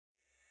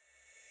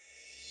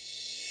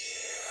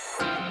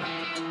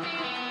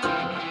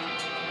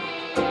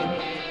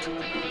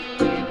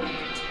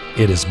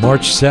It is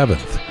March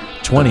 7th,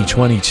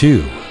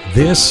 2022.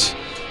 This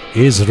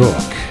is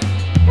Rock.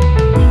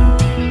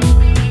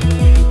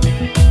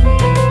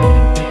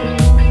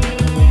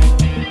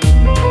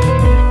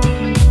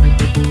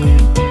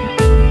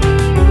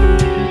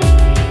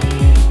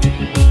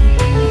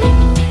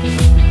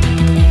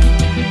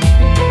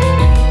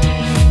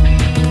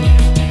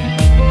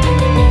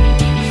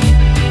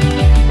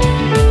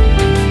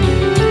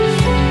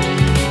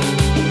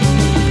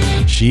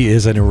 She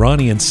is an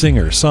Iranian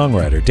singer,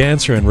 songwriter,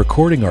 dancer, and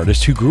recording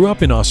artist who grew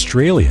up in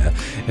Australia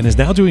and is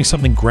now doing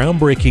something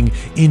groundbreaking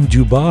in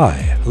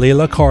Dubai.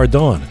 Layla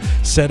Cardon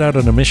set out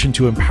on a mission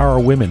to empower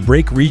women,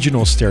 break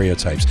regional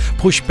stereotypes,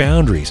 push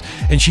boundaries,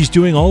 and she's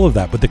doing all of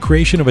that with the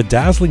creation of a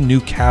dazzling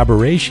new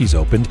cabaret she's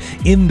opened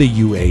in the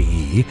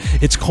UAE.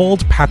 It's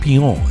called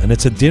Papillon, and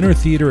it's a dinner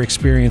theater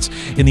experience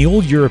in the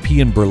old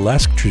European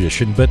burlesque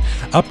tradition, but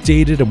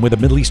updated and with a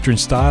Middle Eastern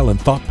style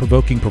and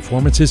thought-provoking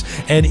performances,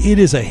 and it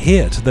is a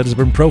hit that has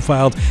been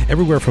profiled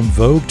everywhere from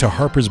Vogue to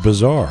Harper's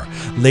Bazaar.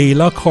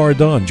 Layla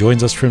Cardon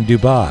joins us from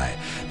Dubai.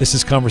 This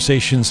is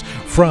Conversations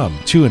from,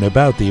 to, and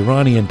about the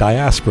Iranian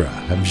diaspora.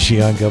 I'm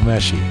Jian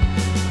Ghomeshi.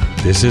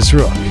 This is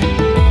Rook.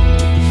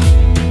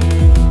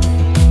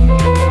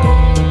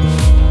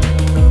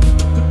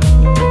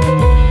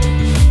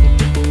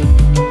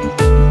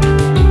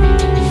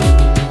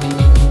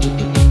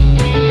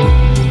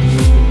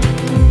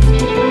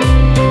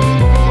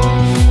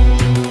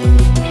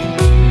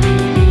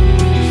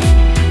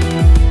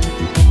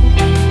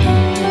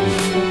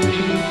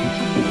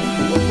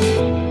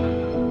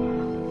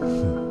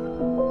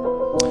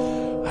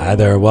 Hi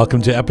there,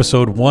 welcome to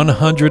episode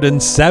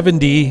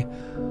 170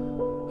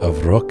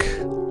 of Rook.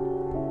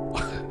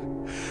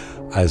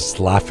 I was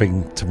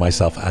laughing to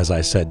myself as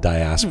I said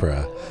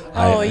diaspora.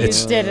 You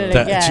did it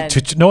again.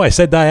 No, I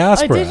said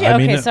diaspora. Oh, did you?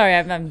 Okay, sorry.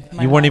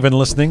 You weren't even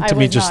listening to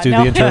me just do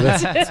the intro.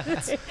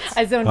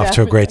 I zoned off out.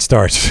 to a great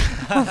start.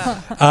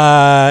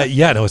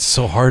 It's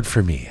so hard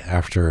for me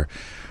after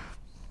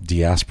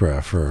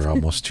diaspora for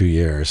almost 2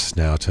 years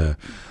now to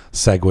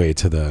segue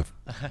to the...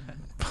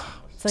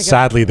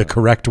 sadly the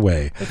correct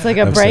way. It's like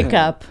a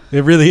breakup.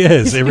 It really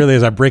is. It really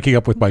is. I'm breaking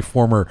up with my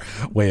former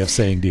way of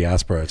saying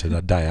diaspora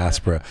to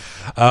diaspora.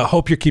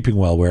 Hope you're keeping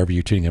well wherever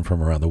you're tuning in from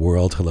around the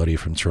world. Hello to you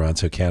from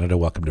Toronto, Canada.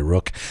 Welcome to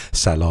Rook.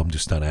 Salam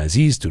Dustan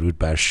Aziz. Durud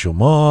bar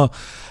Shoma.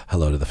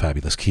 Hello to the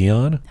fabulous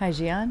Kian. Hi,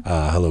 Jian.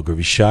 Hello,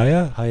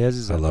 Gurvishaya. Hi,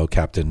 Aziz. Hello,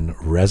 Captain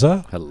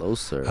Reza. Hello,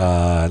 sir.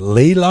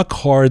 Layla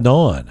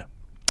Cardon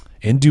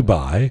in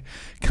Dubai,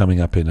 coming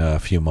up in a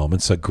few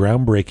moments. A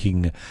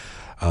groundbreaking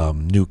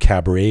new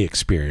cabaret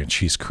experience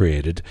she's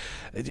created.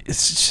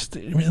 It's just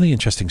a really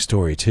interesting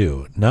story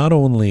too. Not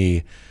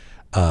only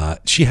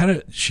she had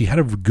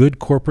a good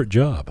corporate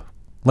job,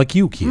 like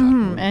you,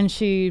 Kian, and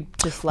she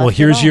just left. Well,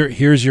 here's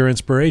your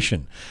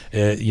inspiration.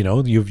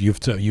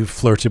 You've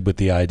flirted with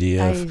the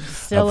idea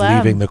of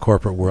leaving the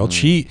corporate world.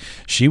 She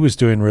was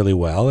doing really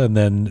well, and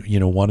then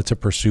wanted to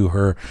pursue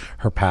her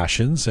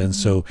passions, and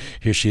so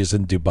here she is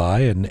in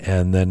Dubai,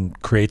 and then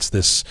creates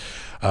this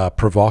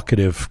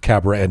provocative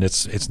cabaret, and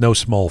it's no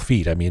small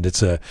feat. I mean,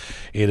 there's a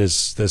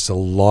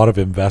lot of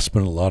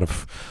investment, a lot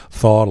of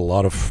thought, a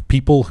lot of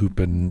people who've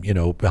been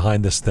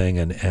behind this thing,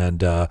 and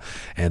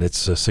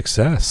it's a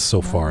success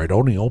so far. It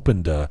only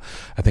opened I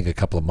think a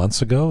couple of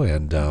months ago,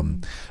 and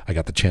I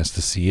got the chance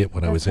to see it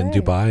when I was in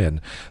Dubai,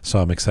 and so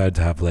I'm excited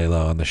to have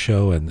Layla on the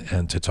show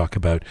and to talk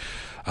about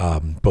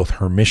both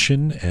her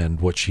mission and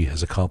what she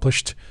has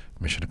accomplished.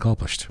 Mission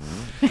accomplished.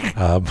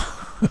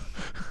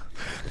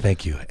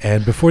 Thank you.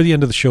 And before the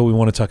end of the show, we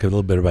want to talk a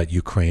little bit about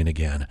Ukraine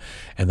again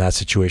and that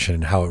situation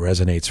and how it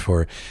resonates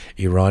for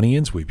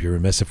Iranians. We'd be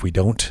remiss if we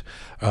don't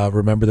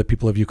remember the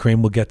people of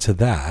Ukraine. We'll get to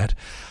that.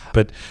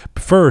 But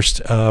first,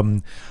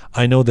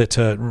 I know that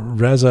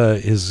Reza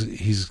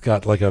he's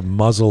got like a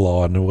muzzle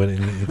on. When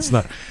it's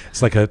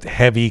like a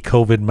heavy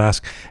COVID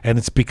mask, and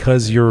it's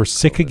because you're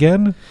sick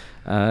again?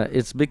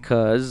 It's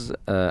because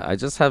I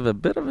just have a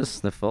bit of a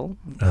sniffle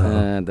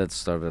that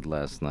started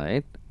last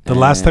night. The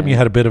last time you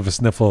had a bit of a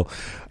sniffle,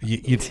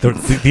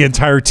 the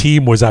entire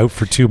team was out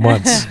for 2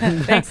 months.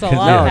 Thanks a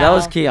lot. No, that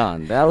was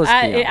Kian.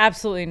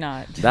 Absolutely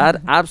not.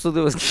 That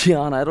absolutely was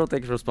Kian. I don't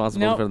think he's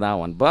responsible for that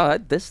one.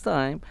 But this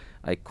time,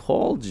 I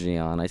called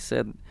Jian. I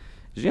said,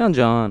 Jian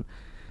John,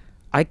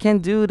 I can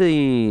do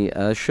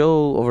the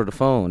show over the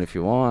phone if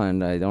you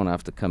want. I don't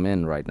have to come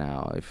in right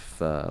now.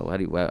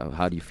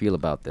 How do you feel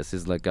about this?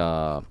 It's like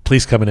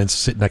please come in and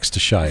sit next to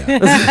Shaya.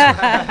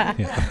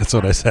 Yeah, that's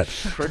what I said.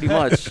 Pretty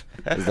much.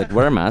 It's like,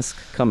 wear a mask,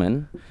 come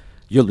in,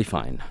 you'll be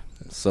fine.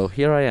 So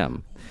here I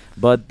am.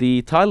 But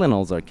the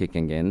Tylenols are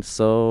kicking in,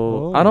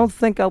 so I don't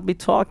think I'll be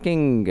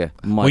talking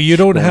much. Well, you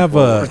don't have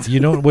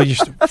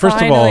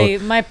first of all,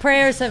 my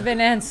prayers have been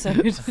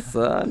answered.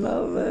 Son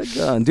of a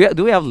gun.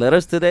 Do we have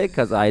letters today?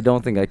 Because I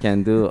don't think I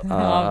can do.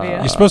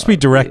 You're supposed to be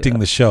directing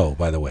the show,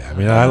 by the way. I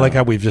mean, I like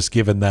how we've just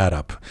given that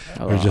up.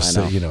 We're just,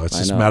 it's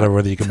just a matter of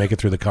whether you can make it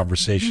through the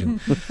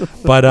conversation.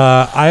 But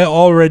I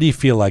already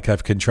feel like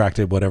I've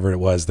contracted whatever it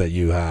was that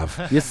you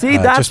have. You see,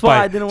 that's why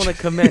I didn't want to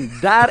come in.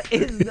 That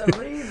is the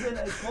reason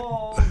I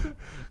called.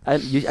 I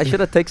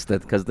should have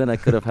texted because then I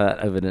could have had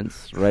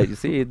evidence, right? You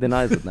see, he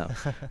denies it now.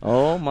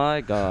 Oh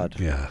my God.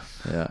 Yeah.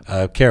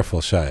 Yeah.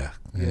 Careful, Shaya.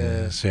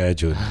 Yeah. Shaya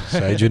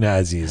Jun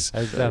Aziz.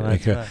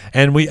 Azam.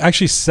 And we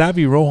actually,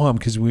 Savi Roham,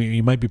 because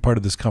you might be part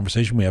of this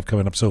conversation we have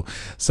coming up. So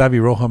Savi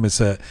Roham is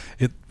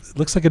it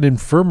looks like an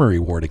infirmary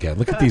ward again.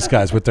 Look at these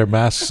guys with their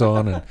masks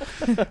on,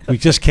 and we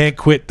just can't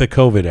quit the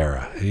COVID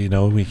era. You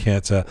know, we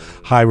can't.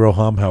 Hi,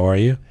 Roham, how are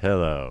you?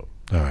 Hello.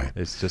 All right.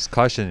 It's just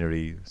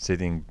cautionary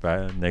sitting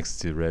next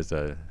to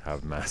Reza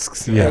have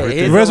masks. Yeah.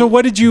 Yeah, Reza,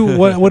 what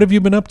have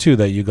you been up to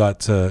that you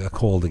got a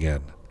cold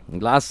again?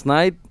 Last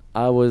night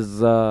I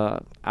was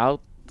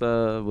out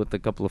with a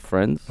couple of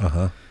friends,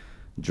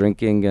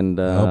 drinking and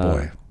Oh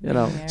boy. you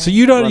know. So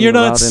you're running not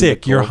around in the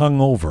sick. You're cold.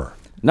 hungover.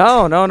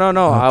 No.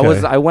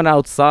 Okay. I went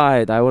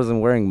outside. I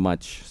wasn't wearing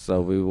much,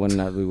 so we was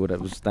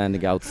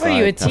standing outside. What are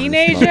you, a having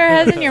teenager? fun.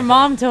 Hasn't your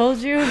mom told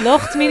you?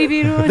 لخت میری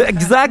بیرون.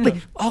 Exactly.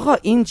 آقا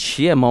این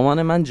چیه؟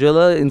 مامان من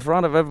جلو in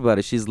front of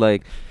everybody. She's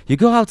like, you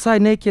go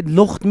outside naked,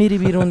 لخت میری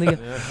بیرون دیگه.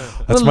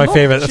 That's my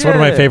favorite. That's one of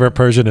my favorite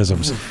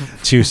Persianisms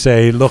to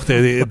say. Look,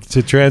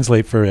 to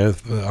translate for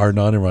our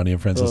non-Iranian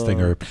friends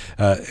listening, or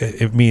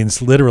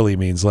it literally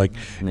means like,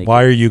 Naked.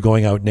 why are you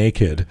going out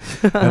naked?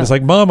 And it's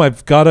like, Mom,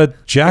 I've got a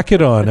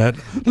jacket on.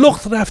 Look,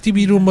 rafti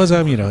birun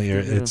bazam. You know,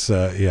 it's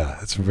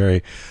it's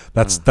very.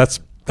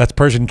 That's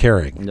Persian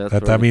caring. That's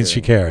That really means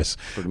she caring. cares.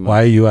 Pretty much.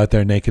 Why are you out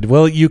there naked?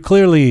 Well, you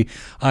clearly.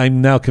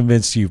 I'm now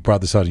convinced you've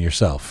brought this on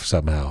yourself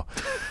somehow.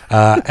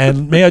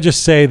 And may I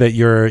just say that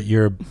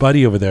your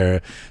buddy over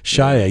there,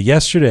 Shaya,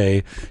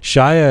 yesterday,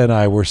 Shaya and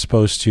I were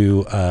supposed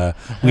to,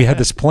 we had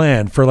this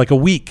plan for like a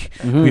week.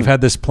 We've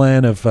had this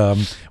plan of,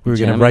 we were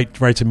going to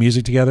write some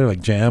music together,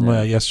 like jam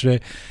yesterday.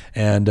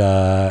 And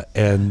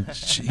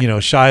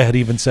Shaya had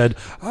even said,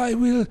 I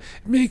will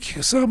make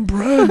some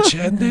brunch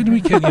and then we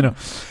can,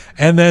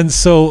 And then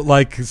so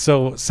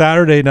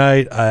Saturday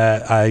night,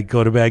 I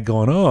go to bed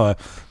going,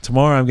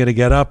 tomorrow I'm going to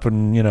get up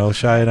and,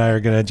 Shai and I are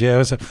going to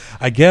jam. So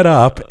I get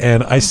up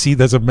and I see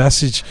there's a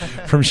message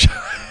from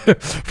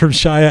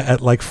Shaya at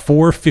like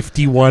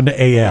 4:51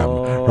 a.m.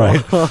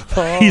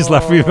 Right? He's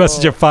left me a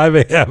message at 5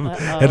 a.m.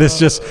 And it's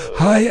just,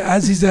 hi,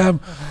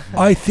 Azizam.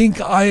 I think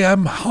I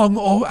am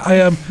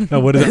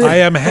I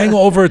am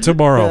hangover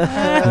tomorrow.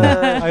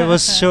 I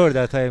was sure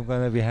that I'm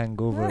gonna be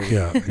hangover.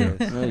 Yeah.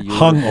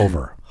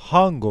 Hungover.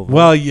 Hungover.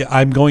 Well, yeah,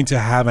 I'm going to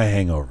have a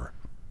hangover.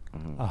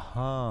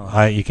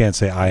 You can't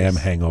say I am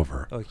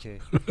hangover. Okay.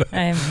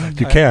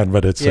 You can,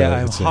 but it's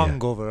I'm it's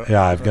hungover.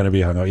 Yeah, I'm going to be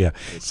hungover. Yeah.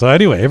 So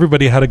anyway,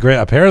 everybody had a great.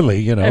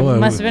 Apparently, It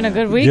must have been a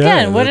good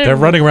weekend. Yeah, they're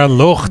running around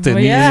Lucht and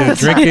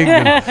drinking.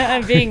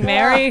 And being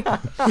merry.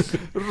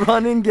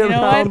 Running You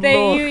know around.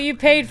 what? You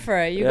paid for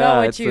it. You got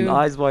what it's you. an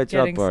eyes wide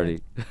shut getting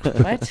party.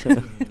 What?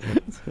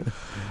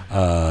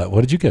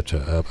 what did you get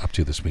up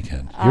to this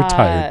weekend? You're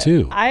tired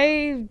too.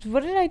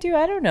 What did I do?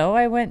 I don't know.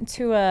 I went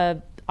to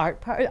a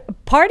art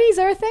parties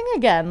are a thing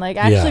again, like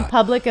actually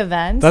public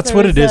events. That's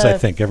what it is. I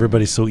think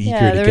everybody's so eager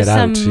to there get was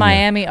out. Some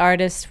Miami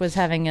artist was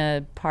having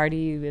a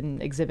party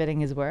and exhibiting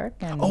his work.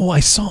 And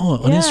I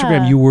saw on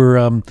Instagram you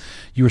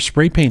were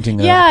spray painting.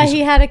 He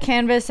had a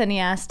canvas and he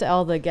asked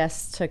all the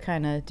guests to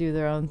kind of do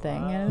their own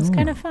thing, and it was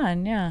kind of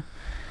fun. Yeah.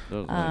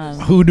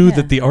 Who knew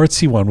that the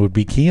artsy one would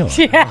be Keon?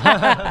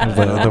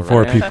 The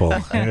four people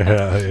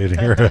in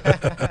here.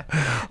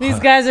 These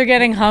guys are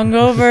getting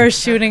hungover,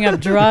 shooting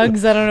up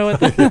drugs. I don't know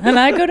what. And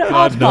I go to God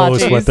art knows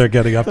parties. what they're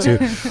getting up to.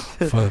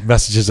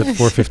 Messages at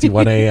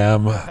 4:51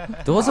 a.m.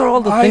 Those are all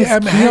the I things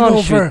am Keon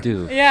hangover. should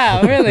do.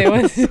 Yeah, really.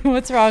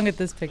 What's wrong with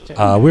this picture?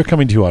 We're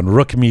coming to you on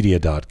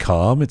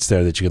rookmedia.com. It's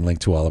there that you can link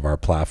to all of our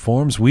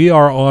platforms. We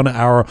are on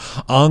our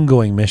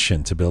ongoing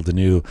mission to build a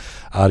new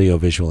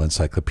audiovisual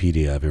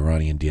encyclopedia of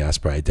Iranian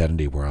diaspora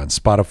identity. We're on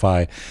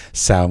Spotify,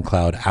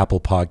 SoundCloud, Apple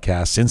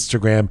Podcasts,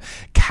 Instagram,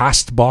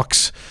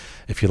 Castbox.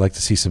 If you'd like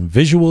to see some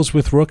visuals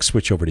with Rook,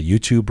 switch over to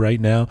YouTube right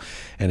now.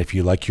 And if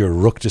you like your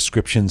Rook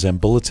descriptions and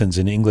bulletins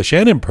in English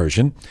and in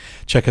Persian,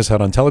 check us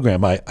out on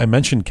Telegram. I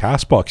mentioned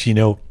Castbox.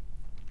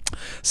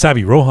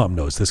 Savi Roham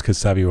knows this because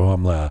Savi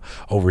Roham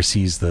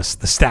oversees the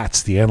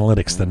stats, the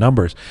analytics, the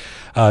numbers.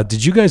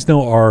 Did you guys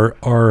know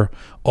our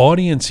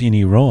audience in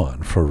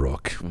Iran for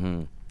Rook?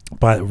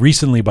 But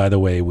recently, by the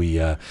way, we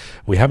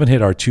haven't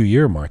hit our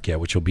 2-year mark yet,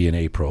 which will be in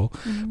April.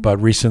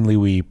 But recently,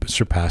 we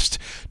surpassed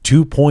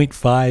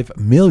 2.5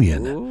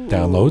 million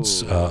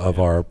downloads of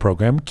our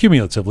program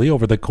cumulatively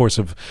over the course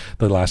of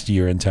the last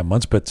year and 10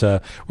 months. But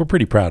we're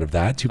pretty proud of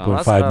that.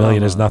 2.5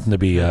 million is nothing to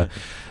be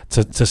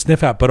to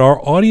sniff at. But our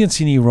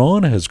audience in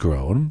Iran has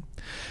grown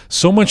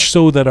so much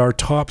so that our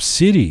top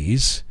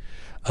cities.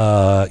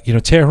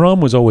 Tehran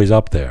was always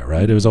up there,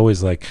 right? It was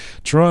always like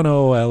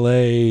Toronto,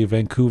 LA,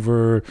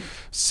 Vancouver,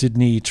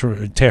 Sydney,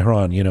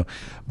 Tehran,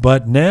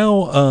 But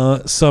now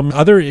some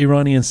other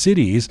Iranian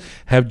cities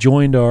have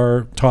joined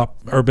our top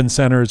urban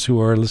centers who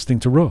are listening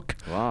to Rook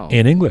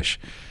in English.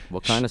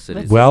 What kind of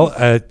cities? Well,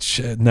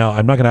 now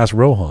I'm not going to ask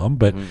Roham,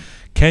 but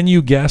can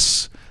you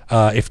guess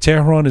if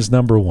Tehran is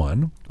number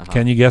 1,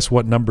 can you guess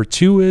what number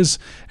 2 is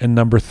and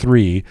number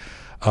 3?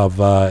 of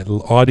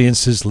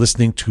audiences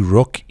listening to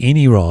Rook in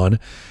Iran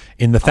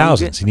in the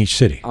thousands in each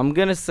city. I'm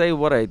going to say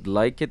what I'd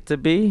like it to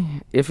be.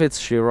 If it's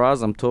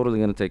Shiraz, I'm totally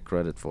going to take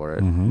credit for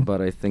it. But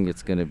I think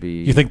it's going to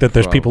be... You think that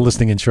there's people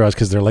listening in Shiraz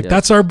because they're like,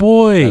 that's our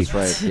boy. That's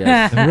right,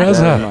 yes.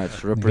 Reza. Very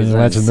much. Represent.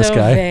 Imagine this So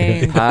guy.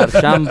 vain.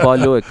 Parsham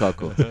Balue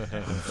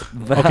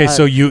Kako. Okay,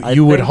 so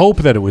you would hope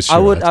that it was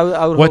Shiraz. I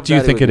would what hope do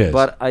you that think would it be, is?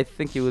 But I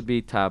think it would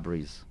be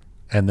Tabriz.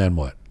 And then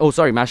what? Oh,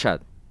 sorry,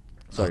 Mashhad.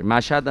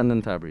 Mashhad and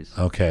then Tabriz.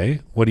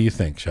 Okay. What do you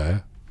think,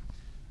 Shaya?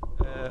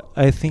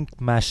 I think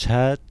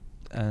Mashhad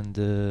and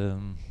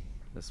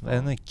This I one.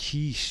 don't know,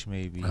 Quiche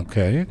maybe.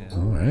 Okay. Yeah.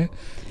 All right.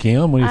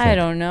 Guillaume, what do you think? I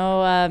don't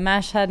know.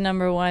 Mashhad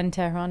number 1,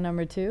 Tehran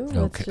number 2. Let's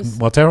Okay. just...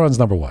 Well, Tehran's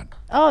number 1.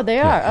 Oh, they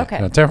are. Okay.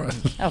 No, Tehran.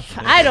 Oh,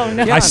 I don't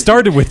know. I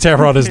started with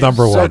Tehran as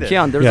number So, 1.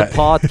 Kian, there's Yeah. a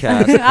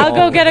podcast. I'll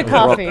go get a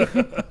coffee.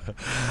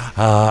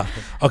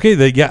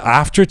 Okay,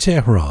 after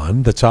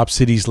Tehran, the top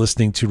cities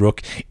listening to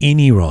Rook in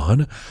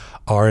Iran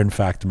are in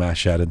fact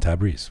Mashhad and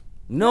Tabriz.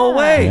 No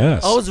way.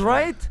 Yes. I was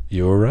right.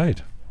 You were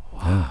right.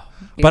 Wow.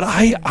 But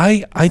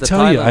I the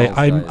tell you, Tylenol,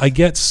 I guys.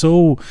 get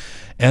so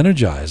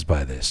energized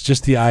by this.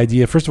 Just the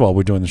idea. First of all,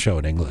 we're doing the show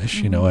in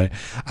English. You know,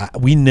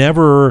 we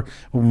never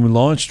when we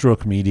launched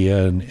Rook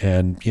Media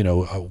and you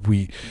know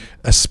we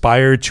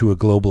aspired to a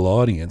global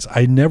audience.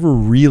 I never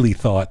really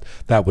thought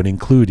that would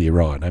include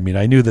Iran. I mean,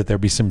 I knew that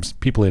there'd be some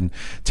people in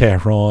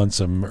Tehran,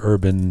 some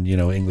urban, you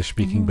know, English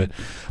speaking,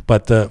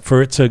 but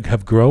for it to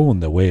have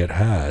grown the way it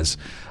has,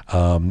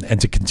 and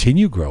to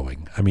continue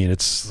growing. I mean,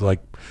 it's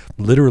like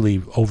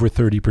literally over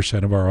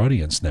 30% of our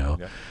audience now.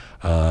 Yeah.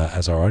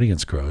 As our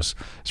audience grows,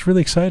 it's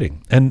really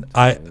exciting. And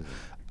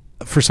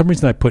for some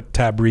reason, I put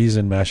Tabriz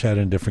and Mashhad in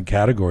a different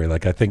category.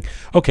 Like I think,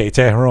 okay,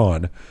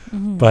 Tehran,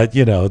 but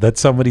you know that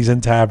somebody's in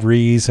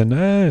Tabriz, and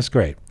it's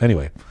great.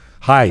 Anyway,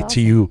 hi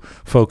to you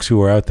folks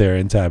who are out there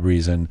in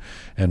Tabriz and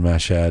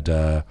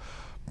Mashhad.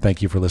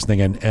 Thank you for listening.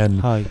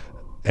 And Hi.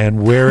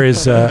 and where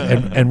is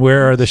and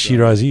where are the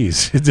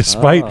Shirazis?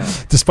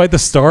 despite the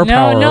star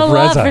power No of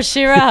love Reza. for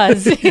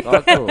Shiraz.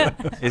 Oh, cool.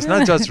 It's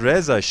not just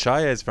Reza.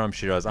 Shaya is from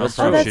Shiraz. I'm That's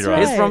from right. that's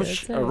Shiraz. He's from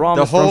That's right. Ram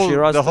The is from whole-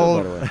 Shiraz the too,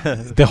 whole- by the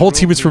way. The whole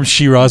team is from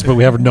Shiraz, but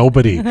we have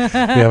nobody. We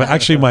have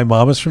actually my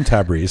mom is from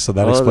Tabriz, so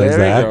that explains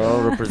there you that.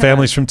 go. Represent.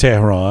 Family's from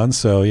Tehran,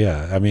 so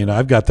yeah. I mean,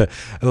 I've got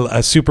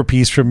a super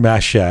piece from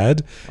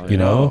Mashhad. You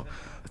know,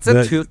 It's a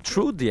The-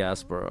 true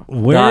diaspora.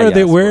 where Da are they?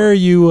 diaspora. Where are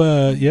you?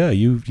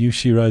 You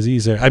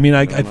Shirazis are. I mean,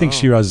 I think know.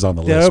 Shiraz is on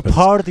the They are list. But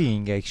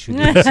partying actually.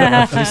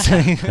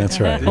 that's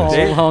right. All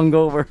yes.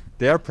 hungover.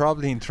 They are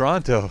probably in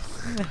Toronto.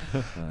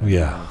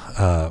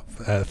 Yeah.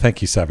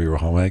 Thank you, Sabi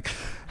Roham.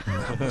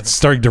 I'm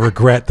starting to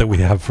regret that we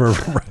have for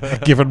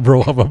giving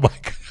Roham a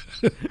mic.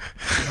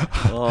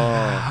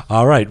 Oh.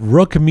 All right,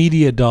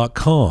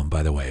 rookmedia.com,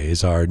 by the way,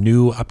 is our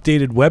new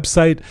updated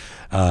website.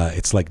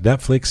 It's like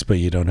Netflix, but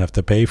you don't have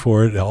to pay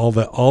for it. All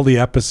the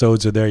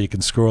episodes are there. You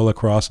can scroll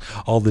across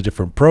all the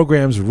different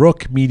programs.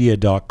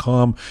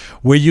 Rookmedia.com,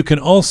 where you can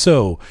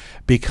also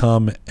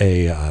become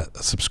a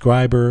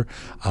subscriber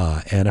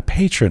and a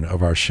patron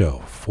of our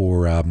show.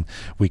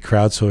 We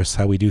crowdsource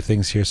how we do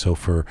things here. So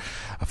for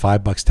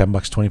 $5,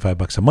 $10,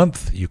 $25 a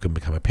month, you can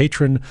become a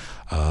patron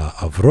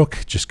of Rook.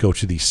 Just go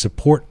to the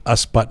Support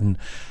Us button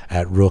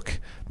at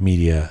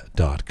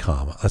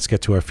rookmedia.com. Let's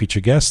get to our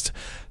featured guest,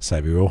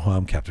 Sabi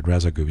Roham, Captain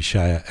Reza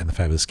Gubishaya, and the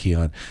fabulous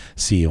Kian.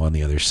 See you on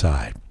the other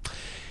side.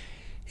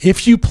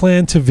 If you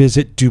plan to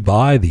visit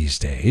Dubai these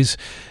days,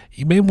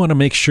 you may want to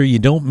make sure you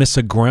don't miss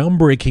a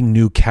groundbreaking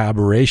new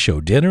cabaret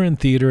show, dinner and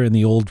theater in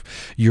the old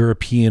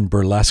European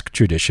burlesque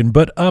tradition,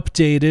 but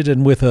updated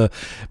and with a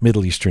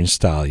Middle Eastern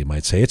style, you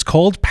might say. It's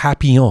called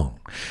Papillon.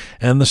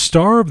 And the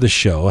star of the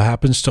show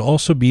happens to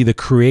also be the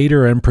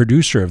creator and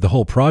producer of the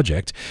whole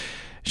project.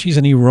 She's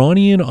an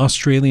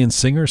Iranian-Australian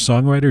singer,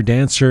 songwriter,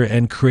 dancer,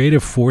 and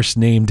creative force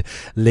named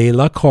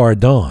Leila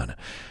Cardon.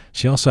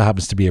 She also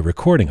happens to be a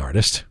recording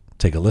artist.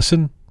 Take a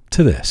listen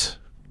to this.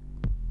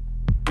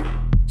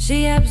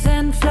 She ebbs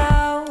and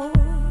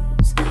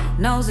flows,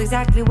 knows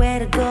exactly where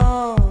to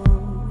go,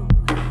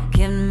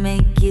 can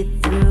make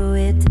it through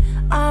it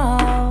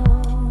all.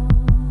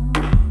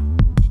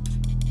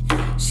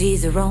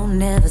 She's her own,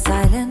 never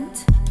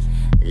silent,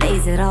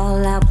 lays it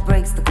all out,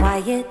 breaks the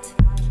quiet.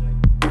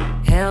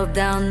 Held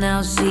down,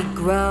 now she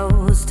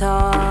grows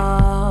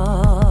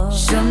tall.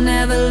 She'll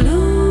never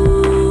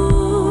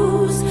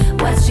lose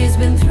what she's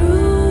been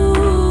through.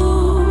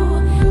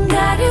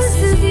 Goddess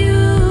is you.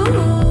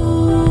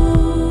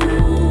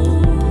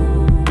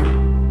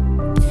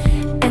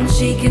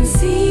 She can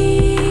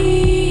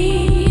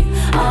see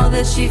all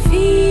that she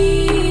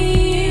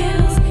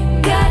feels.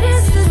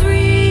 Goddess is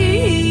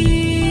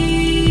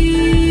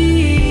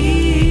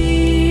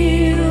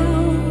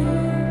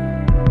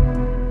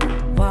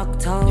real. Walk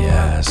tall.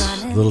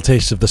 Yes, a little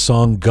taste of the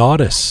song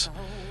Goddess,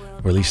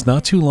 released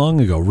not too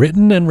long ago,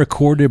 written and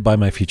recorded by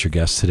my featured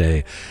guest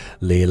today,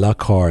 Leila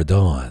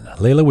Cardon.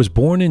 Leila was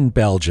born in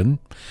Belgium,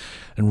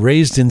 And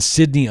raised in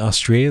Sydney,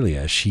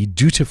 Australia, she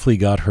dutifully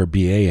got her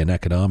BA in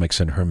economics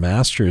and her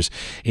master's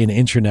in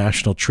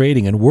international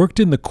trading and worked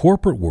in the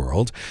corporate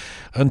world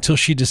until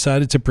she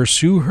decided to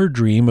pursue her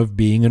dream of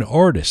being an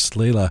artist.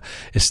 Leila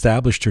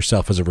established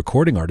herself as a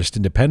recording artist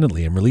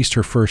independently and released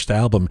her first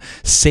album,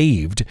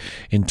 Saved,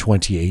 in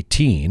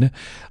 2018.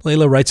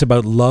 Leila writes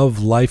about love,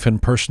 life,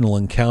 and personal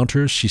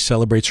encounters. She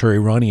celebrates her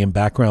Iranian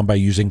background by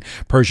using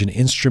Persian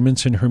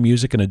instruments in her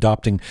music and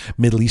adopting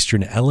Middle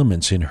Eastern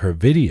elements in her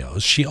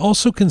videos. She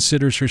also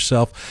considers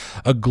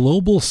herself a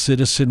global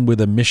citizen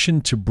with a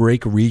mission to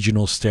break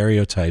regional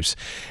stereotypes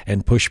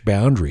and push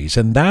boundaries.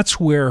 And that's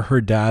where her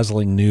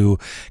dazzling new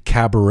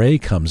cabaret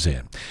comes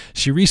in.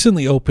 She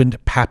recently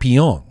opened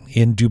Papillon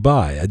in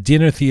Dubai, a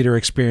dinner theater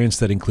experience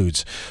that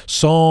includes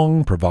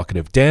song,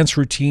 provocative dance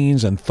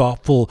routines, and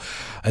thoughtful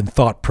and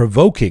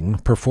thought-provoking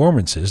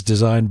performances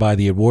designed by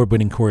the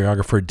award-winning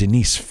choreographer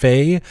Denise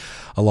Faye,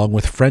 along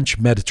with French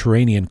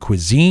Mediterranean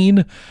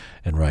cuisine.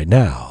 And right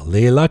now,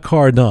 Leila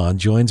Cardon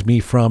joins me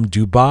from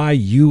Dubai,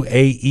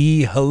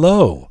 UAE.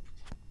 Hello.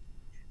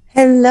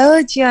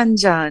 Hello,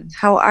 Jianjan.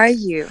 How are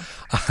you?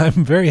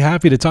 I'm very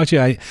happy to talk to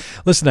you.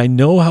 I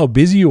know how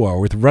busy you are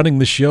with running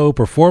the show,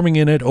 performing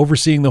in it,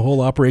 overseeing the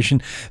whole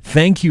operation.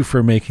 Thank you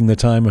for making the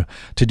time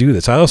to do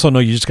this. I also know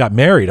you just got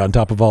married on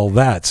top of all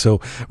that, so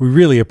we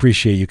really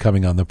appreciate you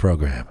coming on the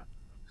program.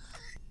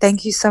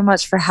 Thank you so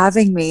much for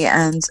having me,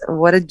 and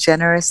what a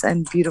generous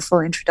and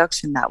beautiful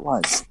introduction that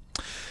was.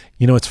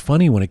 You know, it's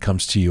funny when it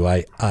comes to you.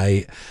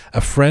 A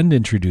friend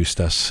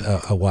introduced us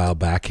a while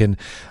back, and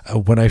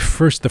when the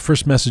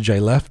first message I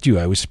left you,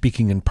 I was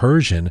speaking in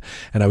Persian,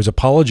 and I was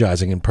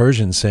apologizing in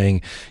Persian,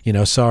 saying,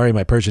 sorry,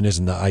 my Persian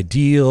isn't the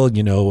ideal.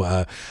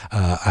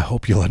 I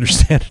hope you'll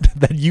understand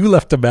that you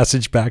left a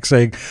message back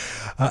saying,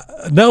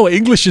 no,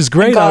 English is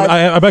great.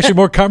 I'm actually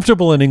more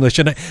comfortable in English,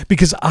 and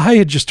because I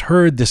had just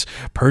heard this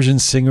Persian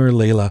singer,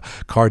 Leila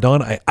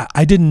Cardon.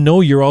 I didn't know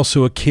you're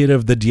also a kid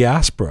of the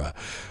diaspora.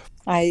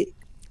 I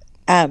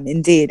am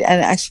indeed,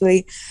 and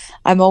actually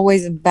I'm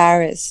always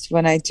embarrassed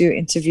when I do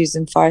interviews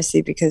in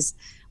Farsi, because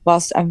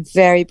whilst I'm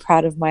very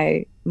proud of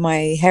my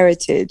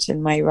heritage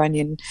and my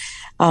Iranian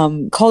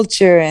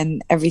culture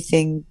and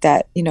everything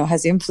that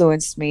has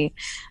influenced me,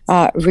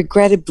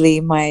 regrettably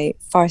my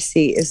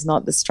Farsi is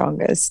not the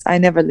strongest. I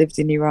never lived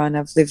in Iran.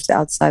 I've lived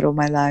outside all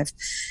my life,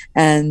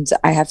 and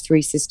I have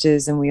 3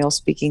 sisters and we all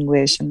speak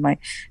English, and my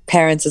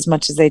parents, as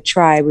much as they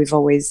try, we've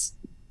always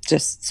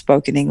just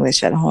spoken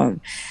English at home.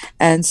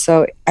 And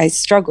so I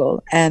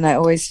struggle, and I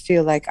always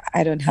feel like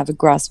I don't have a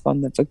grasp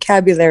on the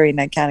vocabulary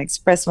and I can't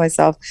express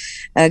myself,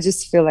 and I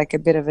just feel like a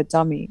bit of a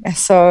dummy.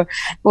 So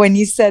when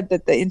you said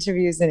that the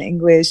interview is in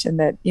English and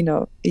that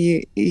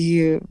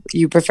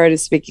you prefer to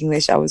speak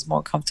English, I was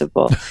more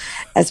comfortable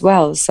as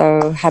well.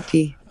 So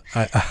happy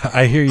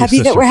I hear you. Happy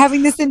sister. that we're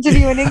having this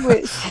interview in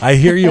English. I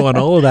hear you on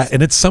all of that,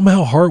 and it's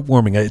somehow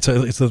heartwarming.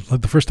 It's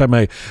the first time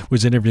I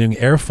was interviewing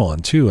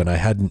Erfan too, and I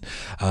hadn't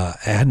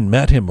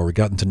met him or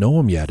gotten to know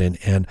him yet,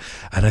 and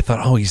I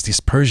thought, oh, he's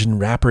this Persian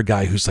rapper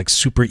guy who's like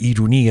super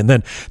Iruni, and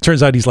then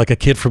turns out he's like a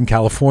kid from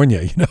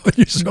California,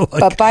 You're so like,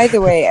 but by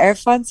the way,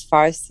 Erfan's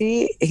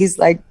Farsi, he's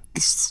like,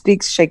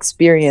 speaks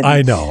Shakespearean.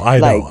 I know.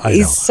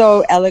 He's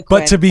so eloquent.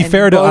 But to be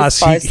fair to us,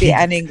 Farsi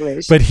and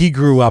English. But he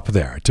grew up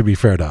there. To be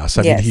fair to us,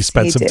 I mean, he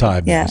spent some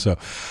time there. So,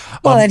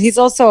 and he's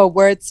also a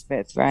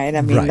wordsmith, right?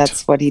 I mean, right.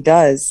 That's what he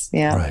does.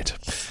 Yeah, right.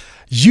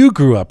 You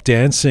grew up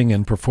dancing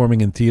and performing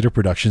in theater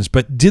productions,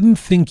 but didn't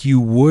think you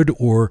would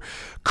or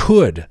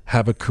could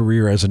have a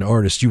career as an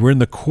artist. You were in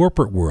the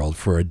corporate world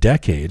for a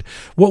decade.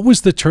 What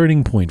was the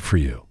turning point for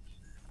you?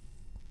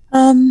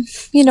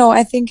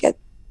 I think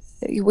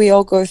we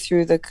all go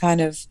through the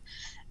kind of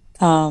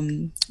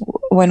when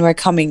we're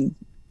coming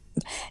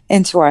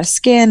into our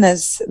skin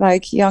as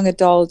like young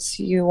adults,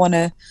 you want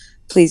to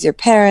please your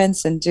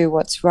parents and do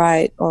what's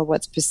right or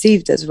what's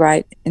perceived as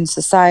right in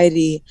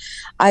society.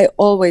 I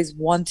always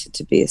wanted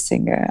to be a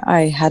singer.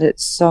 I had it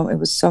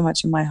was so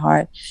much in my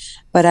heart,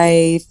 but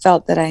I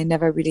felt that I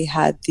never really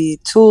had the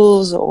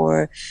tools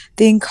or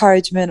the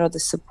encouragement or the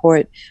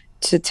support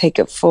to take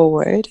it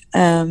forward.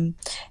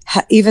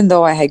 Even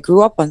though I had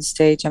grew up on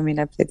stage, I mean,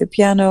 I played the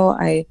piano.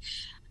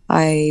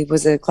 I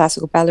was a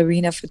classical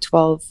ballerina for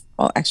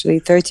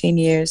 13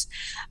 years.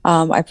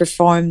 I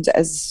performed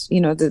as,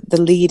 the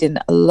lead in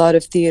a lot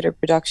of theater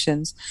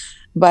productions.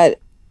 But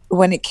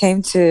when it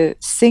came to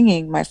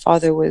singing, my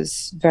father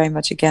was very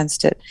much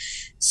against it.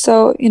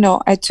 So,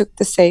 I took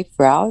the safe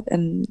route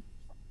and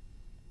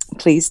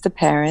pleased the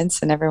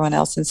parents and everyone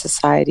else in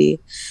society,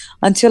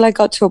 until I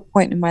got to a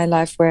point in my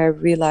life where I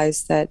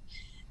realized that,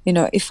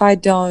 if I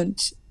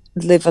don't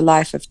live a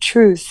life of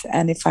truth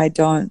and if I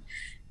don't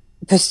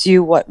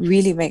pursue what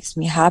really makes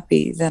me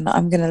happy, then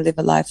I'm going to live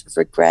a life of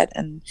regret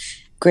and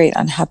great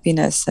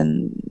unhappiness,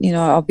 and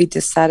I'll be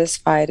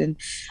dissatisfied. And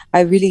I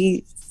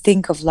really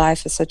think of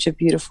life as such a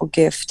beautiful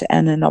gift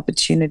and an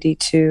opportunity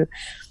to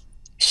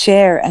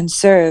share and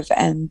serve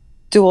and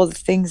do all the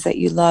things that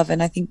you love.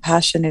 And I think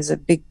passion is a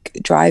big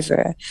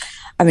driver.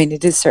 I mean,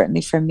 it is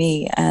certainly for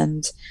me.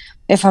 And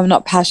if I'm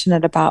not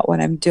passionate about what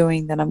I'm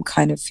doing, then I'm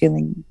kind of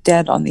feeling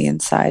dead on the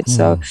inside.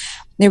 So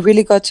it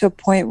really got to a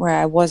point where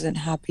I wasn't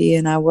happy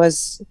and I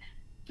was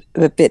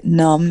a bit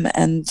numb,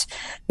 and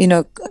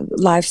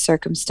life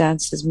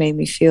circumstances made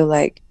me feel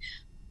like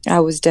I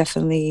was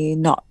definitely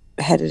not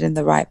headed in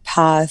the right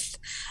path.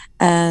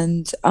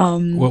 And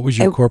what was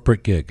your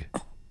corporate gig?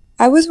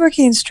 I was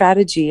working in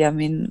strategy. I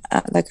mean,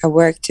 I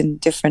worked in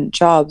different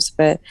jobs,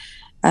 but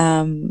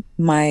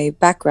my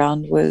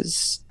background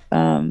was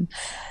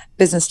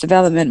business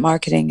development,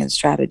 marketing, and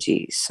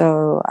strategy.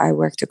 So I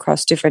worked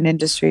across different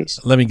industries.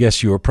 Let me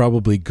guess, you were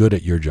probably good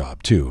at your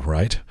job too,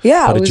 right?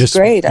 Yeah, it was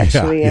great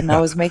actually. And I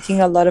was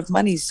making a lot of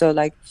money. So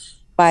like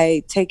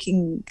by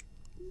taking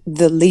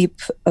the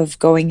leap of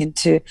going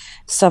into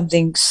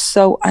something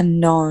so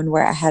unknown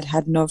where I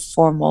had no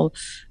formal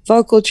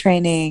vocal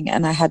training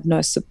and I had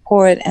no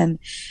support and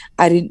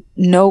I didn't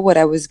know what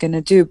I was going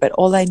to do. But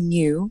all I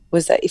knew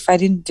was that if I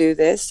didn't do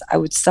this, I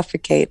would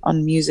suffocate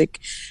on music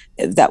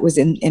that was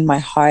in my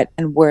heart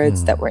and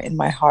words that were in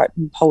my heart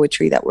and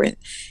poetry that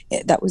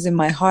was in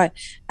my heart.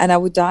 And I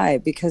would die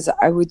because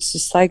I was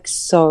just like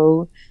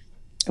so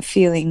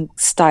feeling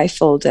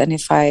stifled. And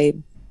if I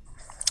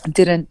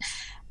didn't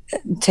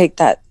take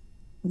that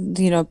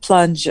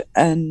plunge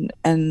and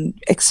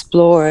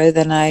explore,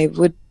 then I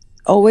would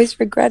always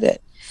regret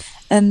it.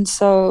 And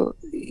so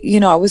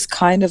I was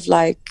kind of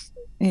like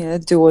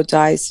do or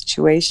die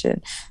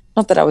situation.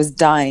 Not that I was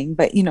dying,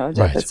 but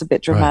that's a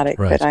bit dramatic.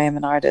 Right. But I am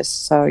an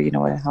artist, so you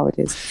know how it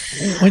is.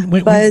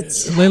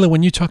 Leila,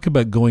 when you talk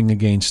about going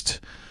against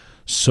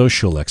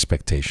social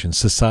expectations,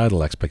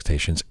 societal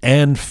expectations,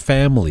 and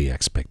family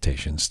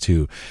expectations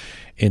to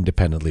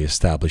independently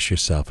establish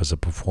yourself as a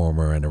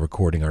performer and a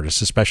recording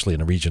artist, especially in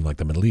a region like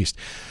the Middle East,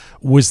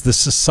 was the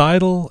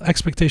societal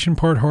expectation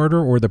part harder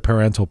or the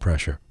parental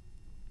pressure?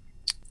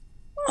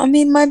 I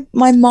mean, my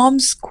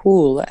mom's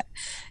cool.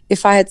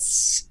 If I had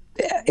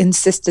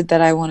insisted that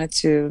I wanted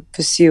to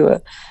pursue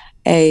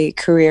a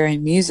career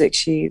in music,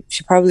 she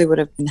probably would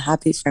have been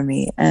happy for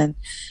me.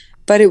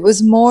 But it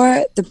was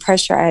more the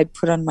pressure I had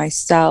put on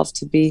myself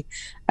to be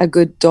a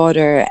good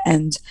daughter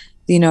and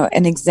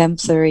an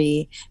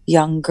exemplary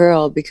young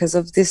girl because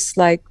of this,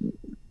 like,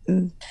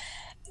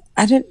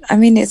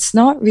 it's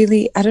not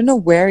really, I don't know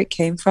where it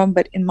came from,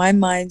 but in my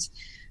mind,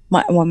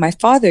 my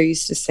father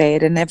used to say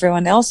it and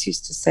everyone else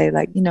used to say,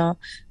 like,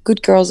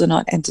 good girls are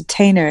not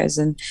entertainers,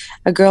 and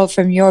a girl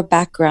from your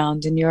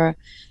background and your,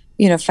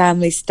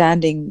 family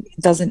standing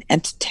doesn't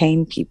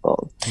entertain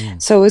people.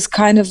 So it was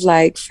kind of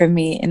like, for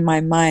me, in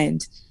my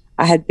mind,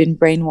 I had been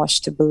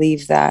brainwashed to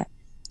believe that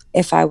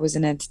if I was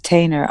an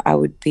entertainer, I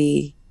would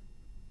be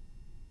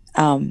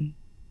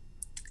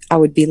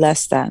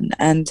less than.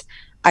 And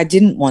I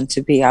didn't want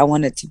to be. I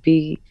wanted to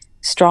be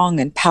strong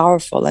and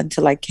powerful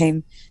until I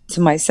came to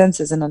my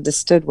senses and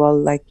understood, well,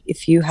 like,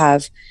 if you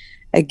have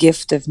a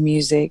gift of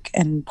music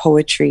and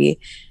poetry,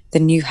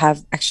 then you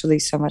have actually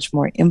so much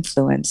more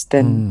influence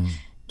than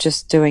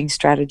just doing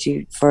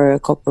strategy for a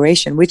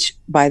corporation, which,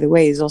 by the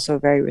way, is also a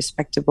very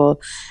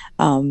respectable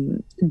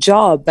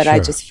job. But I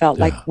just felt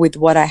like with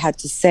what I had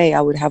to say,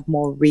 I would have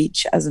more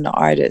reach as an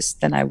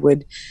artist than I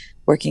would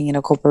working in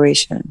a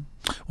corporation.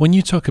 When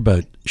you talk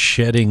about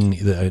shedding,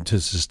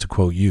 to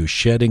quote you,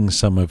 shedding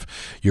some of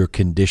your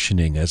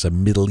conditioning as a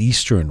Middle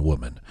Eastern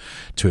woman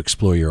to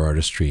explore your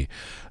artistry,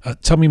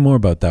 tell me more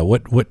about that.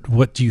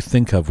 What do you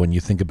think of when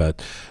you think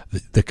about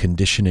the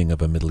conditioning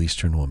of a Middle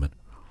Eastern woman?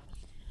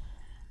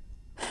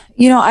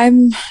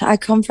 I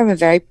come from a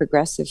very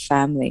progressive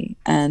family,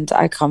 and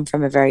I come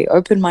from a very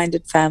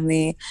open-minded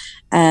family,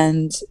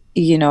 and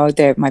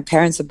my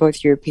parents are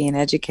both European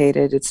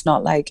educated. It's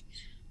not like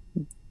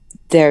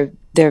they're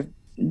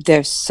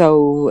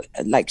so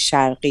like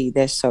Sharqi,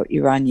 they're so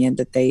Iranian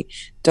that they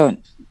don't.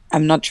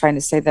 I'm not trying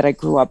to say that I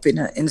grew up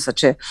in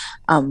such a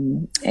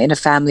in a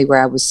family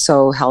where I was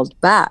so held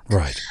back.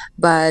 Right.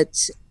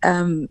 But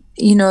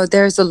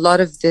there's a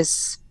lot of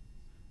this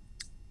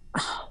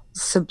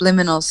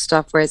subliminal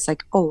stuff where it's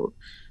like, oh,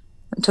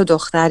 تو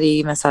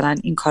دختری مثلا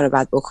این کارو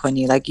باید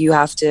بکنی, like you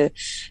have to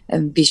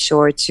be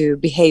sure to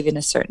behave in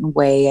a certain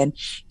way, and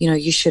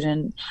you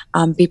shouldn't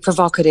be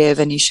provocative,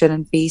 and you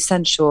shouldn't be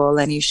sensual,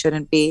 and you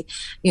shouldn't be,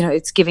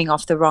 it's giving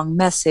off the wrong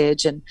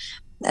message, and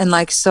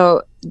like,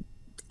 so,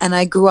 and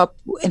I grew up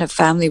in a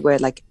family where,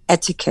 like,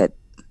 etiquette,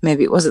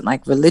 maybe it wasn't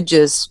like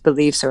religious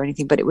beliefs or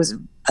anything, but it was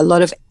a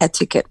lot of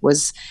etiquette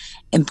was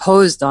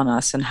imposed on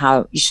us, and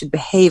how you should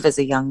behave as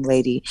a young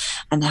lady,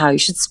 and how you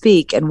should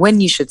speak, and when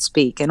you should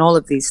speak, and all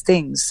of these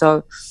things.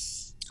 So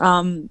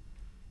and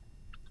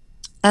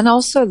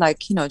also, like,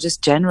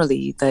 just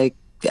generally, like,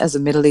 as a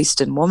Middle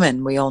Eastern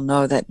woman, we all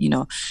know that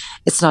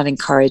it's not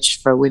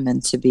encouraged for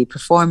women to be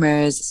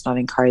performers, it's not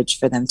encouraged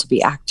for them to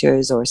be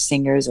actors or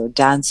singers or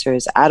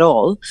dancers at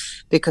all,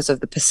 because of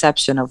the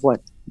perception of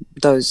what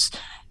those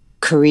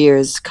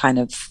careers kind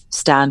of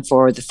stand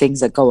for, the things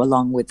that go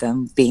along with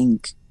them being,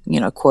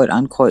 quote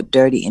unquote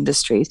dirty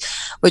industries,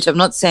 which I'm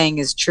not saying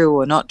is true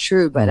or not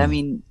true, but I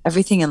mean,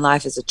 everything in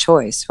life is a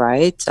choice,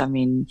 right? I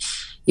mean,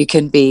 you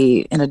can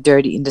be in a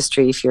dirty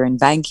industry if you're in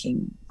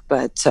banking,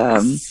 but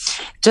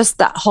just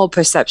that whole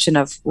perception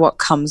of what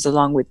comes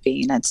along with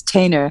being an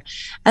entertainer.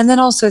 And then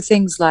also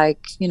things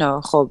like,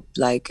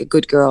 like a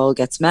good girl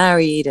gets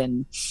married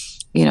and,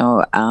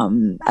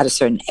 at a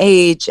certain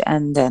age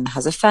and then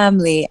has a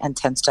family and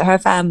tends to her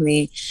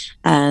family,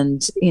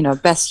 and,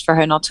 best for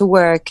her not to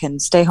work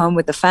and stay home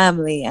with the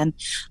family, and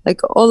like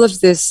all of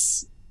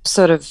this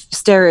sort of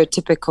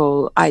stereotypical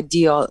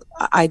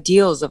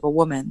ideals of a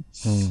woman,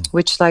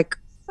 which like,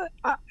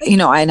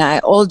 and I,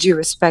 all due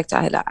respect,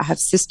 I have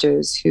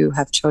sisters who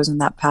have chosen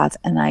that path,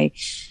 and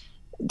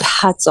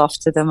hats off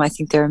to them. I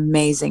think they're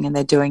amazing, and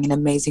they're doing an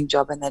amazing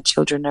job, and their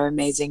children are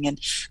amazing, and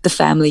the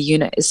family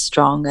unit is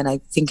strong, and I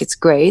think it's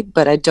great,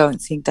 but I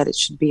don't think that it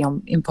should be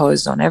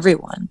imposed on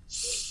everyone.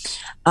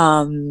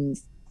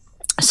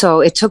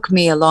 So it took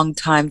me a long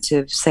time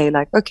to say,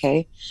 like,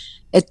 okay,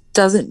 it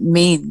doesn't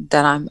mean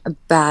that I'm a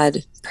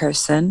bad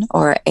person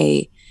or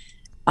a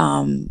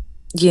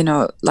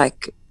like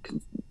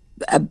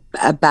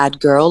a bad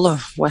girl,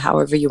 or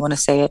however you want to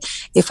say it,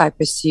 if I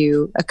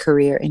pursue a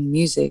career in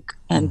music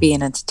and be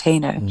an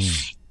entertainer,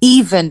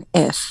 even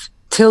if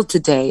till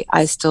today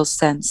I still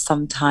sense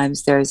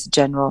sometimes there is a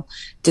general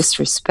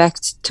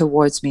disrespect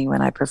towards me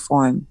when I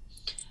perform,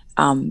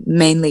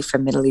 mainly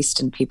from Middle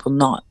Eastern people,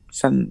 not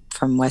from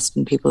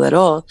Western people at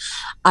all.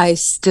 I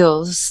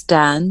still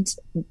stand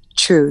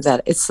true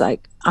that it's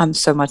like I'm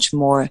so much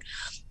more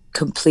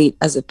complete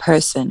as a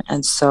person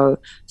and so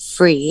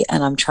free,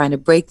 and I'm trying to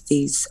break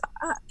these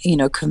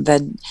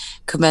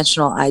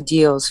conventional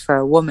ideals for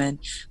a woman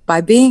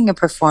by being a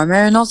performer,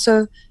 and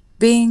also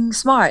being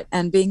smart,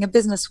 and being a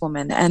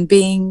businesswoman, and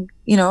being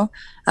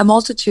a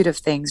multitude of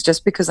things.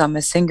 Just because I'm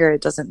a singer,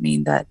 it doesn't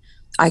mean that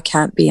I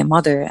can't be a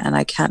mother, and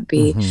I can't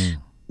be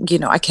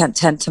I can't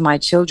tend to my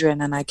children,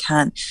 and I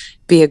can't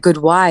be a good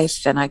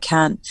wife, and I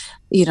can't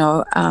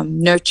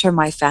nurture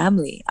my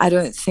family. I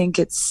don't think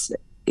it's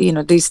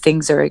these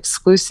things are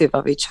exclusive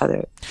of each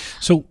other.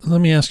 So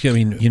let me ask you, I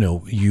mean,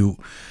 you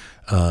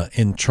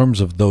in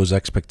terms of those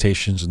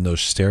expectations and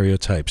those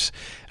stereotypes,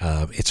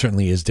 it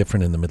certainly is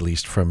different in the Middle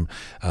East from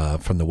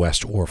the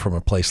West, or from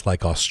a place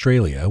like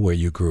Australia where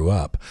you grew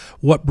up.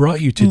 What brought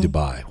you to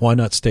Dubai? Why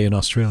not stay in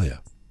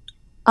Australia?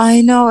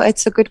 I know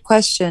it's a good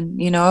question,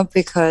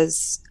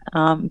 because,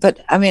 but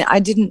I mean,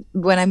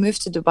 when I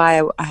moved to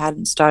Dubai, I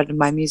hadn't started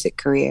my music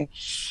career,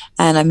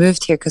 and I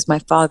moved here because my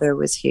father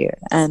was here,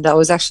 and I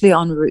was actually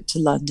en route to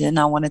London.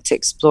 I wanted to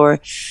explore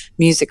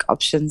music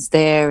options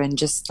there and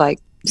just like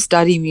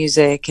study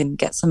music and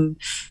get some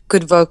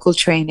good vocal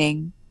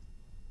training.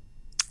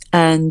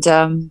 And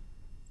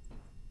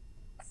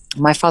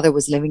my father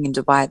was living in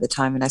Dubai at the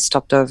time, and I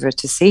stopped over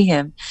to see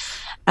him,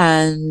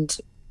 and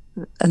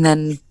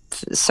then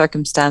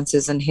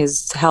circumstances and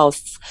his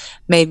health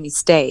made me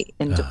stay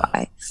in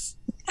Dubai.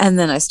 And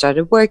then I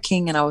started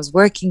working, and I was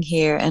working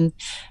here. And,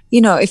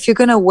 if you're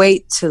going to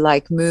wait to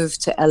like move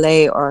to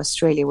LA or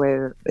Australia,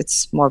 where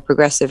it's more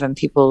progressive and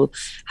people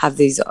have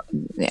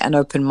an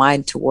open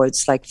mind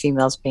towards like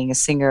females being a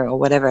singer or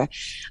whatever,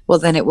 well,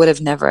 then it would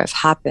have never have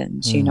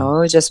happened,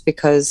 just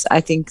because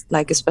I think,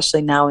 like,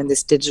 especially now in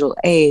this digital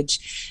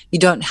age, you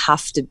don't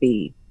have to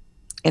be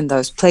in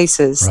those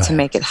places to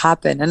make it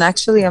happen. And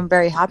actually, I'm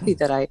very happy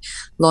that I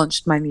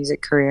launched my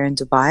music career in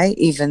Dubai,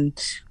 even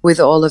with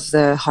all of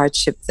the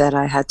hardship that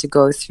I had to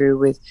go through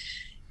with,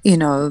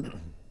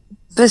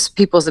 just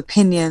people's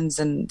opinions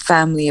and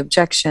family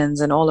objections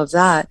and all of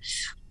that.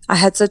 I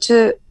had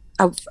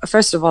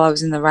first of all, I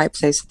was in the right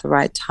place at the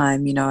right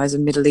time, as a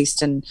Middle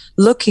Eastern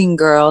looking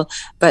girl,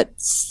 but,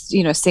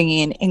 singing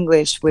in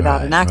English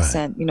without an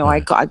accent.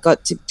 I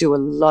got to do a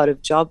lot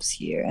of jobs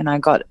here, and I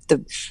got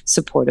the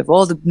support of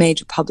all the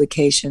major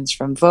publications,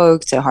 from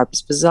Vogue to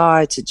Harper's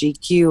Bazaar to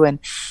GQ,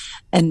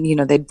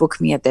 and they'd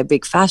book me at their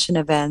big fashion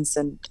events.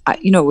 And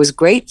it was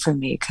great for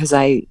me, because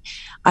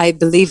I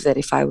believe that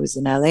if I was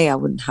in LA, I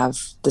wouldn't have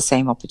the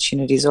same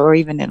opportunities, or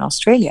even in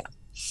Australia.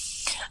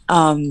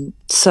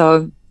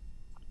 So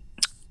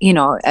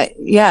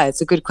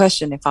it's a good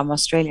question. If I'm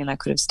Australian, I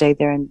could have stayed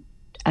there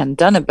and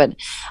done it, but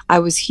I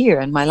was here,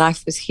 and my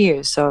life was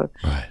here. So,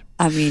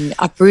 I mean,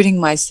 uprooting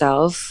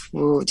myself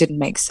didn't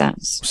make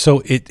sense.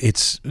 So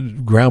it's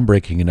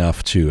groundbreaking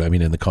enough to, I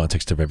mean, in the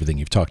context of everything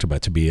you've talked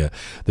about, to be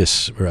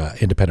this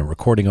independent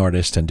recording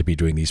artist, and to be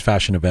doing these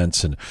fashion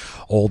events and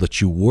all that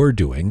you were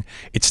doing.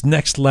 It's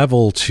next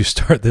level to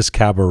start this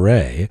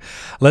cabaret.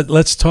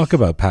 Let's talk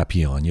about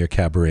Papillon, your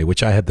cabaret,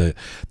 which I had the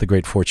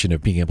great fortune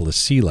of being able to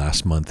see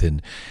last month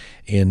in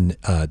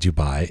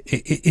Dubai.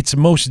 It's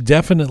most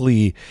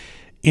definitely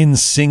in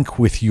sync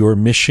with your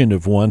mission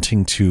of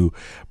wanting to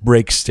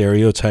break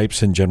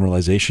stereotypes and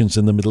generalizations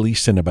in the Middle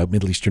East and about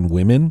Middle Eastern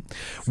women.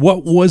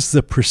 What was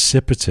the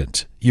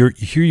precipitant? Here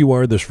you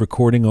are, this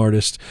recording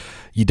artist.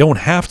 You don't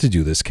have to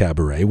do this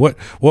cabaret. What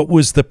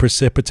was the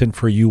precipitant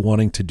for you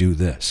wanting to do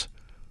this?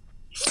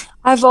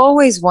 I've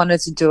always wanted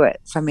to do it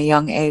from a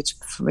young age,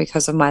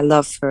 because of my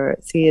love for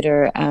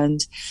theater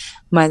and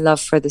my love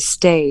for the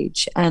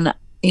stage. And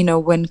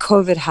when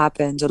COVID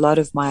happened, a lot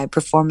of my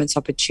performance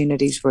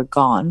opportunities were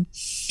gone.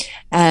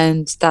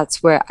 And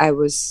that's where I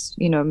was,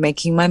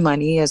 making my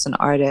money as an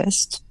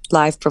artist,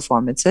 live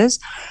performances.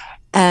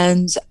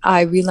 And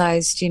I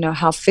realized,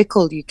 how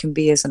fickle you can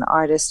be as an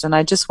artist. And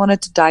I just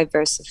wanted to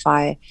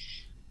diversify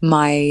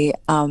my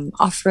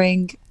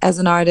offering as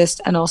an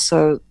artist, and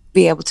also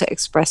be able to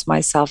express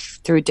myself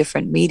through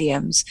different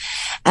mediums.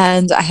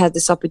 And I had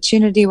this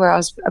opportunity where I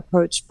was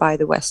approached by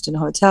the Westin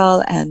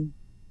Hotel, and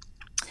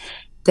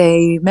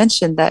they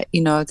mentioned that,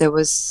 there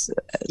was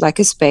like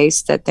a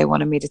space that they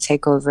wanted me to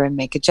take over and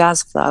make a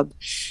jazz club.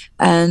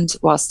 And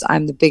whilst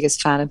I'm the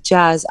biggest fan of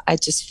jazz, I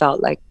just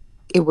felt like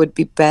it would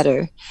be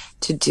better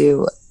to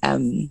do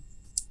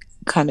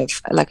kind of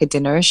like a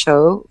dinner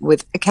show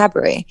with a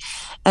cabaret.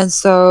 And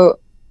so,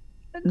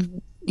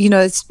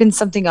 it's been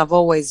something I've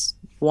always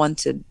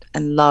wanted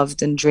and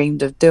loved and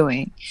dreamed of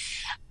doing.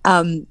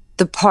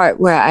 The part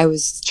where I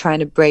was trying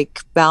to break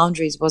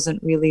boundaries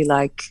wasn't really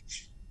like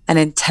an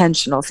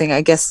intentional thing.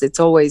 I guess it's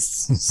always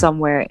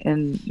somewhere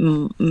in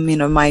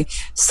my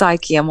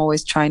psyche. I'm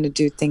always trying to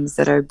do things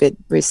that are a bit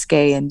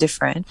risque and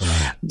different.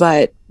 Right.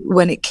 But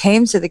when it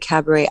came to the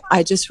cabaret,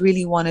 I just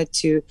really wanted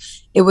to.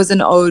 It was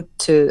an ode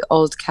to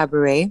old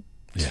cabaret,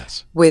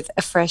 yes, with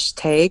a fresh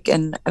take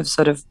and a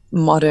sort of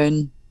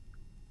modern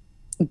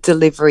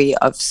delivery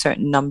of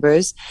certain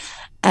numbers.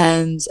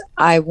 And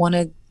I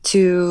wanted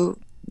to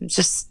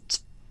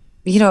just,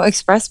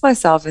 express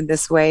myself in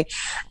this way.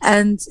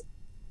 And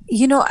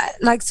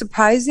like,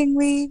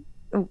 surprisingly,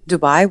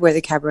 Dubai, where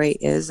the cabaret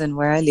is and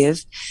where I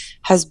live,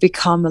 has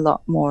become a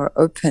lot more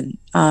open.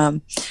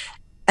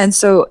 And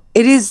so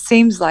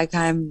seems like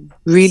I'm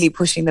really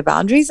pushing the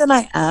boundaries, and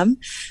I am,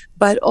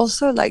 but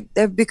also like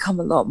they've become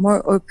a lot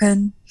more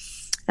open,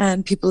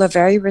 and people are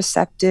very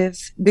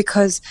receptive,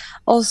 because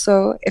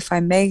also, if I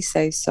may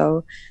say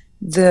so,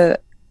 the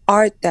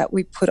art that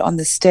we put on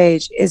the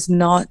stage is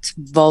not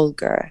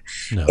vulgar.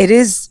 No. It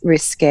is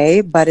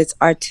risque, but it's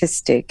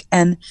artistic.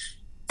 And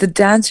the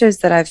dancers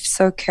that I've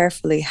so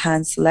carefully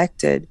hand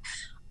selected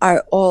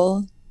are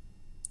all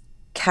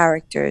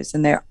characters,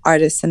 and they're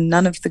artists, and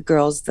none of the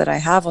girls that I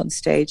have on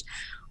stage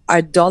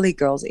are dolly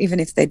girls. Even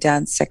if they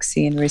dance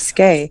sexy and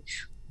risque,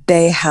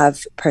 they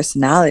have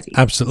personality.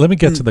 Absolutely. Let me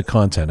get to the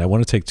content. I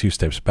want to take 2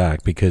 steps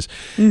back, because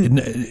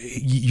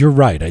you're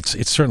right.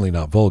 It's certainly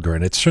not vulgar.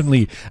 And it's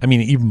certainly,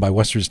 even by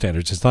Western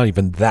standards, it's not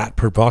even that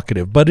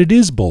provocative, but it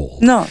is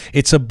bold. No.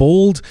 It's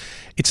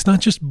not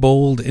just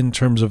bold in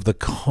terms of the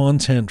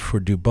content for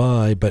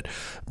Dubai, but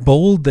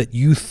bold that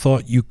you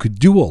thought you could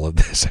do all of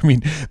this.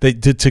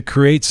 To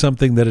create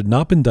something that had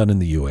not been done in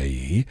the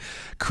UAE,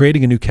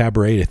 creating a new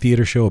cabaret, a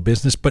theater show, a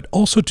business, but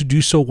also to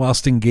do so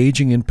whilst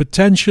engaging in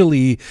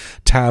potentially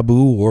taboo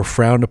or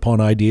frowned upon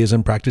ideas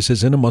and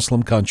practices in a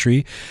Muslim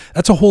country.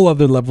 That's a whole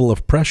other level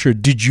of pressure.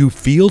 Did you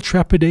feel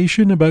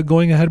trepidation about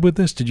going ahead with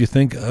this? Did you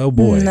think, oh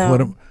boy?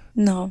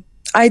 No.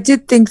 I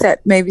did think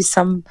that maybe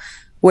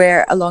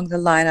somewhere along the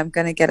line I'm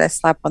going to get a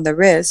slap on the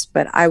wrist,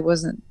 but I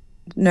wasn't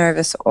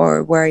nervous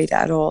or worried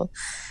at all,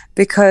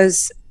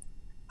 because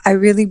I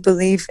really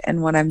believe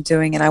in what I'm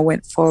doing, and I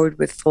went forward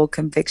with full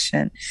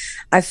conviction.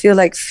 I feel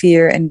like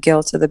fear and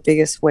guilt are the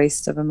biggest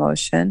waste of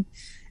emotion.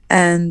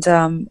 And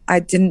I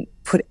didn't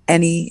put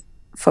any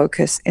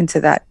focus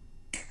into that.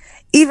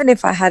 Even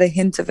if I had a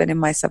hint of it in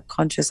my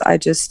subconscious, I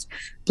just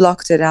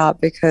blocked it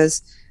out,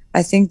 because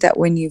I think that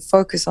when you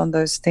focus on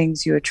those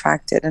things, you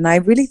attract it. And I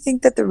really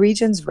think that the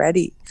region's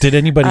ready. Did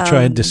anybody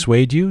try and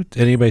dissuade you?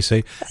 Did anybody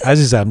say,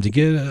 Azizam,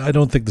 I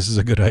don't think this is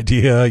a good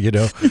idea,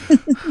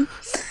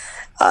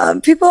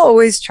 People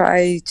always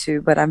try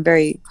to, but I'm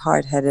very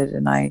hard-headed.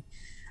 And I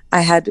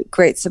had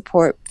great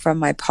support from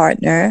my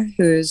partner,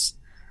 who's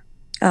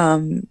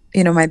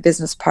my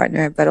business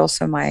partner, but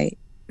also my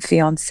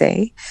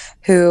fiance,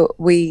 who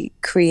we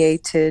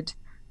created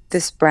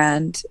this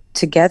brand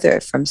together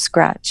from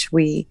scratch.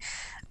 We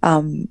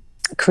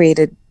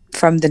created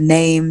from the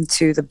name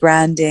to the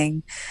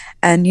branding.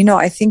 And,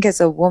 I think as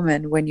a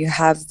woman, when you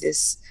have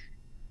this,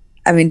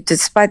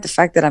 despite the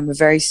fact that I'm a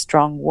very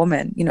strong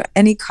woman,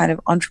 any kind of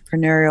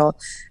entrepreneurial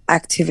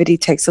activity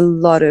takes a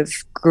lot of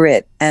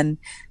grit and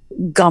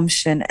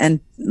gumption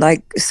and,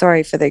 like,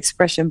 sorry for the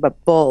expression,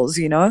 but balls,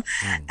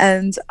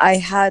 and I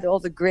had all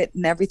the grit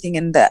and everything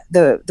and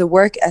the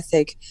work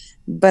ethic,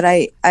 but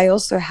I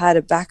also had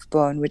a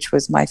backbone, which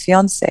was my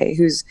fiance,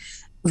 who's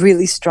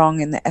really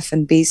strong in the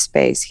F&B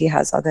space. He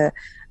has other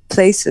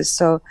places,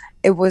 so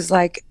it was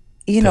like,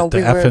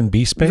 the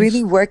F&B space,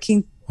 really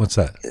working. What's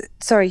that?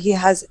 Sorry, he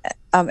has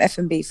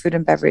F&B, food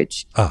and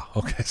beverage. Oh,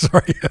 okay.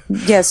 Sorry.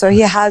 Yeah, so he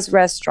has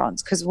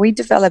restaurants, because we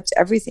developed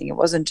everything. It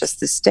wasn't just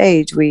the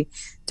stage. We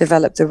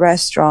developed the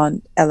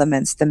restaurant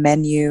elements, the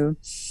menu.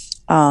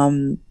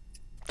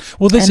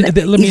 Well,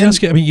 let me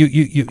ask you.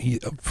 You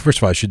first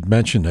of all, I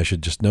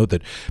should just note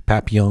that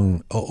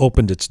Papillon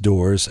opened its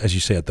doors, as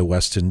you say, at the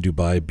Westin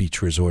Dubai Beach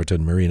Resort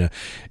and Marina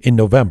in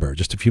November,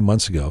 just a few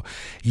months ago.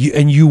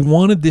 You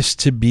wanted this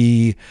to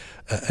be,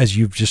 as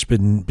you've just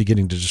been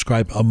beginning to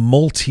describe, a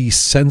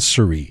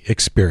multi-sensory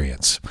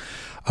experience.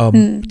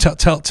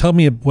 Tell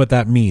me what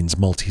that means,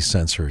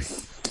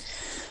 multisensory.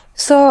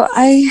 So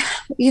I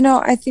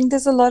think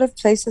there's a lot of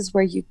places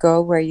where you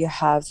go where you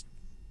have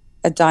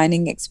a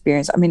dining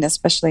experience. I mean,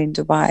 especially in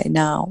Dubai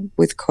now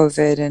with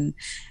COVID and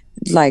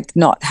like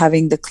not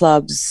having the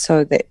clubs,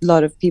 so that a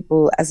lot of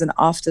people as an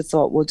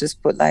afterthought will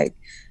just put like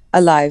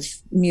a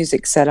live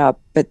music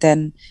setup, but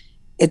then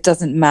it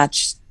doesn't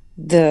match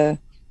the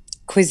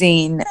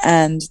cuisine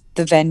and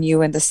the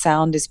venue, and the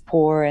sound is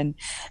poor, and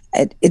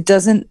it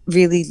doesn't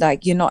really,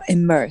 like, you're not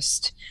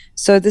immersed.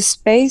 So the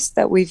space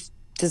that we've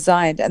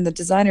designed, and the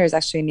designer is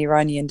actually an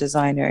Iranian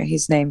designer.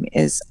 His name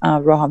is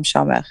Roham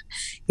Shamekh.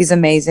 He's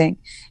amazing.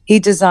 He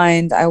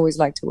designed, I always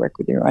like to work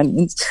with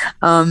Iranians.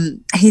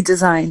 He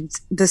designed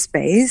the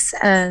space,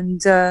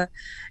 and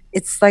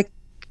it's like,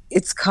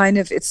 it's kind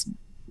of, it's,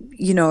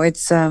 you know,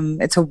 it's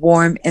a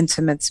warm,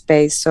 intimate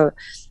space. So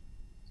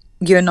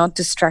you're not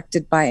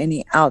distracted by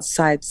any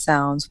outside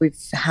sounds. We've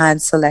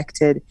hand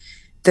selected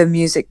the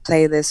music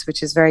playlist,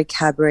 which is very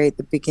cabaret at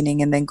the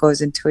beginning and then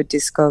goes into a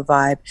disco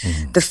vibe.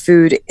 The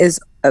food is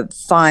a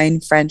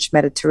fine French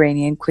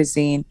Mediterranean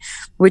cuisine,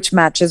 which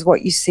matches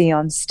what you see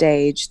on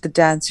stage. The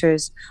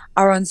dancers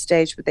are on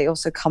stage, but they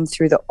also come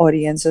through the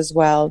audience as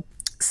well.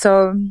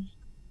 So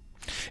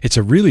it's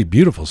a really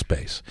beautiful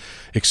space,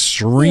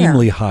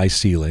 extremely high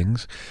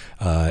ceilings,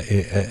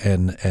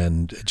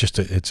 and just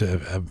it's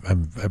a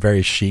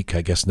very chic.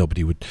 I guess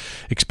nobody would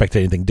expect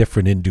anything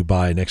different in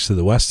Dubai next to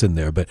the Westin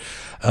there, but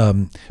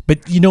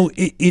you know,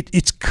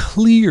 it's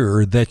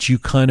clear that you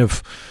kind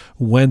of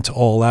went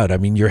all out. I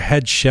mean, your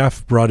head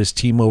chef brought his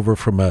team over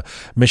from a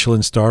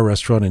Michelin star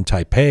restaurant in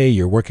Taipei.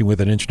 You're working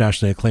with an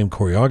internationally acclaimed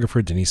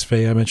choreographer, Denise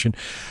Faye, I mentioned.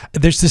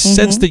 There's this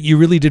sense that you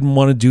really didn't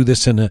want to do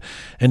this in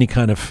any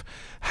kind of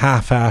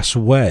half-ass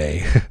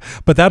way,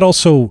 but that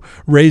also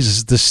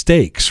raises the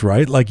stakes,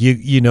 right? Like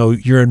you know,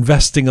 you're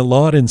investing a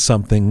lot in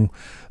something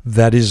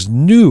that is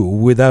new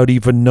without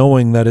even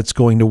knowing that it's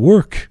going to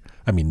work.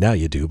 I mean, now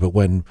you do, but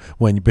when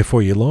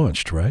before you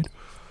launched, right?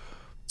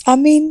 I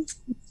mean,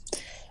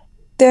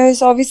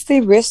 there's obviously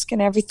risk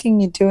in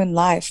everything you do in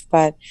life,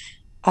 but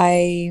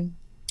I've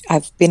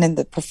been in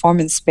the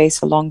performance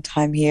space a long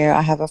time here.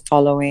 I have a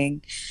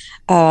following.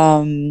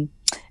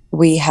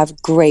 We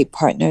have great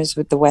partners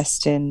with the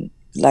Westin.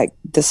 Like,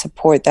 the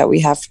support that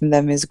we have from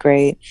them is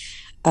great.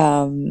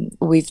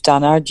 We've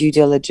done our due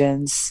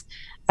diligence.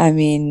 I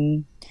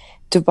mean,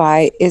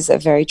 Dubai is a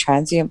very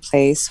transient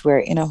place. We're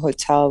in a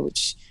hotel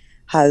which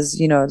has,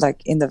 you know,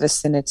 like in the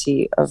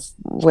vicinity of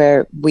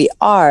where we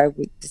are,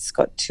 it's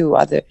got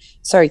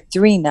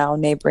three now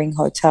neighboring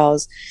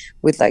hotels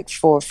with like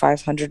 400 or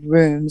 500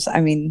 rooms.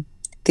 I mean,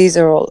 these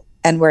are all,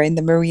 and we're in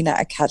the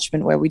marina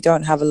catchment where we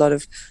don't have a lot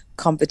of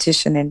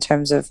competition in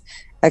terms of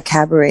a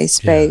cabaret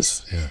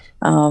space. Yes.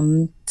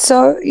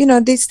 So, you know,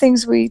 these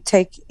things we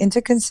take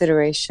into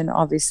consideration.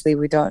 Obviously,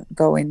 we don't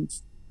go in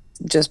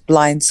just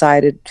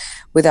blindsided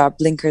with our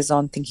blinkers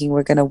on thinking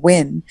we're going to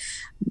win.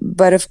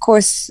 But of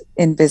course,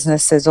 in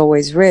business, there's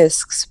always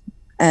risks.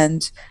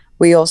 And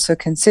we also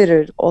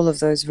considered all of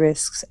those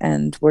risks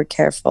and were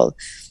careful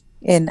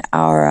in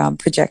our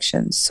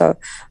projections. So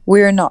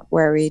we're not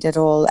worried at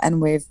all. And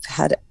we've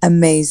had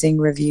amazing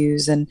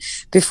reviews. And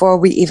before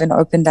we even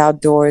opened our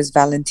doors,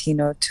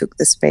 Valentino took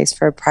the space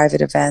for a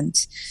private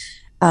event.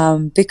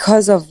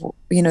 Because of,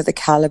 you know, the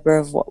caliber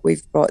of what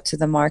we've brought to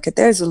the market.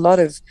 There's a lot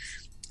of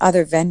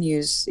other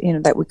venues, you know,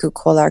 that we could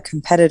call our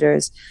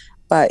competitors,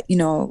 but, you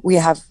know, we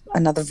have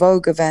another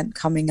Vogue event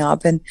coming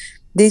up, and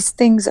these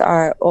things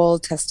are all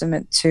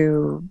testament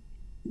to,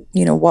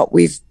 you know, what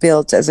we've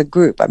built as a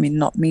group. I mean,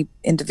 not me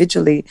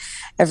individually,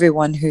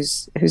 everyone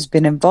who's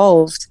been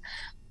involved,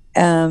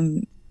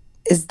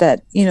 is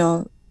that, you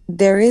know,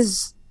 there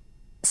is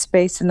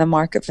space in the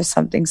market for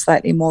something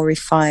slightly more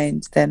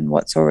refined than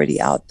what's already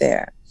out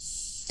there,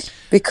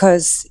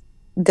 because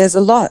there's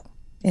a lot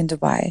in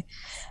Dubai,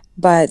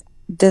 but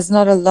there's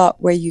not a lot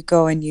where you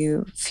go and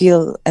you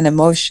feel an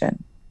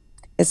emotion.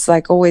 It's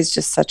like always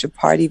just such a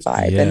party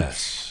vibe.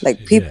 Yes, and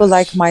like people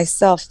like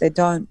myself, they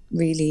don't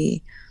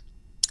really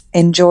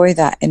enjoy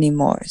that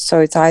anymore.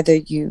 So it's either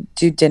you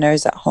do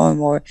dinners at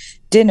home or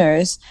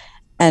dinners,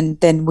 and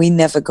then we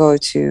never go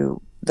to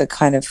the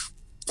kind of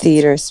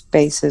theater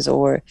spaces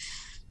or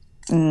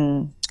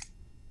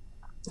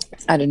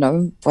I don't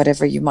know,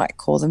 whatever you might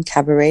call them,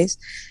 cabarets,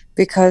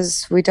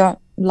 because we don't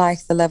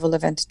like the level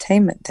of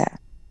entertainment there.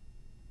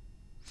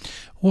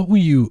 What were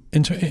you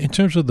in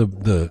terms of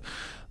the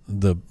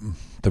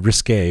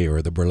risque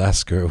or the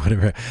burlesque or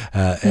whatever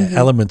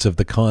elements of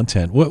the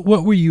content?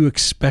 What were you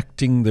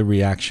expecting the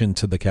reaction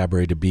to the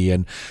cabaret to be,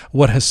 and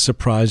what has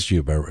surprised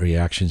you about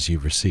reactions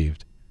you've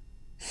received?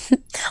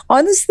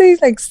 Honestly,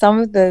 like some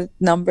of the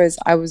numbers,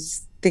 I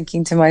was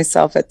thinking to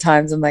myself at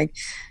times, I'm like,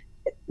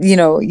 you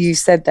know, you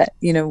said that,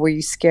 you know, were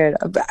you scared?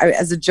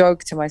 As a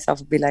joke to myself,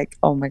 I'd be like,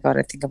 oh my God,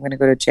 I think I'm going to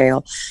go to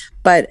jail.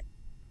 But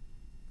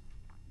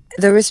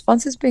the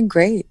response has been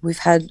great. We've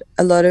had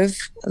a lot of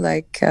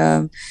like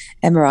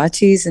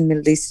Emiratis and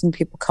Middle Eastern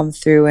people come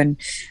through and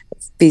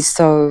be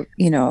so,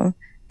 you know,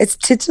 it's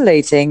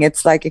titillating.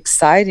 It's like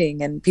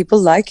exciting, and people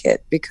like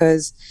it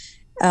because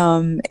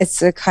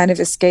it's a kind of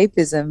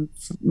escapism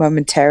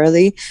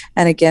momentarily.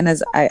 And again,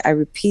 as I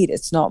repeat,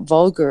 it's not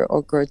vulgar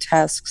or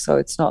grotesque. So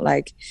it's not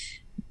like,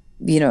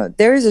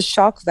 there is a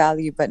shock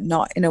value, but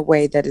not in a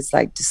way that is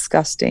like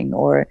disgusting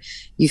or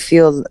you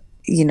feel,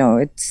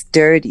 it's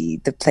dirty,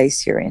 the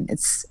place you're in.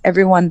 It's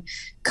everyone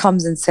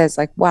comes and says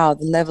like, wow,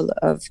 the level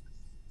of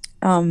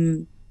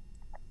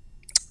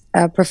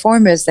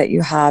performers that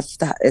you have,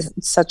 that is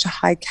such a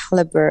high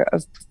caliber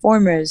of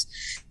performers.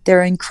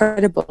 They're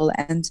incredible.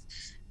 And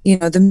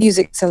the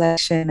music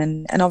selection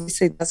and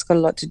obviously that's got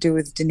a lot to do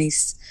with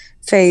Denise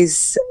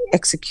Faye's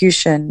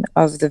execution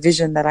of the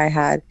vision that I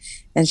had,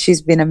 and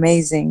she's been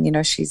amazing.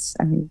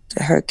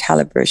 Her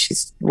caliber,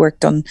 she's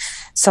worked on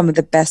some of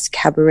the best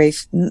cabaret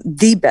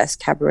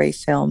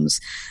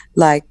films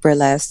like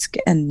Burlesque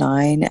and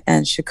Nine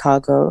and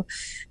Chicago,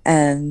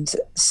 and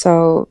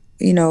so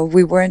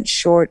we weren't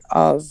short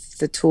of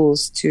the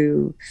tools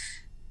to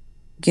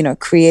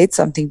create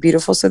something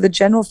beautiful. So the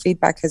general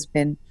feedback has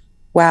been,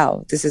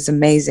 wow, this is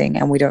amazing,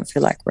 and we don't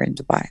feel like we're in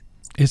Dubai.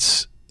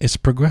 It's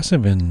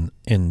progressive in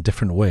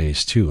different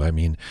ways too. I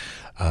mean,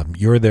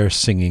 you're there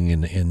singing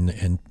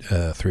in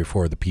 3 or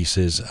 4 of the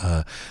pieces.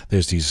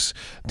 There's these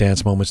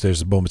dance moments.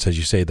 There's moments, as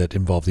you say, that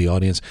involve the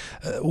audience.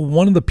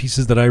 One of the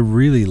pieces that I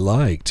really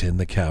liked in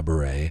the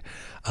cabaret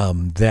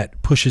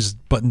that pushes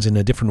buttons in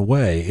a different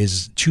way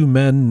is 2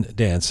 men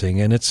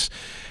dancing, and it's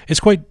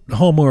quite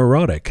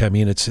homoerotic. I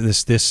mean,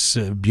 it's this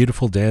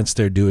beautiful dance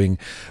they're doing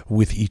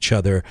with each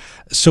other.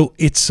 So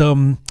it's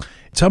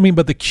tell me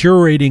about the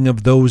curating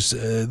of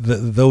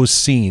those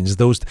scenes,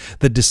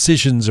 the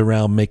decisions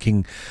around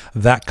making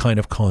that kind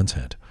of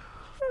content.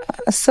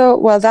 So,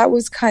 well, that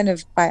was kind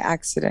of by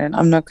accident.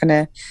 I'm not going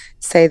to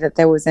say that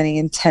there was any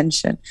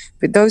intention,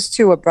 but those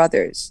 2 are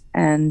brothers.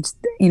 And,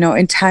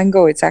 in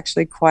tango, it's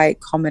actually quite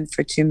common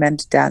for 2 men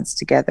to dance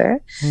together.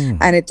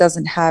 And it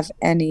doesn't have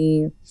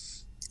any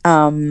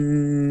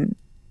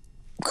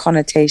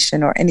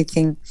connotation or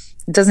anything.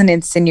 It doesn't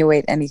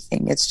insinuate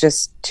anything. It's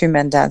just 2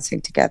 men dancing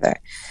together.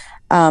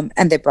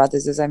 And they're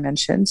brothers, as I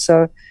mentioned.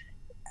 So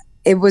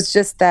it was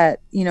just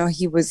that,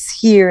 he was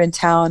here in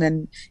town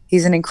and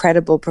he's an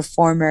incredible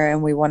performer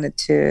and we wanted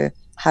to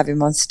have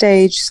him on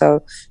stage.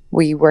 So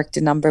we worked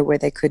a number where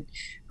they could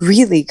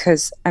really,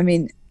 because,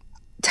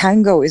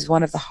 tango is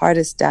one of the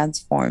hardest dance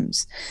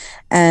forms.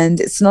 And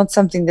it's not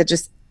something that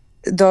just,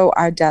 though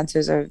our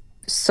dancers are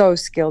so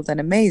skilled and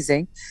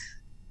amazing,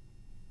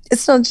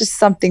 it's not just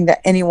something that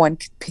anyone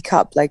could pick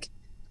up. Like,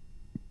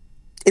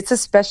 it's a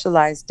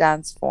specialized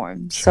dance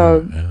form.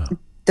 Sure, so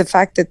the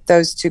fact that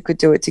those 2 could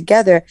do it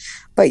together.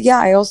 But yeah,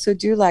 I also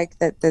do like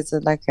that there's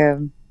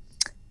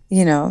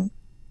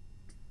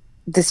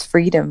this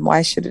freedom.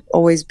 Why should it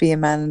always be a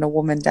man and a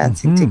woman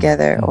dancing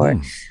together?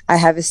 Or I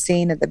have a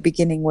scene at the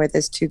beginning where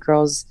there's 2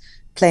 girls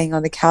playing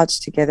on the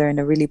couch together in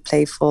a really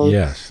playful,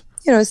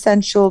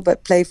 sensual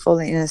but playful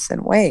and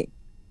innocent way.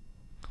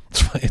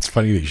 It's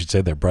funny that you should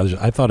say they're brothers.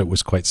 I thought it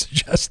was quite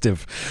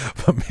suggestive,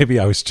 but maybe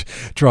I was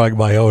drawing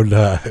my own,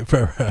 I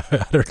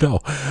don't know,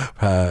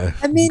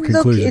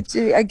 conclusion.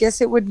 Look, I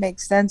guess it would make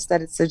sense that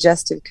it's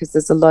suggestive because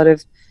there's a lot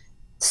of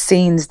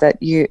scenes that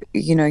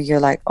you're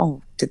like,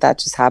 oh, did that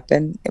just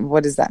happen? And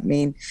what does that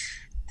mean?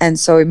 And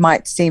so it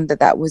might seem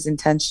that was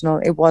intentional.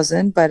 It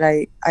wasn't, but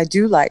I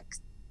do like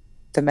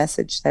the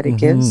message that it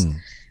gives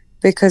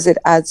because it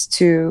adds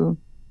to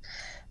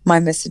my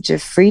message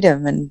of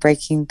freedom and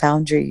breaking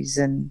boundaries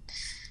and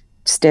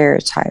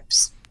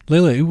stereotypes.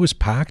 Leila, it was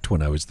packed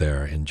when I was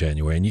there in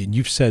January, and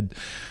you've said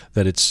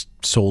that it's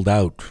sold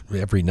out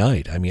every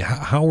night. I mean,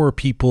 how are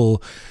people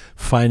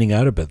finding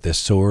out about this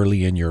so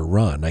early in your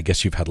run? I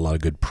guess you've had a lot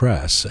of good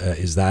press.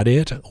 Is that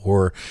it?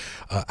 Or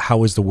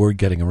how is the word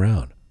getting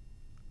around?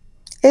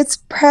 It's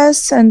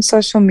press and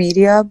social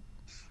media,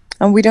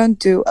 and we don't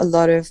do a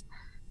lot of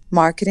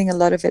marketing. A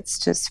lot of it's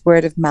just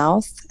word of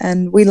mouth,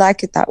 and we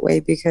like it that way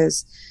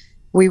because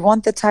we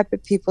want the type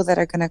of people that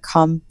are going to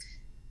come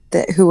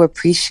who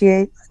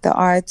appreciate the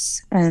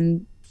arts,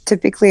 and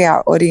typically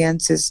our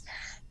audience is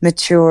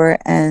mature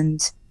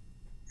and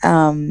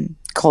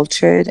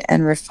cultured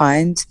and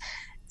refined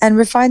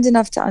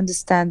enough to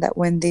understand that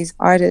when these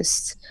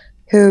artists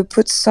who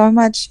put so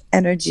much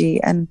energy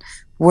and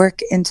work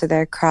into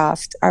their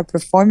craft are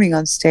performing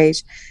on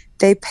stage,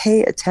 they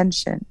pay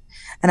attention.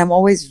 And I'm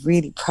always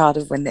really proud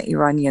of when the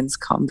Iranians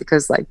come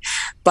because, like,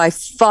 by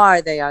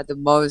far they are the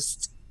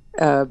most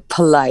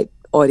polite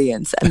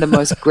audience and the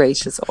most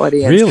gracious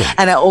audience. Really?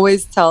 And I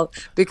always tell,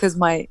 because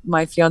my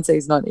fiance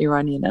is not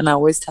Iranian, and I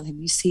always tell him,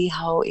 you see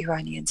how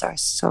Iranians are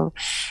so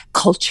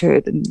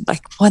cultured and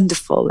like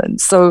wonderful and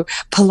so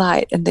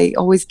polite, and they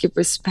always give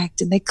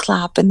respect and they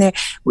clap and they're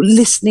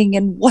listening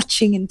and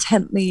watching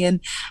intently, and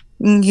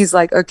he's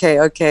like, okay.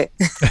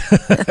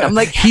 I'm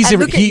like,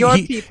 look at your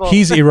people.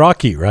 He's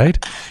Iraqi,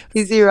 right?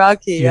 He's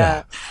Iraqi,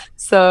 yeah.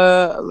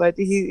 So, but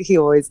he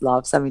always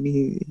laughs. I mean,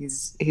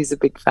 he's a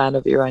big fan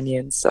of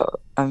Iranians. So,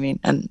 I mean,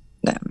 and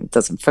it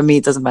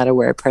doesn't matter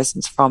where a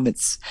person's from.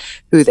 It's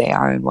who they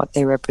are and what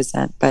they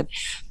represent. But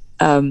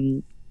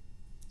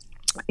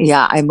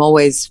yeah, I'm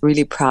always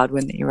really proud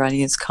when the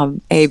Iranians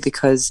come,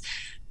 because,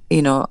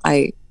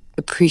 I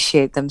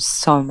appreciate them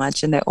so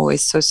much, and they're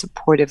always so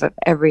supportive of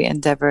every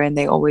endeavor, and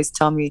they always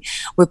tell me,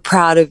 we're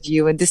proud of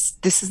you. And this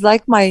is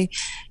like my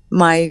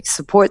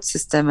support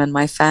system and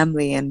my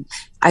family, and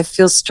I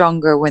feel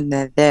stronger when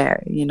they're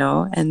there,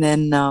 and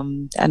then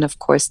and of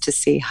course to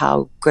see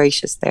how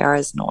gracious they are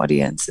as an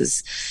audience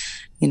is,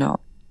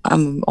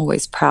 I'm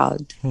always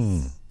proud.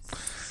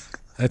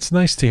 It's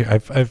nice to hear.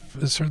 I've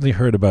certainly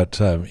heard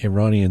about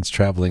Iranians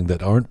traveling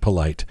that aren't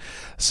polite,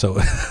 so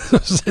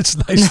it's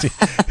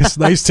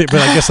nice to.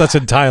 But I guess that's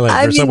in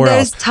Thailand or somewhere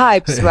there's else.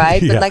 Types,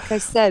 right? Yeah. But like I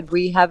said,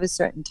 we have a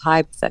certain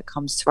type that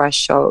comes to our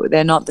show.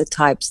 They're not the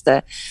types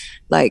that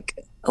like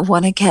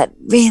want to get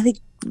really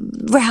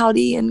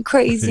rowdy and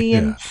crazy. Yeah.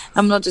 And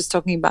I'm not just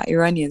talking about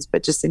Iranians,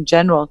 but just in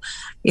general,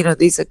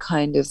 these are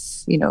kind of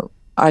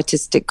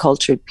artistic,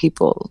 cultured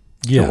people.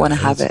 Yeah, want to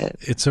have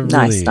it's a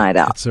nice really, night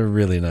out. It's a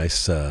really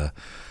nice. It's.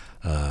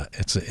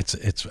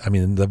 I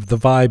mean, the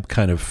vibe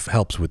kind of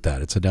helps with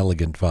that. It's an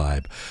elegant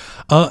vibe.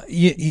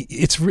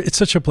 It's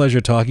such a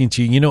pleasure talking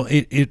to you.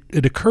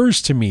 It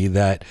occurs to me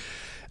that.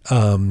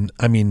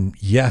 I mean,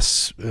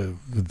 yes,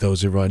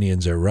 those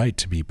Iranians are right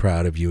to be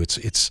proud of you.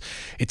 It's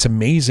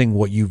amazing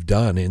what you've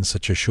done in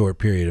such a short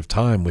period of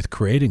time with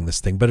creating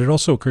this thing. But it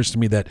also occurs to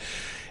me that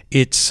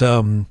it's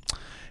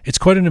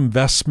quite an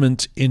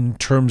investment in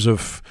terms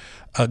of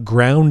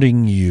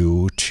grounding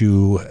you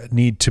to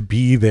need to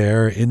be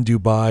there in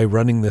Dubai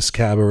running this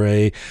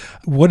cabaret.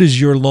 What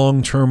is your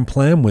long-term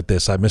plan with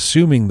this? I'm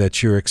assuming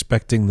that you're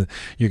expecting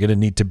you're going to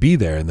need to be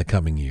there in the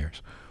coming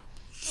years.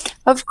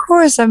 Of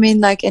course. I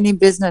mean, like any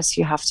business,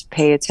 you have to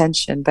pay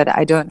attention, but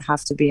I don't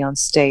have to be on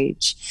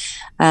stage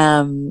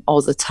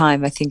all the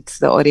time. I think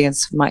the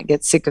audience might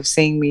get sick of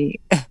seeing me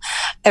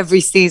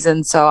every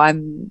season. So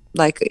I'm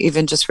like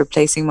even just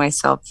replacing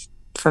myself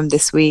from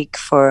this week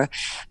for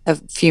a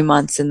few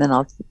months, and then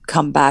I'll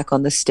come back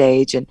on the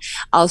stage, and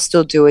I'll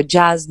still do a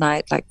jazz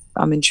night. Like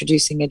I'm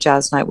introducing a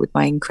jazz night with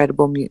my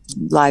incredible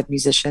live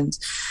musicians.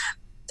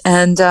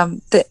 And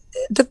the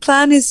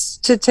plan is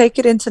to take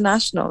it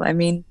international. I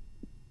mean,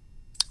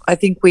 I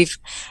think we've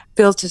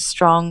built a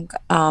strong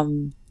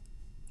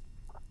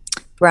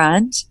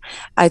brand.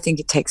 I think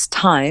it takes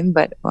time,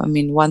 but I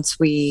mean, once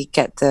we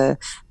get the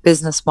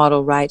business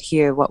model right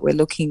here, what we're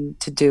looking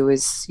to do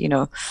is,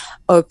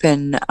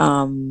 open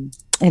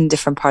in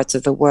different parts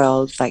of the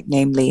world, like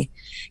namely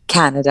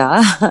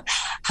Canada.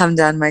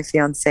 Hamdan, my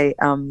fiance,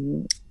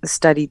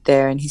 studied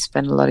there, and he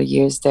spent a lot of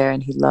years there,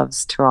 and he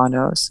loves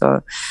Toronto.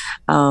 So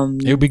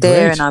it would be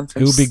there, great. and I'm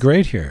from, it would be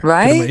great here,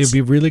 right? It would be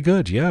really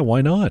good. Yeah,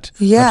 why not?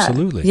 Yeah,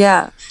 absolutely.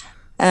 Yeah.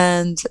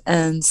 And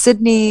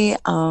Sydney,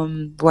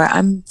 where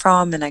I'm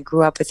from and I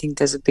grew up, I think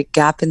there's a big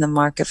gap in the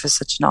market for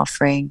such an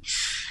offering.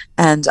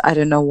 And I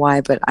don't know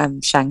why, but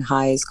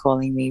Shanghai is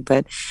calling me.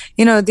 But,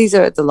 these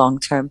are the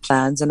long-term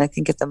plans. And I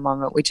think at the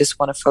moment we just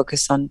want to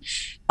focus on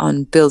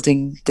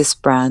building this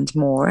brand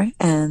more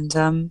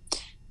and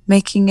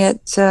making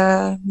it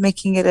a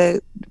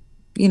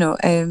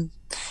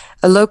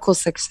local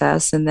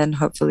success, and then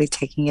hopefully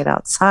taking it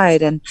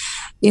outside. And,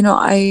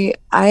 I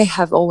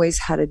have always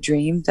had a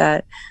dream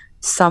that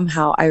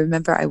somehow, I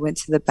remember I went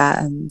to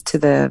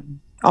the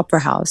opera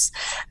house,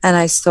 and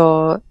I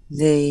saw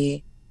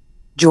the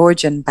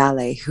Georgian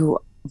ballet, who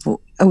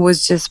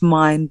was just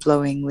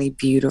mind-blowingly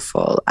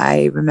beautiful.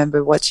 I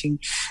remember watching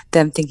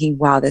them thinking,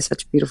 wow, they're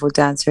such beautiful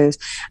dancers,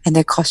 and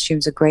their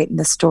costumes are great, and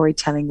the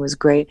storytelling was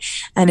great.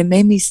 And it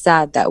made me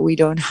sad that we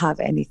don't have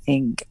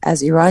anything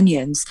as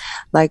Iranians,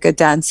 like a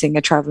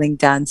traveling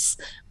dance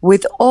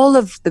with all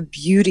of the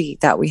beauty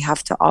that we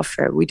have to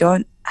offer. We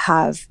don't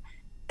have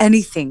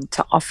anything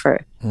to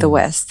offer the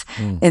West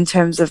in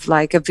terms of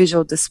like a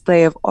visual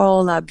display of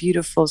all our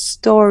beautiful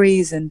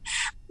stories and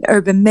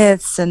urban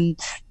myths and,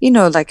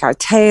 like our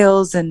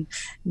tales and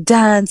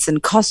dance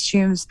and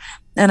costumes.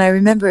 And I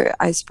remember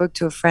I spoke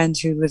to a friend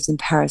who lives in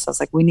Paris. I was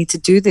like, we need to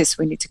do this.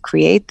 We need to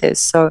create this.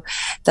 So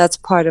that's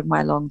part of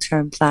my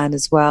long-term plan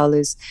as well,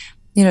 is,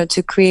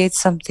 to create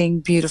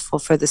something beautiful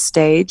for the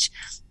stage.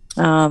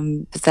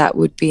 That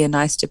would be a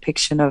nice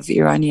depiction of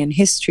Iranian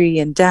history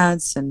and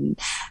dance and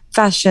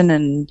fashion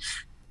and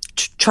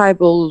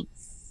tribal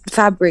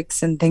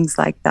fabrics and things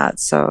like that.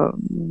 So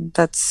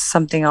that's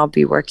something I'll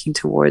be working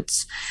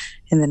towards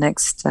in the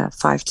next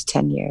 5 to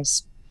 10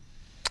 years.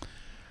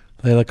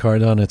 Leila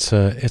Cardon,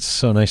 it's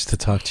so nice to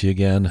talk to you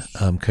again.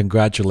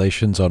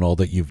 Congratulations on all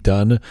that you've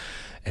done,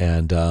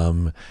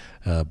 and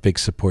big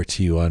support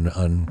to you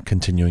on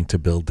continuing to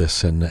build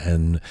this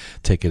and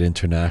take it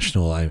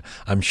international.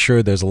 I'm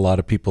sure there's a lot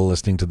of people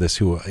listening to this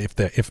who,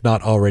 if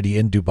not already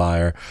in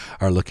Dubai,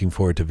 are looking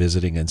forward to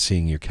visiting and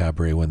seeing your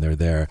cabaret when they're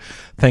there.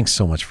 Thanks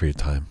so much for your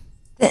time.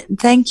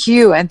 Thank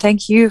you, and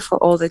thank you for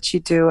all that you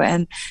do,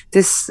 and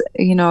this,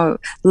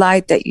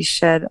 light that you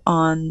shed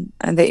on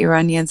the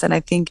Iranians. And I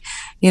think,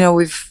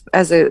 we've,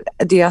 as a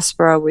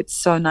diaspora, it's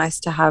so nice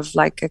to have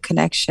like a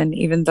connection,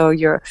 even though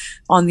you're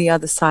on the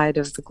other side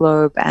of the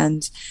globe.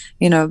 And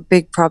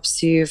big props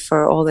to you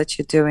for all that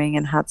you're doing,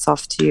 and hats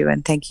off to you.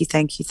 And thank you,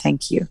 thank you,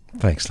 thank you.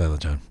 Thanks, Leila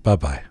Jan.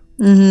 Bye-bye.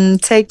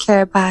 Take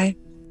care. Bye.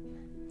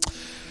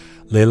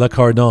 Leila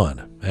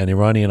Cardon, an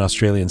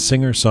Iranian-Australian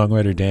singer,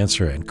 songwriter,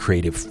 dancer, and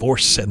creative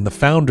force, and the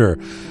founder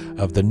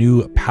of the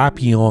new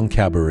Papillon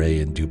Cabaret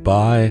in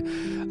Dubai.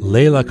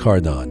 Leila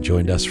Cardon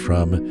joined us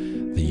from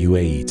the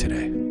UAE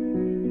today.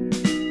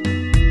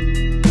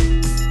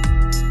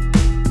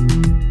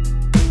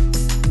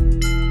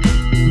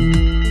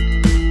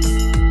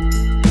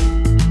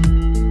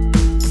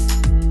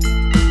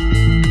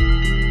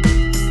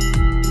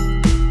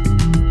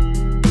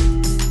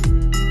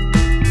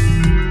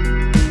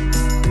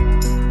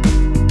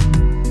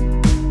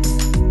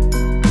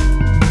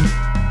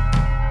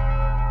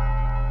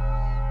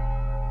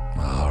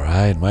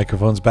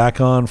 Microphones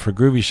back on for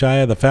Groovy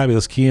Shaya, the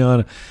fabulous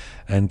Keon,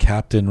 and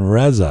Captain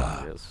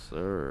Reza. Yes,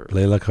 sir.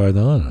 Leila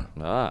Cardon.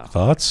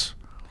 Thoughts?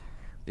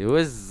 It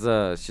was.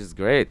 She's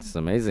great. It's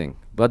amazing.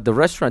 But the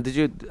restaurant.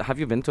 Have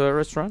you been to a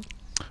restaurant?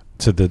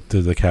 To the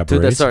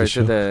cabaret.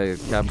 To the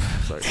cab.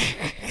 Sorry.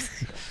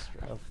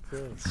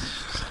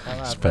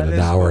 Spent an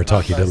hour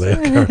talking to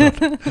Leila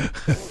Cardon.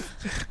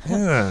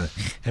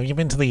 Have you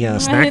been to the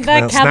snack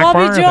that snack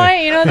bar?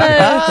 joint,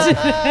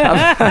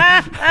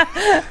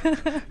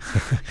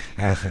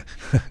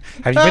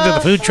 Have you been to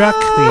the food truck?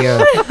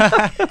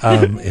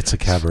 It's a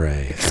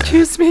cabaret.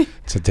 Excuse me.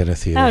 It's a dinner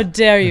theater. How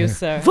dare you,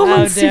 sir?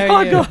 How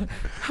dare you?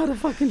 How the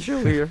fucking show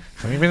here?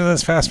 Have you been to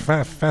this fast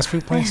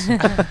food place?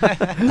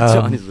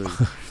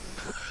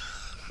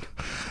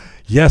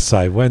 Yes,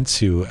 I went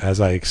to, as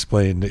I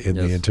explained in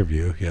the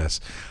interview. Yes,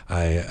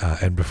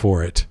 and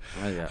before it.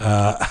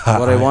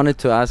 What I wanted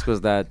to ask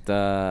was that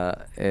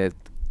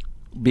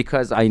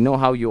because I know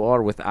how you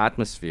are with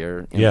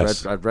atmosphere in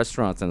at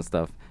restaurants and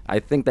stuff. I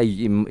think that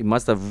it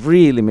must have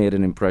really made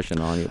an impression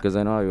on you, because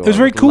I know you. It was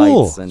very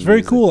cool. It's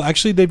very cool.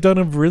 Actually, they've done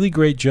a really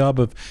great job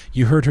of.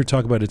 You heard her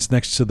talk about it's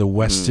next to the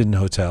Westin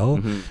Hotel,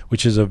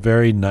 which is a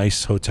very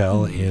nice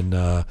hotel in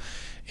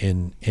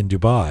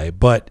Dubai,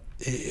 but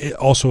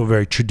also a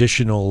very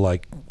traditional,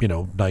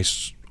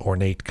 nice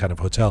ornate kind of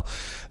hotel.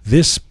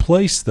 This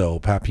place, though,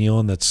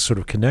 Papillon, that's sort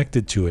of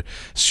connected to it.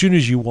 As soon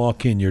as you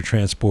walk in, you're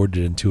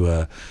transported into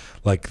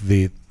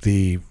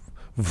the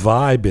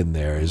vibe in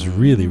there is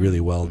really,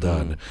 really well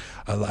done.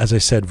 As I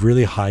said,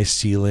 really high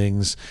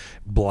ceilings,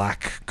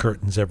 black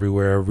curtains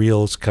everywhere,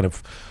 real kind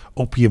of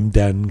opium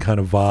den kind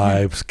of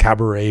vibes,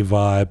 cabaret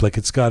vibe. Like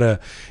it's got it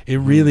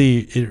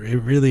really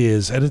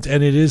is, and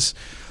it is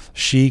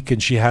chic.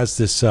 And she has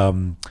this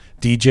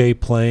DJ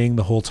playing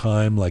the whole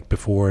time, like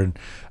before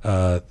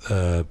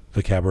the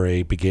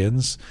cabaret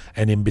begins,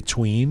 and in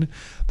between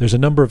there's a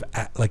number of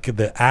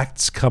the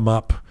acts come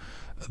up.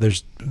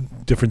 There's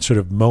different sort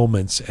of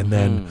moments, and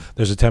then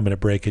there's a 10-minute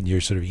break, and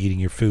you're sort of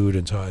eating your food,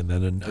 and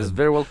then it's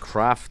very well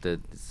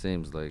crafted. It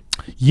seems like.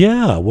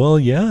 Yeah, well,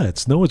 yeah.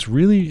 It's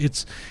really.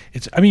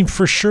 I mean,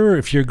 for sure,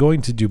 if you're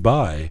going to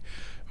Dubai,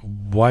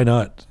 why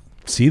not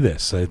see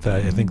this? I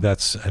think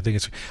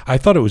I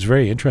thought it was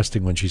very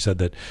interesting when she said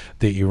that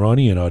the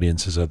Iranian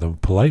audiences are the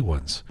polite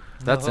ones.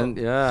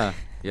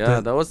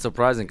 Yeah, that was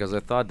surprising, because I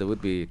thought there would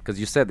be, because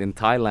you said in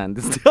Thailand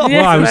it's still.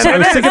 Well, I was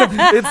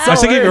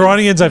thinking of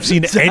Iranians I've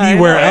seen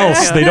anywhere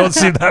else. They don't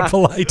seem that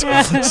polite,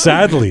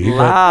 sadly.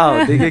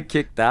 Wow, they get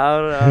kicked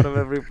out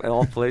of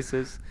all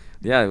places.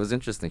 Yeah, it was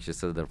interesting. She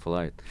said they're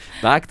polite.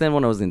 Back then,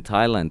 when I was in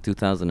Thailand,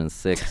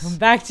 2006.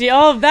 Back to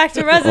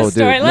Reza's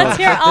story. Let's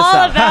hear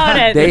all about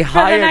it. They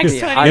hired me.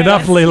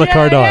 Enough, Leila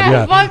Cardon.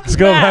 Yeah. Let's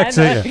go back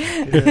to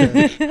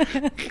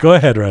you. Go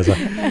ahead, Reza.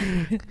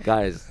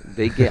 Guys,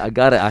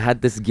 I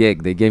had this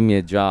gig. They gave me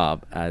a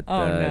job at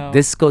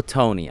Disco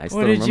Tony. I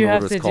still remember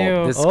what it was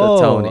called. Disco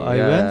Tony. I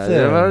went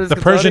there. The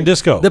Persian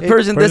disco. The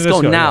Persian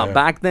disco. Now,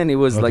 back then it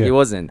was it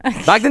wasn't.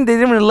 Back then they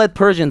didn't even let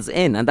Persians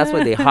in, and that's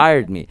why they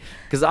hired me.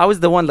 Because I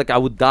was the one, I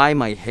would dye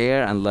my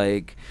hair and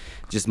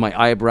just my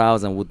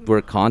eyebrows, and would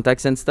wear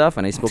contacts and stuff,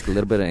 and I spoke a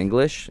little bit of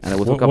English, and I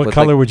would hook up with what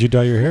color would you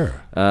dye your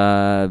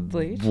hair?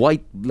 Bleach?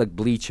 White,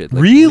 bleach it.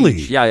 Really?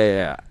 Bleach.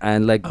 Yeah.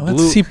 And blue.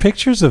 Let's see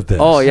pictures of this.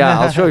 Oh yeah,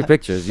 I'll show you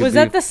pictures. Was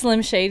that the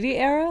Slim Shady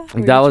era?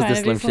 That was the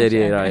Slim Shady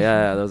era.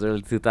 Yeah, those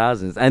early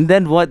 2000s. And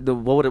then what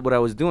I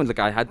was doing,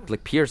 I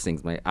had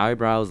piercings, my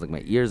eyebrows,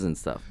 my ears and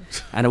stuff,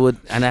 and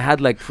I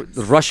had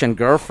Russian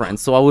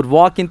girlfriends, so I would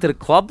walk into the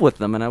club with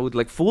them, and I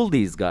would fool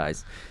these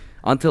guys.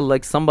 Until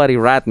somebody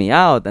rat me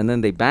out, and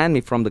then they banned me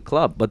from the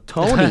club. But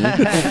Tony,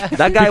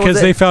 that guy because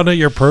they found out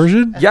you're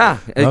Persian. Yeah,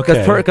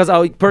 because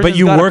Persians. But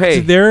you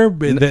worked there.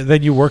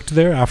 Then you worked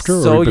there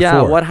after. So or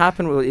yeah, what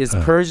happened is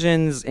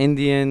Persians,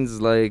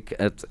 Indians,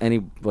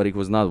 anybody who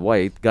was not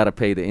white, gotta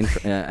pay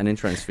an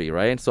entrance fee,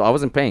 right? So I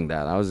wasn't paying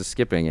that. I was just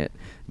skipping it.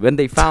 when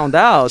they found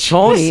out,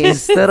 Tony,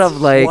 instead of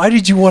like, Why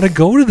did you want to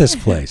go to this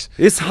place?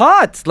 it's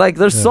hot. Like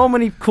there's so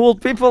many cool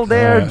people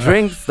there,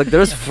 drinks. Like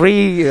there's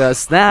free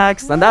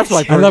snacks, and that's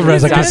why I love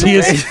Persian Reza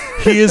because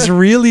he is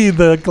really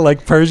the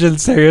like Persian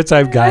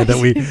stereotype guy that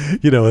we,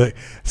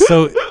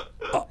 so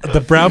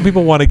the brown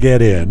people want to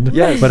get in,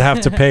 Yes. but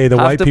have to pay. The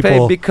have white to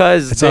people pay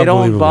because it's they don't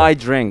unbelievable. buy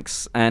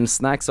drinks and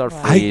snacks are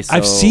free.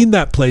 I've so seen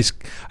that place.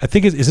 I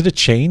think is it a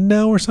chain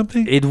now or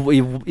something?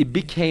 it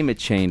became a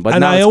chain, but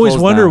And now I it's always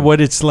closed wonder down. what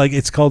it's like.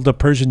 It's called the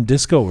Persian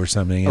Disco or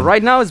something. And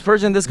Right now it's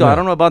Persian disco. Yeah. I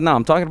don't know about now.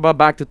 I'm talking about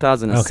back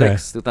 2006,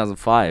 Okay.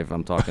 2005.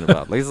 I'm talking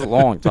about. Like this is a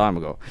long time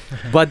ago.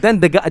 But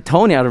then the guy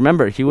Tony, I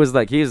remember he was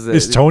like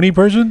Is Tony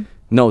Persian?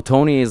 No,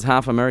 Tony is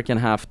half American,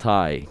 half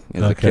Thai.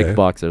 He's Okay. a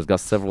kickboxer. He's got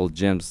several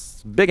gyms.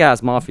 Big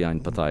ass mafia in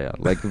Pattaya.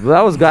 Like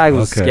that guy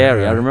was Okay,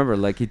 scary. yeah. I remember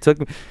like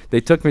they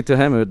took me to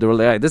him. They were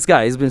like, "Hey, this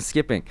guy, he's been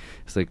skipping."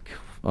 It's like,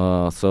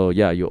 so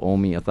yeah, you owe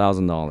me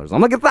 $1,000.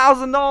 I'm like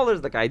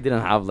 $1,000. Like I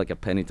didn't have like a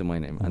penny to my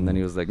name. And then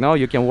he was like, "No,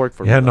 you can work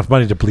for You me." had enough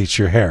money to bleach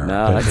your hair.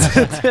 No,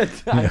 but-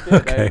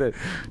 I did.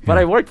 But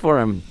I worked for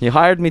him. He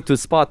hired me to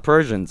spot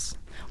Persians.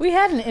 We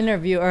had an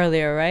interview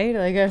earlier, right?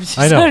 Like I was just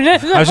I know. I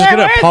was just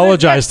going to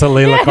apologize to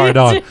Layla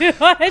Cardon.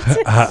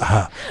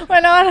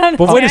 Went on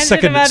But wait a tangent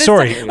second. about his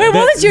Sorry. time. Wait,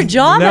 what was your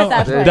job now, at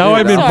that point? Now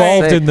I'm Sorry.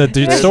 involved in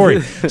the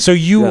story. So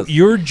Yes.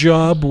 your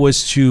job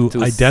was to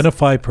To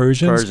identify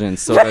Persians?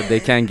 Persians, so that they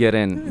can't get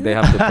in. They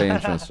have to pay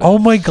entrance. Oh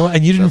my God.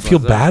 And you didn't That's feel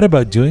what's up. bad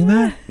about doing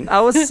that?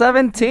 I was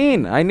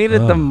 17. I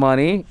needed the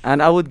money,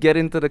 and I would get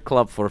into the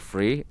club for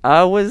free.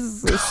 I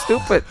was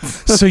stupid.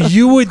 So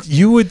you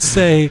would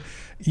say,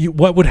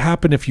 what would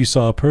happen if you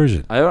saw a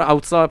Persian? I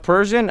saw a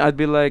Persian, I'd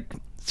be like,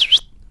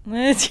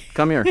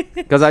 "Come here,"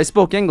 because I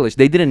spoke English.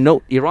 They didn't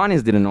know.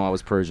 Iranians didn't know I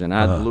was Persian.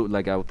 I had blue,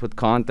 like I would put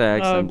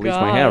contacts Oh, and bleach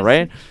my hair, gosh.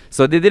 right?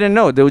 So they didn't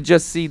know. They would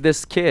just see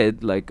this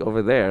kid like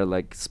over there,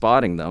 like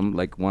spotting them,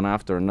 like one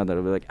after another.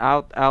 They'd be like,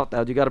 "Out, out,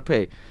 out! You gotta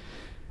pay."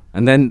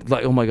 And then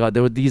like, oh my God,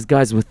 there were these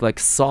guys with like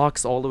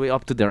socks all the way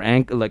up to their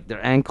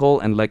ankle,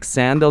 and like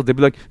sandals. They'd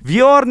be like, "We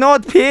are not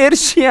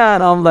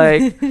Persian." I'm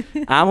like,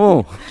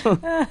 "Amu,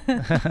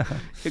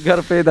 you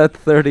gotta pay that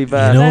 30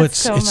 baht." That's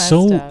so it's messed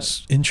so up.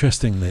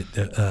 interesting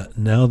that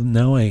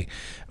now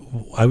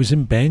I was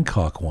in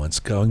Bangkok once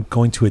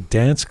going to a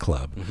dance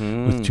club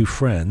with two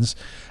friends,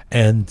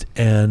 and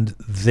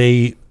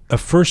they at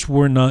first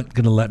were not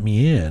going to let me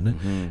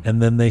in, and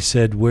then they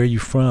said, "Where are you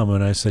from?"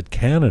 And I said,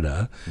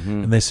 "Canada,"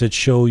 and they said,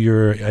 "Show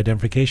your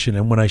identification."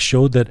 And when I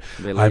showed that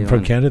They let I'm you from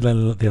in.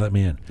 Canada, they let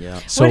me in. Yeah.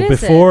 So What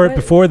is it?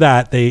 before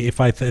that,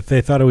 if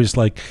they thought I was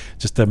like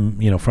just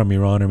from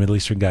Iran or Middle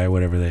Eastern guy or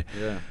whatever, they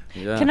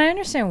Yeah. Can I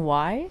understand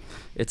why?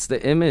 It's the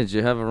image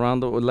you have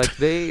around the like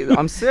they.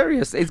 I'm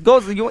serious. It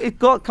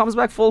comes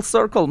back full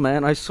circle,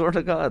 man. I swear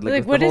to God. Like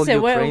with what the is whole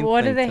it? What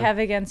Ukraine do thing they too. have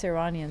against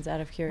Iranians? Out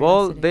of curiosity.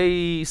 Well,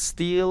 they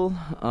steal.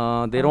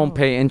 They don't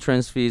pay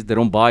entrance fees. They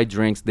don't buy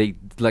drinks. They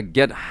like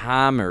get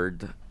hammered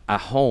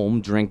at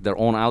home, drink their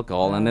own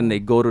alcohol, and then they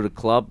go to the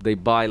club. They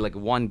buy like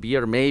one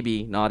beer, maybe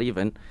not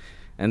even.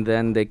 And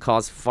then they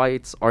cause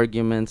fights,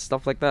 arguments,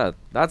 stuff like that.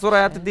 That's what I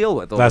had to deal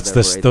with. over that's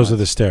there for 8 those are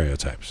the months.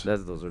 stereotypes.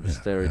 Those are the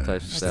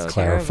stereotypes. Just that- to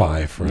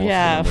clarify for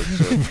Yeah. That's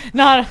true.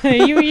 Not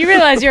you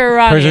realize you're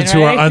Iranian, Persians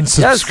who are right?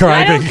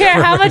 unsubscribing. I don't care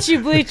how much you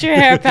bleach your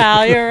hair,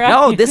 pal. You're right.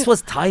 No, this was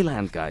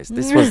Thailand, guys.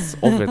 This was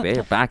over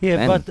there back Yeah,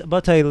 then.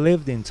 but I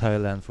lived in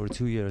Thailand for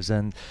 2 years,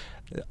 and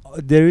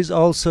there is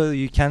also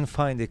you can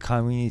find a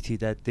community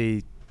that they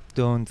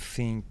don't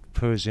think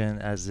Persian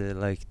as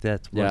like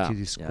that what you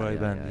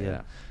describe, and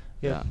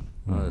yeah.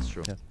 Oh, that's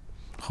true. Yeah.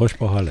 خوش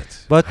به حالت.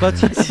 But I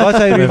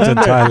Lived in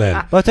remember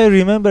Thailand. but I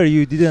remember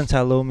you didn't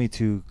allow me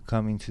to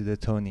come into the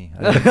Tony.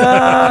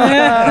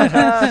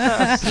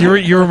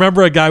 You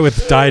remember a guy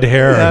with dyed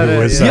hair who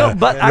was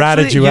But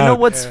ratted actually, you you out. know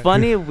what's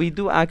funny? We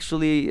do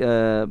actually.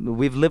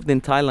 We've lived in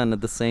Thailand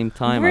at the same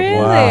time. Really?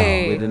 Wow.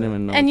 We didn't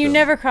even know. And you each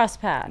never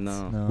crossed paths. other.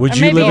 No. No. Would Or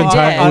you maybe live in you did.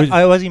 Thailand?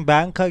 I was in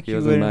Bangkok. He You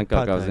was were in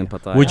Bangkok. I was in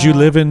Pattaya. Pattaya. Would you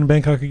live in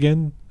Bangkok again,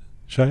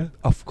 Shaya?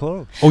 Of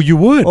course. Oh, you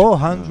would. Oh,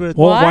 100.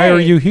 Well, why are Why?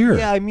 you here?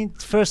 Yeah, I mean,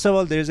 first of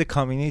all, there's a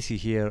community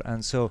here,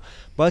 and so.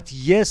 But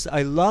yes,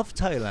 I love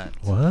Thailand.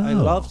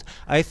 Wow.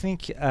 I think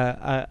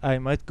I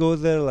might go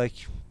there, like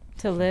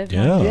To live.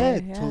 Yeah. one yeah,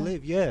 day, to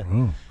live. Yeah.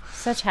 Oh.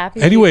 Such happy.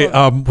 Anyway,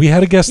 people. we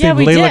had a guest Yeah, named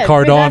we Layla did.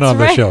 Cardon That's on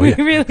the right. show. We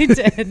Yeah. really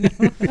did.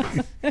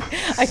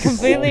 I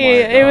completely.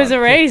 Oh my it was God.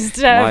 erased.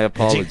 My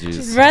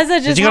apologies. Reza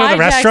just Did you go to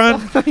the hijacked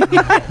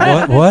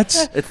restaurant? What?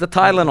 It's the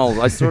Tylenol.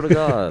 I swear to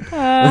God.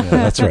 Yeah,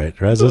 that's right.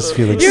 Reza's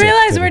feeling You sick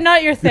realize today. we're not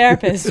your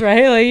therapist,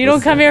 right? Like you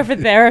don't come here for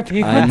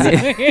therapy.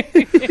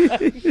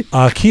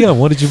 Kia,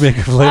 what did you make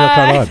of Layla I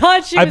Cardon?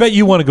 thought she I was- bet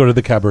you want to go to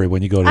the cabaret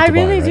when you go to I Dubai,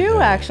 really right? do,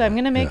 Yeah, actually. I'm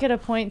going to make yeah. it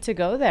a point to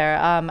go there.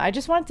 I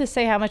just wanted to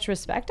say how much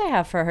respect I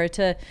have for her.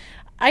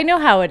 I know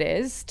how it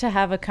is to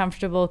have a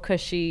comfortable,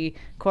 cushy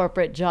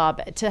corporate job.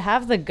 To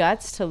have the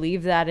guts to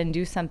leave that and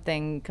do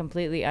something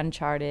completely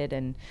uncharted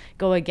and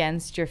go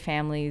against your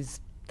family's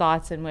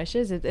thoughts and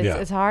wishes,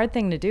 it's a hard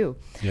thing to do.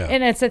 Yeah.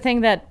 And it's a thing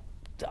that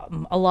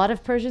a lot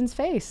of Persians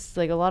face.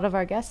 Like a lot of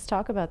our guests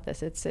talk about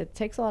this. It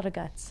takes a lot of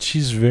guts.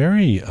 She's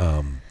very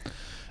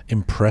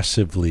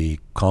impressively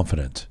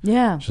confident.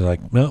 Yeah. She's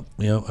like, no,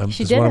 this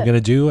is did what I'm it. going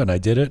to do, and I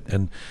did it.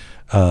 And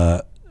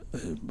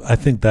I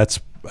think that's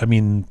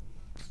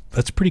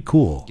pretty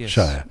cool, Yes.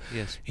 Shaya.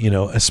 Yes.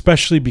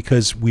 Especially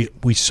because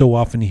we so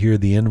often hear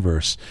the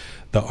inverse.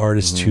 The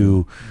artist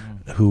who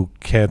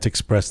can't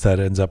express that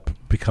ends up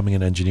becoming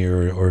an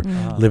engineer or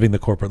living the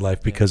corporate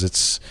life because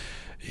it's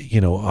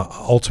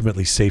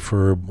ultimately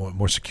safer,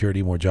 more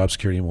security, more job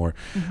security, more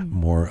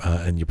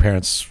and your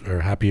parents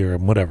are happier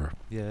and whatever.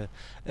 Yeah.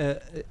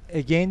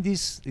 Again,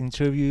 this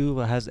interview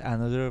has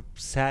another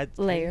sad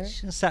Layer.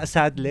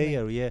 Sad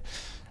layer, yeah.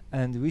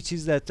 And which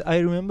is that I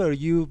remember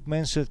you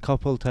mentioned a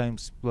couple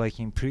times, like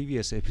in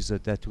previous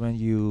episode, that when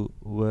you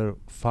were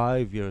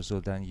 5 years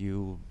old and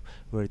you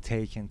were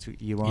taken to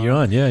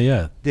Iran.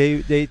 Yeah.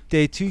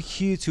 They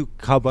took you to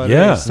cabaret.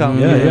 Yeah,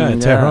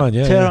 Tehran.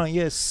 Tehran,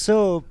 yes.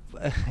 So,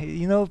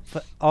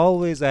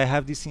 always I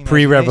have this imagination.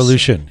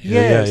 Pre-revolution.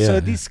 Yeah. So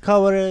this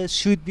cabaret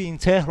should be in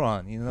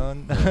Tehran,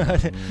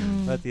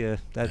 But yeah,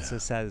 that's a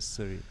sad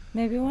story.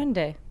 Maybe one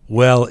day.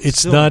 Well,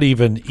 it's not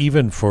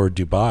even for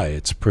Dubai.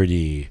 It's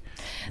pretty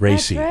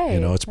racy.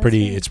 That's right.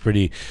 It's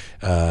pretty.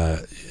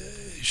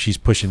 She's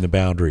pushing the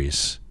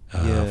boundaries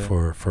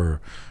for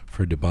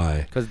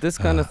Dubai. Because this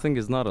kind of thing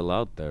is not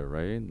allowed there,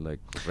 right? Like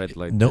red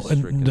light No,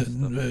 district. and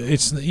stuff.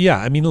 it's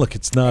I mean, look,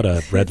 it's not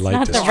a red light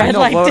not the district. red No,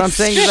 light what I'm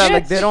saying is that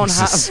like they don't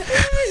Jesus.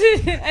 have.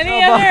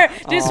 Any other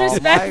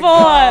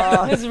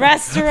disrespectful this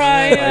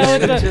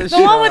restaurant, the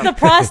one with the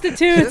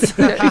prostitutes.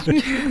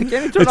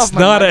 It's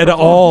not at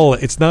all.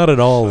 It's not at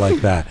all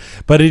like that.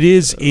 But it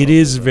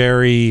is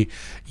very.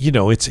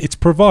 It's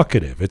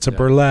provocative. It's a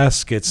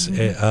burlesque. It's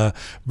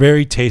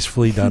very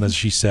tastefully done, as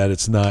she said.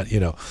 It's not,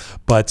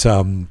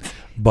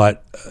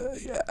 but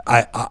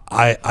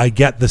I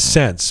get the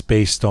sense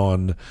based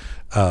on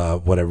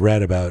what I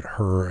read about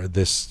her,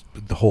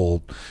 the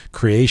whole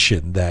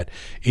creation, that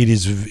it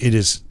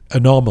is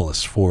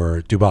anomalous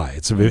for Dubai.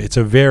 It's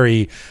a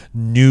very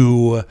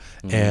new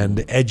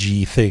and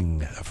edgy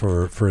thing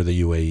for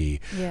the UAE.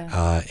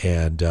 Yeah.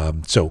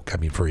 So I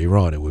mean, for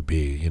Iran, it would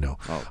be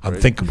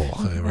unthinkable,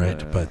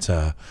 right? But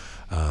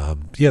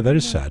that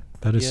is sad.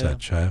 That is sad,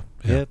 Shaya.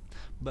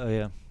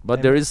 Yeah.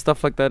 But there is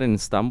stuff like that in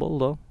Istanbul,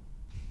 though.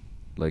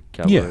 Like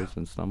cabarets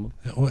in Istanbul.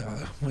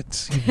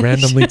 What's he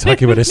randomly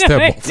talking about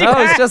Istanbul?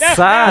 No, it's just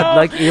sad.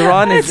 Like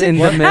Iran is in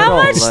the middle. How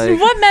much? Like,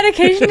 What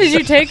medication did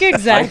you take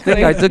exactly? I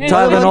think I took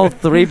Tylenol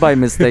 3 by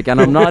mistake, and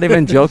I'm not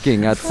even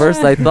joking. At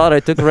first, I thought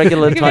I took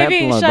regular Maybe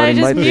Tylenol, should but I it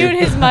just might mute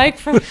be. his mic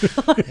from? I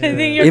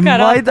think you're It cut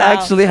off might now.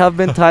 actually have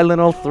been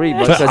Tylenol 3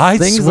 because I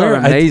things swear, are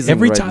amazing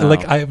every right time, now.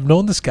 like I've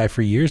known this guy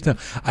for years now.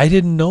 I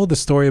didn't know the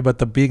story about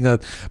the being a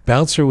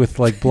bouncer with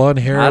like blonde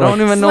hair. I don't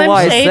even know Slim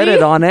why I said Shady?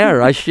 it on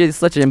air. It's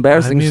such an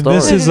embarrassing story.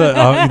 This is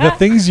the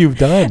things you've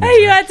done.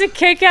 Hey, you had to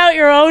kick out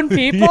your own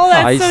people?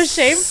 That's I so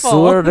shameful.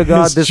 swear to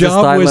God, His this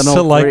job is was to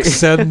Tylenol like 3.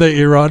 send the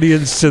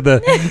Iranians to the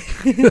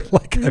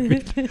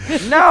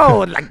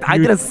No, like I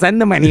didn't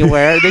send them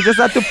anywhere. They just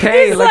had to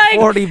pay He's like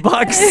like-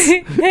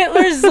 $40.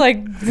 Hitler's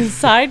like the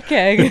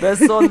sidekick.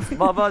 Pesos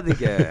baba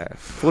دیگه.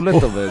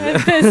 پولتو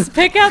بده. Just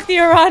pick out the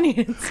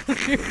Iranians.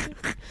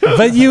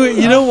 But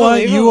you know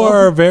what? You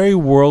are a very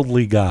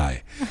worldly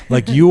guy.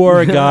 Like you are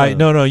a guy.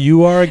 No,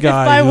 you are a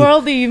guy. By who-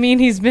 worldly, you mean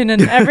he's been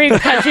in every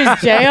country's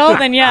jail?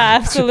 Then yeah,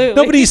 absolutely.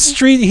 No, but he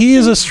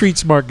is a street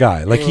smart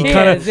guy. Like he He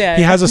kind of is, yeah.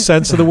 he has a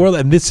sense of the world,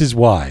 and this is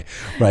why,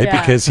 right? Yeah.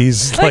 Because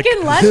he's like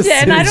in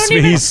London. I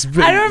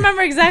don't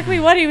remember. exactly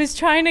what he was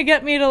trying to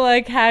get me to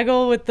like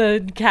haggle with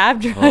the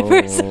cab driver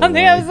or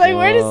something. I was like,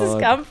 where does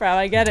this come from?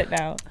 I get it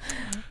now.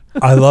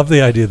 I love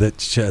the idea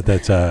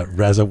that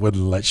Reza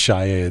wouldn't let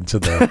Shaya into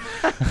the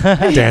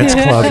dance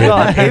club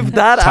God, in if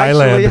that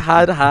Thailand. actually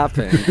had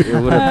happened,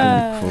 it would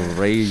have been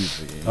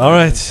crazy. All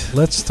right,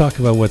 let's talk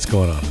about what's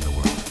going on in the world.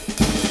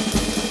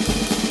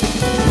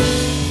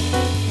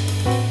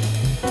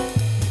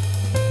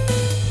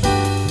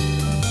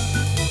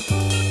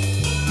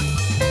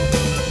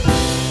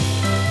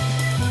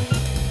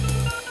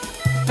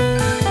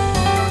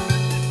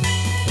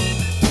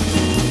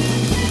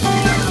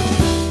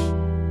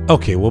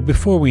 Okay, well,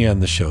 before we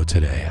end the show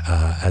today,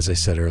 as I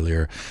said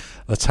earlier,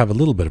 let's have a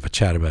little bit of a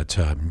chat about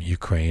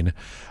Ukraine.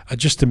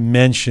 Just to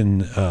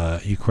mention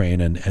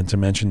Ukraine and to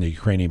mention the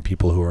Ukrainian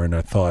people who are in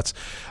our thoughts.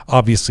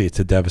 Obviously, it's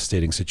a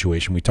devastating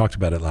situation. We talked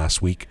about it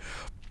last week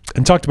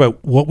and talked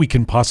about what we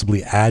can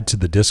possibly add to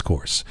the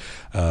discourse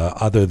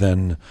other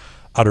than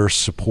utter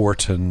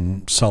support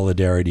and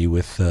solidarity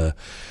with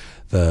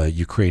the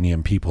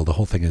Ukrainian people. The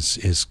whole thing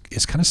is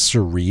kind of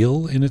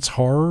surreal in its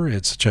horror.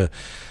 It's such a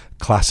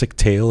classic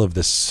tale of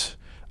this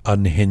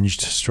unhinged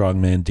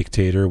strongman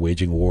dictator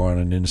waging war on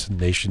an innocent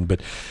nation,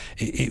 but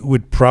it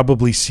would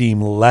probably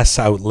seem less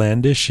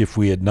outlandish if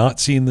we had not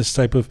seen this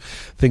type of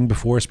thing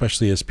before,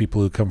 especially as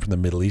people who come from the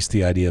Middle East.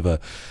 The idea of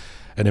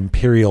an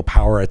imperial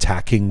power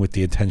attacking with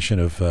the intention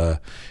of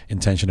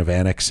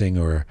annexing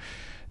or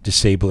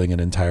disabling an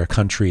entire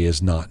country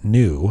is not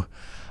new.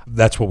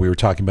 That's what we were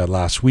talking about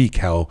last week,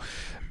 how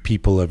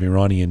people of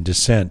Iranian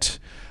descent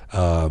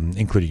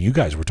including you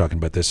guys were talking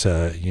about this,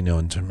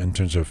 in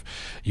terms of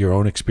your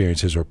own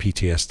experiences or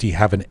PTSD,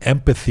 have an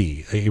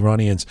empathy.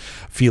 Iranians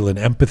feel an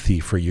empathy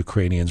for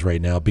Ukrainians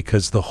right now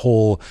because the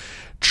whole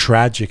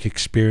tragic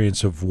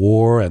experience of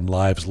war and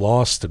lives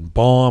lost and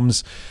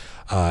bombs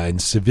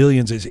and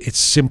civilians, it's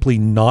simply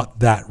not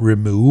that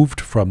removed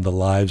from the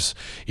lives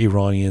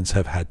Iranians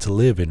have had to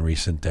live in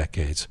recent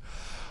decades.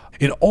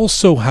 It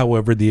also,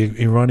 however, the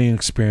Iranian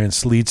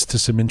experience leads to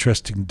some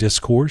interesting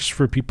discourse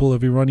for people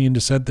of Iranian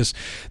descent.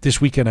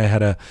 This weekend I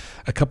had a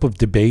couple of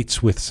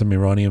debates with some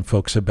Iranian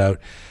folks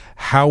about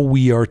how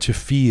we are to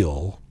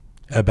feel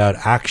about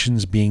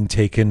actions being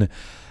taken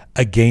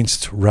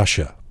against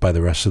Russia by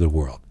the rest of the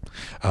world.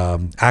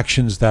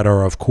 Actions that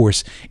are, of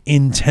course,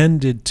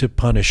 intended to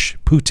punish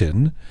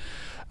Putin,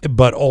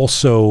 but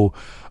also,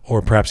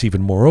 or perhaps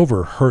even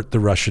moreover, hurt the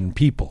Russian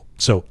people.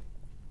 So,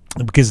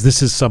 because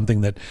this is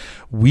something that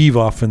we've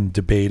often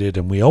debated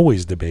and we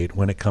always debate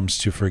when it comes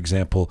to, for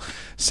example,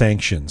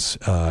 sanctions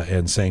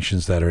and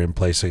sanctions that are in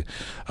place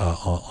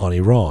on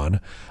Iran.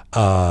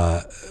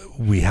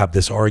 We have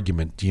this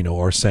argument,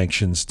 are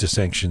sanctions, do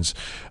sanctions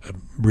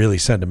really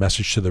send a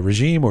message to the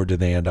regime, or do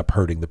they end up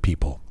hurting the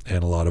people?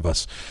 And a lot of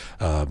us,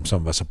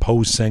 some of us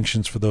oppose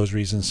sanctions for those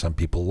reasons. Some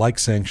people like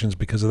sanctions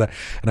because of that.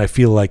 And I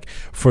feel like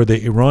for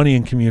the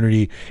Iranian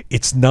community,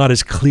 it's not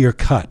as clear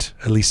cut,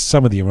 at least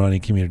some of the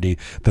Iranian community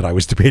that I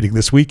was debating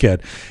this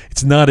weekend,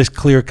 it's not as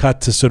clear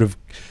cut to sort of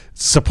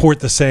support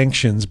the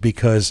sanctions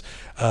because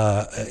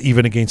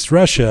even against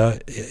Russia,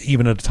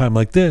 even at a time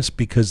like this,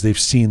 because they've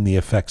seen the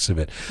effects of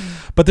it.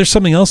 But there's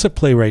something else at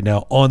play right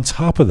now on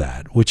top of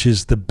that, which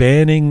is the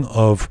banning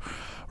of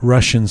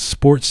Russian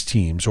sports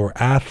teams or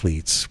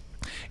athletes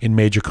in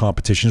major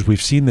competitions.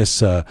 We've seen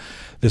this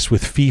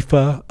with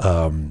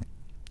FIFA,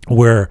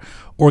 where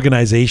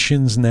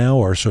organizations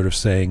now are sort of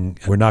saying,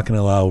 we're not going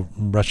to allow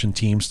Russian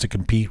teams to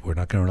compete. We're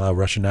not going to allow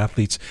Russian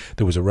athletes.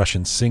 There was a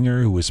Russian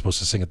singer who was supposed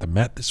to sing at the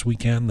Met this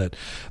weekend that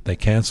they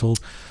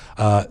canceled.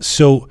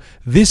 So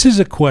this is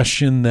a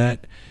question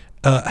that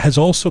has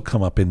also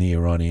come up in the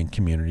Iranian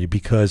community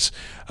because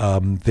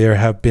there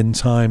have been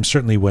times,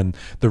 certainly when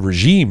the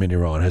regime in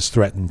Iran has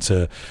threatened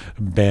to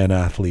ban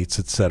athletes,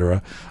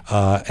 etc.,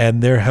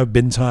 and there have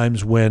been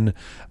times when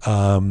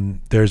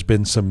there's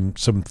been some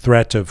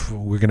threat of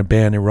we're going to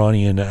ban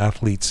Iranian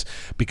athletes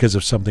because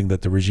of something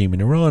that the regime in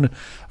Iran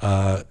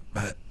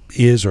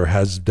is or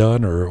has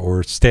done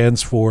or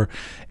stands for,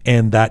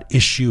 and that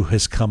issue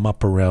has come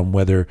up around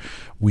whether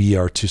we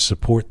are to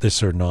support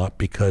this or not,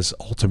 because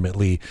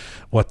ultimately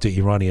what do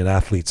Iranian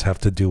athletes have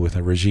to do with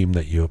a regime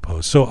that you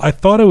oppose? So I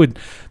thought I would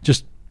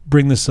just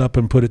bring this up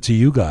and put it to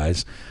you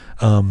guys.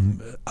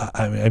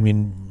 I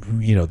mean,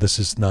 this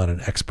is not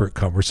an expert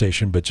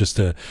conversation, but just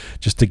to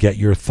get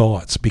your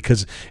thoughts,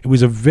 because it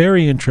was a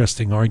very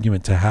interesting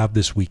argument to have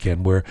this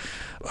weekend where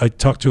I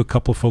talked to a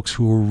couple of folks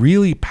who were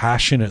really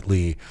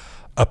passionately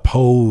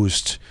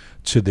opposed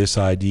to this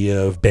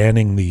idea of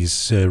banning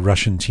these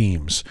Russian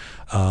teams,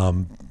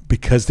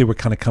 because they were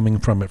kind of coming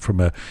from it from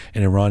an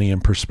Iranian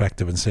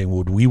perspective and saying, well,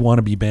 would we want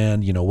to be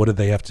banned? What do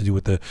they have to do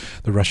with the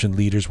Russian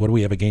leaders? What do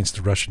we have against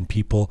the Russian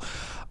people?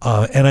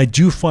 And I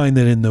do find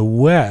that in the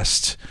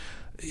West,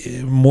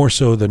 more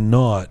so than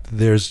not,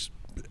 there's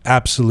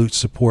absolute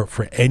support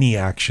for any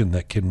action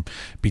that can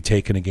be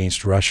taken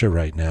against Russia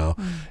right now,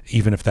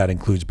 even if that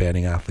includes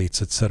banning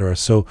athletes, etc.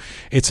 So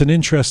it's an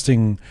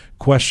interesting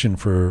question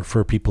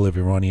for people of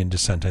Iranian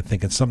descent. I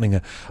think it's something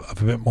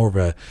of a bit more of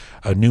a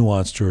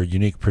nuanced or a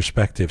unique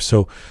perspective.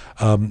 So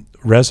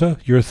Reza,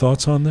 your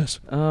thoughts on this?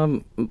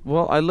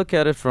 Well, I look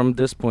at it from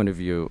this point of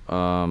view.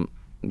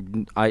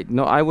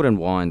 I wouldn't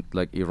want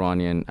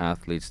Iranian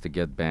athletes to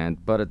get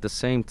banned, but at the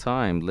same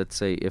time, let's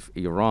say if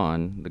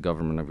Iran, the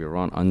government of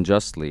Iran,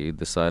 unjustly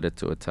decided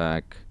to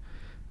attack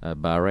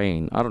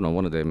Bahrain, I don't know,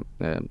 one of the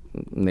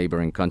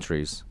neighboring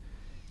countries,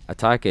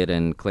 attack it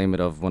and claim it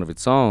of one of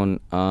its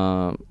own,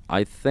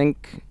 I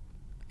think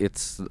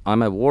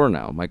I'm at war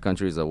now. My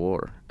country is at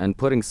war, and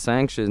putting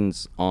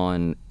sanctions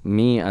on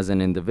me as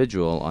an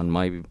individual, on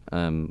my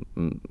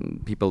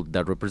people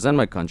that represent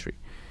my country,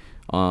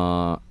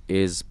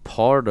 is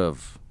part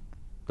of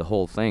the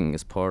whole thing,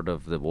 is part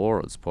of the war,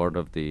 it's part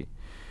of the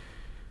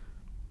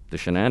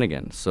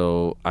shenanigans.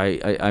 So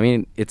I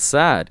mean, it's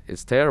sad,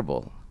 it's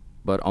terrible,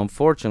 but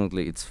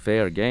unfortunately it's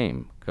fair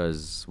game,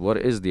 because what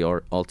is the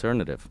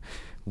alternative?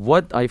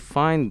 What I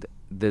find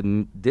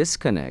the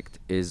disconnect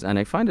is, and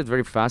I find it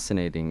very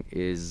fascinating,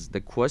 is the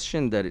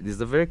question that is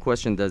the very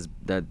question that's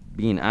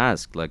being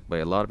asked by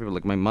a lot of people.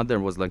 My mother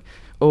was like,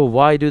 oh,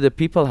 why do the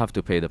people have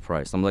to pay the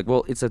price? I'm like,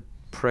 well, it's a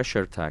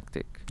pressure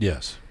tactic.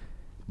 Yes.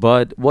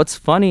 But what's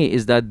funny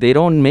is that they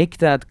don't make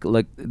that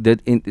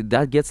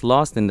that gets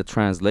lost in the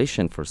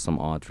translation for some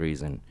odd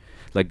reason.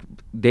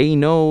 They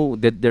know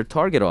that their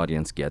target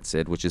audience gets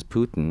it, which is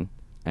Putin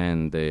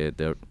and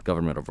the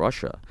government of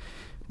Russia.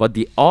 But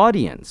the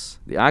audience,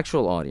 the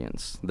actual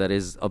audience that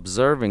is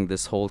observing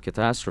this whole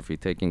catastrophe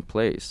taking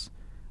place,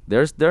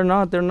 they're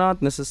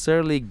not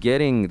necessarily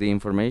getting the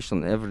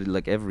information,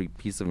 every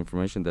piece of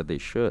information that they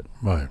should.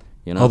 Right.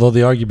 Although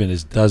the argument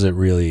is, does it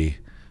really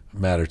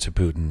matter to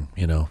Putin,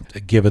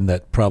 given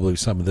that probably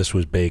some of this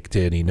was baked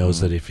in. He knows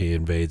that if he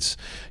invades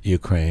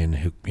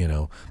Ukraine,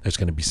 there's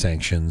going to be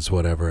sanctions,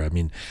 whatever. I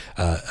mean,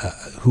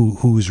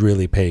 who's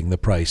really paying the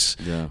price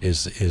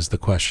is the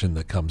question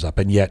that comes up.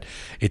 And yet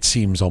it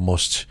seems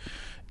almost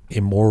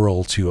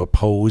immoral to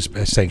oppose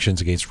sanctions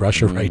against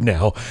Russia right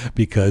now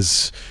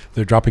because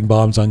they're dropping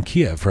bombs on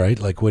Kiev, right?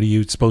 Like, what are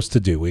you supposed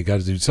to do? We got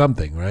to do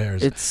something,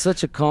 right? It's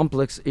such a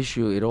complex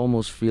issue. It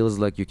almost feels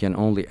like you can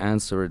only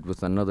answer it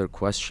with another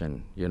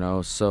question,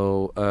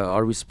 So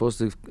are we supposed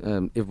to,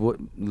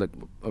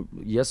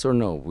 yes or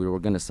no, we were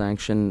going to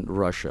sanction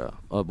Russia?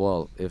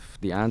 Well, if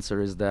the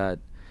answer is that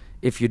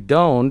if you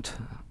don't,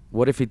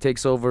 what if he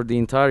takes over the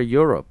entire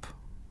Europe?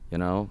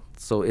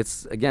 So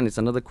it's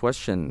another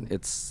question.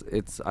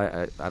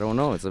 I don't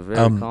know. It's a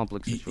very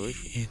complex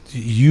situation.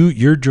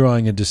 You're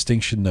drawing a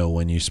distinction, though,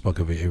 when you spoke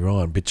of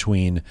Iran,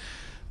 between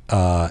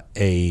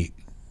a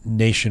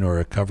nation or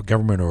a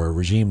government or a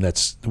regime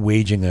that's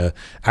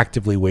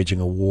actively waging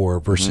a war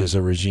versus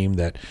a regime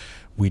that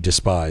we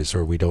despise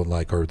or we don't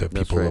like or that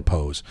people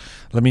oppose.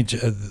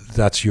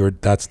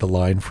 That's the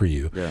line for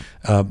you. Yeah.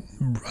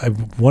 I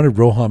wanted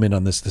Roham in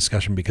on this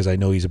discussion because I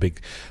know he's a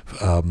big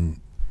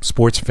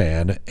sports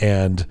fan,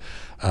 and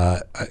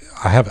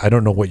I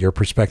don't know what your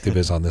perspective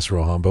is on this,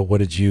 Roham, but what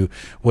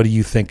do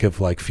you think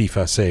of like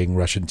FIFA saying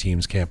Russian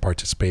teams can't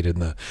participate in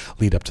the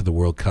lead up to the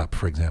World Cup,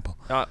 for example?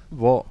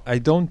 Well, I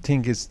don't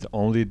think it's the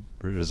only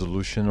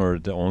resolution or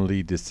the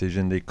only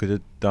decision they could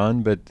have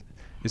done, but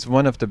it's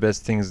one of the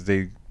best things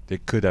they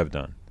could have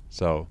done.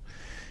 So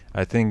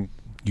I think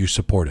you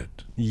support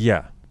it.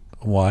 Yeah.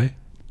 Why?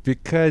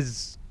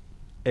 Because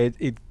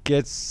it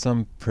gets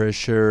some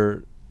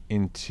pressure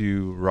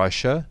into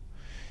Russia,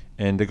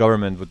 and the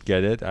government would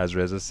get it, as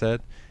Reza said,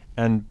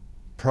 and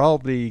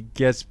probably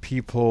gets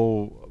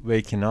people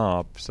waking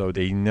up so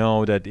they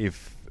know that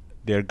if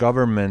their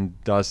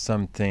government does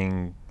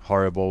something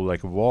horrible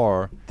like a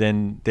war,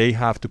 then they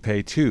have to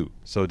pay too.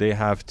 So they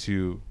have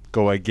to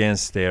go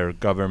against their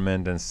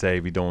government and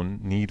say we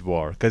don't need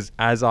war. Because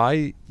as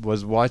I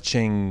was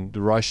watching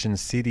the Russian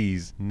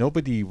cities,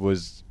 nobody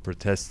was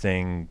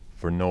protesting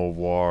for no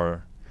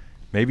war.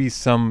 Maybe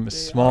some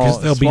small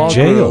because they'll be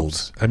jailed.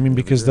 Groups. I mean,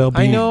 because they'll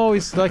be. I know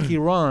it's like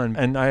Iran,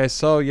 and I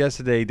saw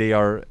yesterday they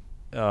are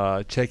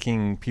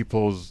checking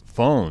people's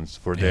phones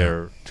for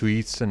their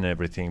tweets and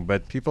everything.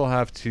 But people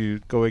have to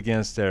go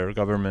against their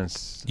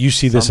governments. You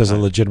see this as a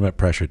legitimate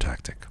pressure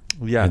tactic.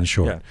 Yeah. In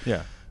short.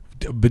 Yeah.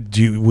 But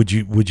would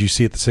you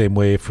see it the same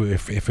way if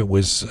it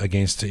was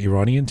against the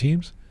Iranian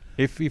teams?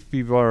 If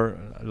we were,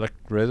 like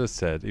Reza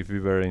said, if we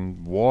were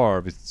in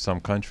war with some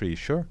country,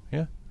 sure,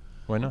 yeah.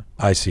 Why not?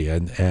 I see.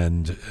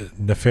 And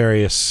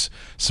nefarious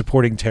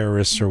supporting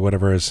terrorists or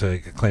whatever is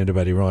claimed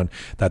about Iran,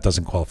 that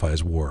doesn't qualify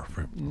as war.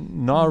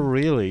 Not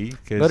really.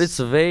 But it's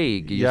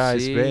vague. You see?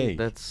 It's vague.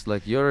 That's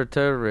like, you're a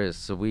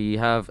terrorist, so we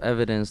have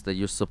evidence that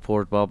you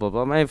support blah, blah,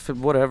 blah.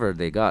 Whatever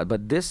they got.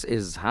 But this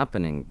is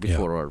happening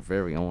before our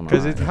very own eyes.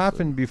 Because it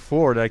happened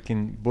before, like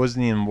in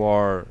Bosnian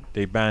War,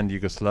 they banned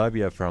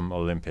Yugoslavia from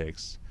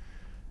Olympics.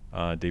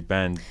 They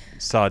banned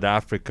South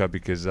Africa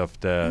because of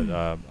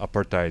the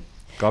apartheid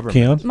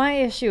government. My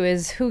issue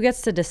is who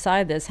gets to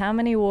decide this? How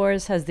many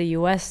wars has the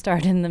U.S.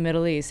 started in the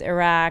Middle East?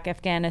 Iraq,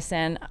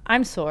 Afghanistan.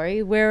 I'm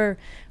sorry.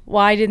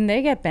 Why didn't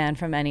they get banned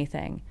from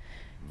anything?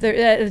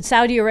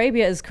 Saudi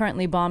Arabia is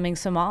currently bombing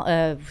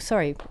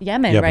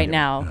Yemen right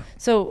now. Yeah.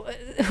 So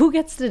who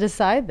gets to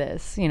decide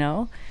this?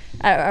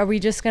 Are we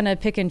just going to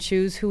pick and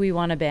choose who we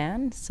want to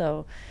ban?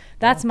 So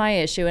that's my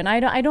issue, and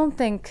I don't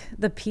think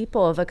the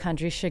people of a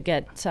country should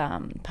get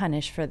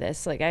punished for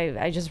this. Like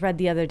I just read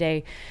the other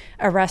day,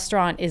 a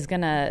restaurant is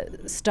gonna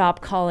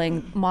stop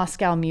calling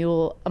Moscow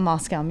Mule a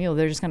Moscow Mule.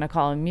 They're just gonna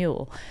call it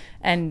Mule,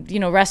 and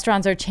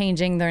restaurants are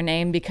changing their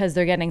name because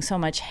they're getting so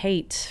much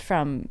hate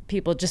from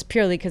people just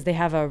purely because they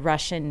have a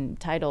Russian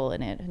title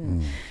in it,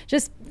 and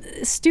just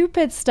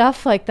stupid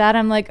stuff like that.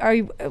 I'm like,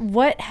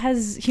 what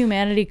has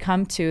humanity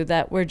come to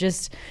that we're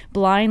just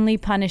blindly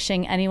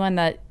punishing anyone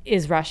that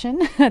is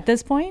Russian at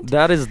this point?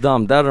 That is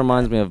dumb. That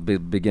reminds me of the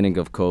beginning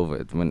of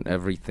COVID when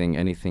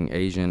anything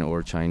Asian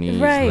or Chinese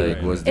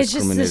was discriminated It's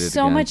just there's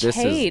so much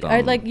hate.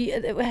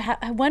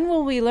 When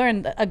will we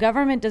learn a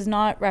government does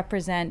not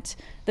represent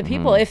the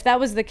people? If that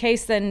was the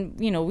case, then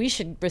we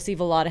should receive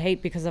a lot of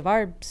hate because of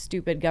our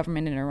stupid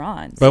government in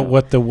Iran. But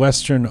what the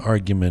Western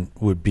argument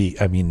would be,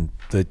 I mean,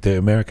 the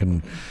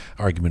American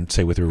argument,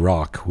 say with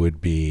Iraq,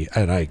 would be,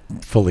 and I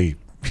fully.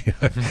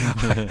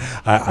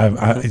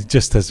 I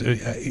just as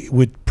it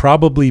would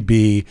probably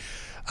be.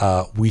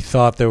 We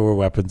thought there were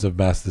weapons of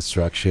mass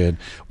destruction.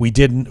 We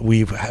didn't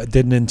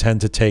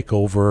intend to take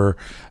over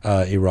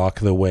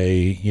Iraq the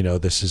way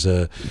this is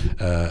a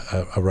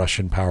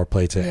Russian power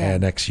play to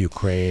annex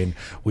Ukraine.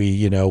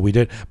 We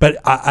did, but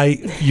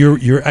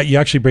you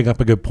actually bring up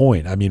a good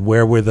point. I mean,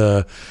 where were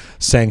the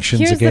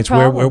sanctions against?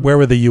 Where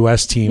were the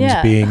U.S. teams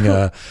being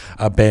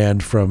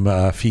banned from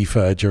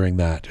FIFA during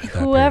that?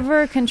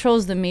 Whoever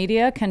controls the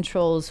media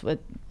controls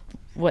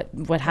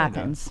what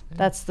happens.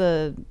 That's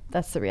the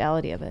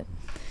reality of it.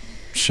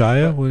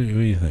 Shia, what do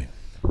you think?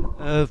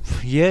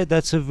 Yeah,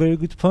 that's a very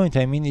good point.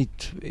 I mean,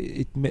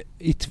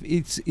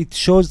 it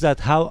shows that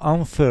how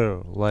unfair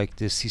like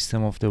the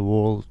system of the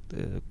world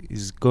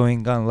is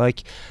going on.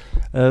 Like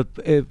a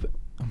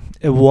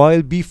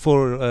while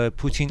before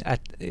Putin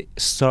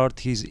start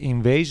his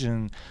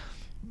invasion,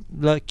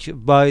 like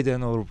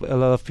Biden or a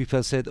lot of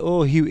people said,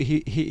 oh,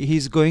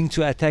 he's going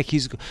to attack.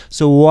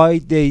 So why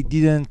they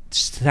didn't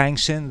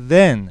sanction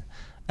then?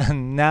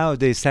 And now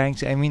they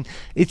sanction. I mean,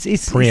 it's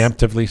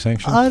preemptively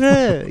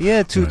sanctioned.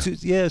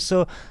 Yeah.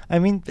 So I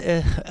mean,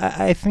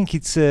 I think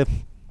it's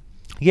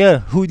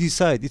who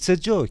decide? It's a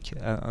joke,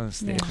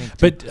 honestly. Yeah. I think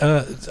But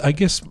I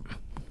guess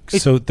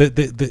so.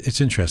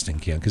 It's interesting,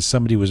 Kian, because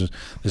somebody was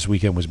this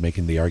weekend was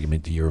making the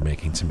argument that you were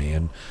making to me,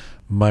 and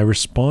my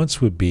response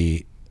would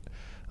be,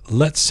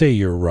 let's say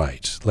you're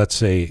right. Let's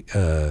say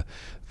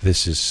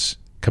this is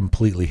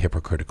completely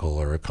hypocritical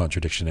or a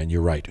contradiction, and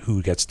you're right.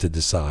 Who gets to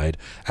decide?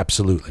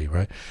 Absolutely,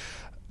 right?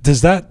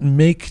 Does that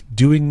make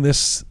doing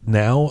this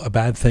now a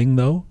bad thing,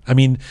 though? I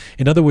mean,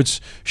 in other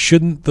words,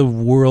 shouldn't the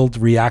world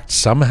react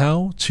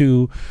somehow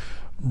to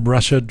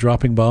Russia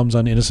dropping bombs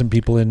on innocent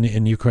people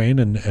in Ukraine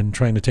and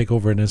trying to take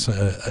over an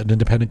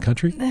independent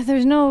country?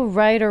 There's no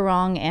right or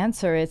wrong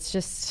answer. It's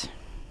just,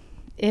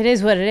 it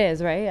is what it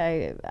is,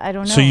 right? I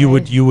don't know. So you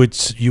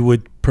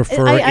would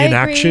prefer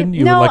inaction?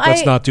 You would like,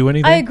 let's not do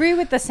anything? I agree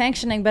with the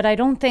sanctioning, but I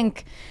don't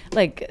think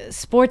like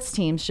sports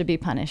teams should be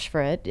punished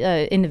for it.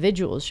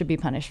 Individuals should be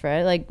punished for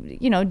it. Like,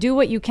 do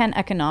what you can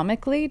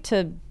economically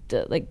to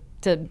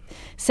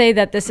say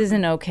that this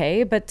isn't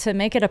okay, but to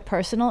make it a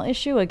personal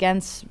issue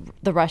against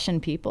the Russian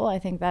people, I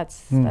think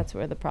that's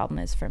where the problem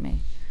is for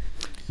me.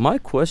 My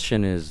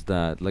question is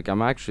that, like,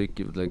 I'm actually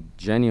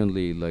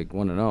genuinely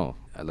want to know.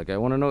 I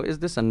want to know, is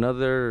this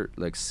another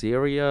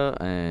Syria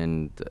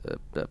and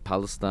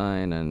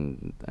Palestine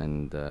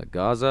and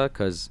Gaza?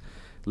 Because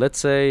let's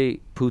say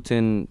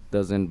Putin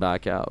doesn't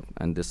back out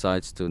and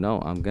decides to, no,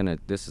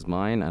 this is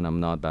mine and I'm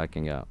not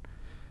backing out.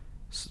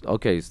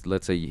 Okay, so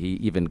let's say he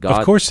even got.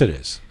 Of course it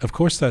is. Of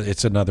course that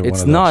it's another one of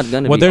those. It's not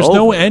going to be. Well, there's over.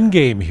 no end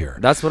game here.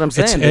 That's what I'm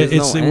saying.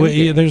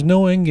 There's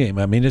no end game.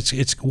 I mean,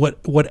 it's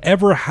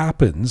whatever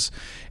happens,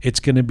 it's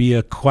going to be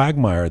a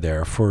quagmire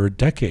there for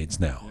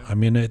decades now. I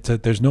mean,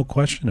 there's no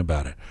question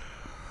about it.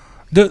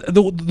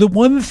 The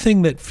one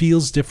thing that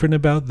feels different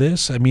about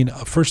this, I mean,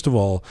 first of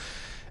all,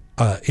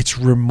 it's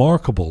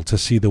remarkable to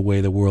see the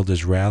way the world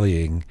is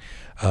rallying.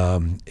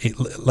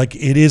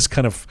 It is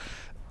kind of.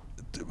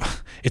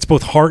 It's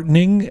both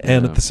heartening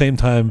and at the same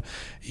time,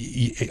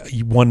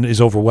 one is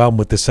overwhelmed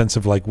with this sense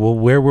of well,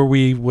 where were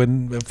we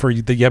for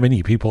the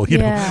Yemeni people, you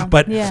know?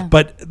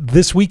 But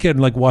this weekend,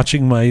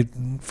 watching my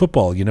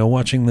football,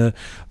 watching the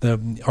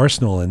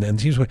Arsenal and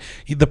teams,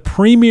 the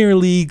Premier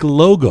League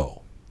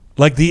logo,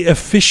 the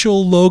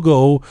official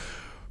logo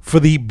for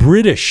the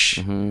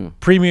British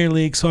Premier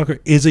League soccer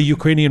is a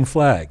Ukrainian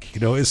flag,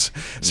 is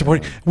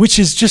supporting, which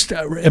is just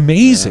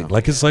amazing.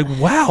 Yeah. It's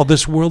wow,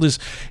 this world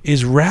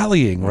is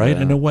rallying, right,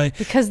 in a way.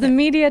 Because the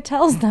media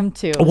tells them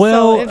to.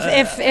 Well, so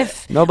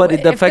if nobody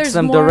affects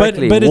them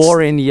directly. But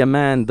war in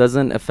Yemen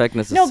doesn't affect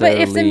necessarily. No,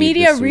 but if the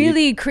media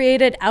really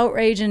created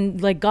outrage and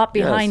got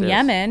behind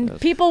Yemen,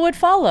 people would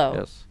follow.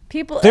 Yes.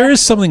 People. There is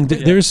something.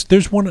 There's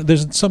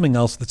something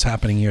else that's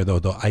happening here,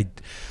 though.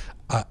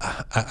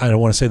 I don't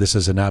want to say this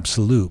as an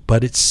absolute,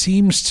 but it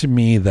seems to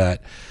me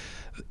that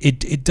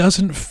it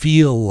doesn't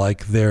feel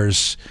like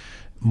there's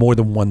more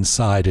than one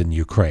side in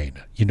Ukraine.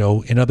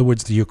 In other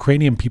words, the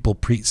Ukrainian people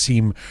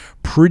seem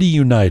pretty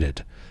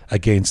united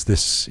against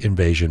this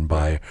invasion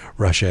by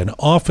Russia. And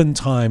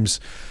oftentimes,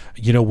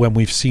 when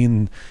we've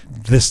seen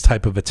this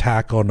type of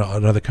attack on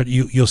another country,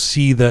 you'll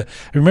see that.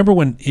 Remember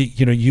when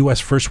U.S.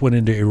 first went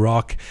into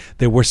Iraq,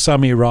 there were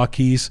some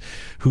Iraqis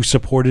who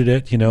supported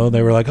it.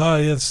 They were like, oh,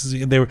 yes.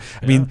 They were.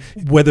 I mean,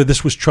 whether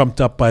this was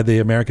trumped up by the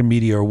American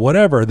media or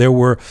whatever, there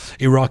were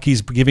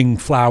Iraqis giving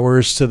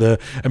flowers to the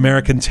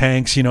American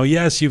tanks.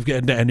 Yes, you've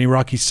got and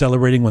Iraqis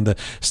celebrating when the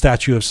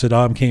maybe of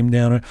Saddam came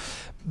down.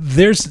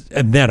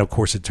 And then of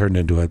course it turned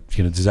into a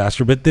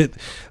disaster. But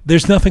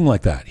there's nothing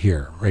like that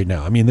here right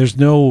now. I mean,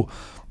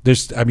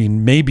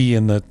 maybe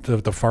in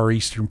the far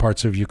eastern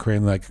parts of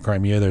Ukraine, like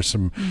Crimea, there's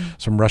some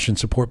Russian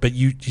support. But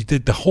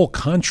the whole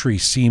country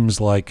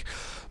seems like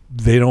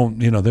they don't.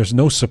 There's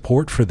no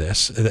support for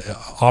this,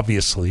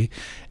 obviously,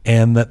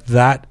 and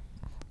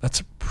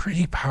that's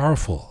pretty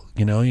powerful.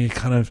 You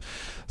kind of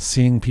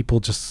seeing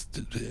people,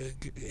 just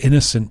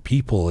innocent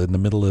people, in the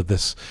middle of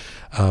this.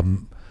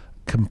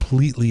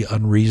 Completely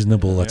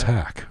unreasonable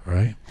attack,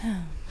 right?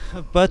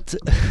 But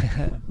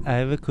I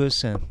have a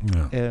question.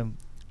 Yeah.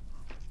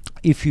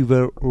 If you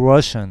were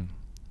Russian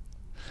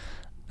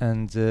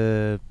and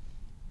that,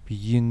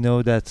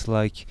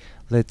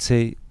 let's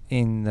say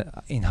in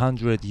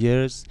 100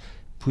 years,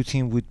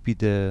 Putin would be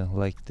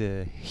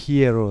the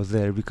hero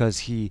there because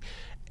he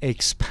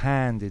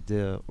expanded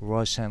the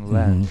Russian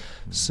land.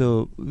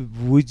 So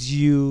would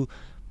you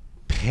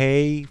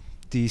pay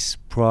this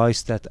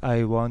price that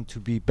I want to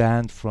be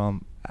banned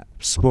from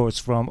sports,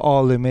 from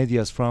all the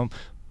medias,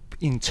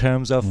 in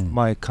terms of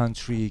my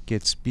country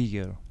gets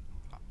bigger?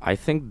 I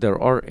think there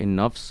are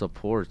enough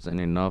supports and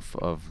enough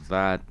of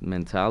that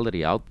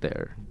mentality out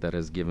there that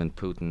has given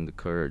Putin the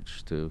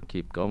courage to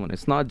keep going.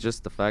 It's not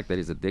just the fact that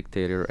he's a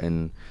dictator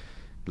and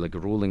like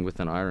ruling with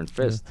an iron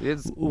fist.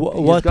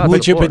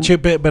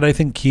 But I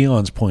think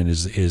Keon's point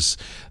is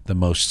the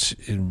most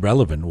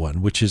relevant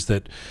one, which is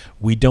that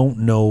we don't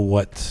know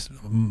what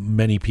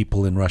many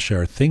people in Russia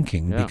are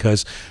thinking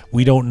because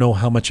we don't know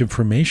how much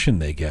information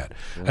they get.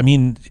 Yeah. I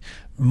mean,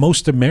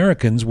 most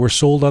Americans were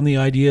sold on the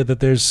idea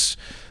that there's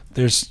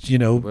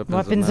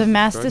weapons of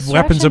mass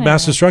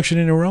destruction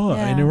in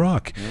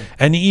Iraq,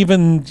 and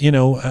even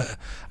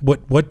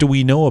what do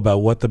we know about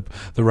what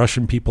the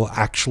Russian people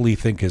actually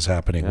think is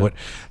happening?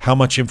 How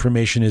much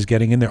information is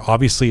getting in there?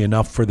 Obviously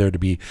enough for there to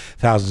be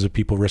thousands of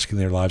people risking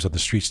their lives on the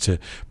streets to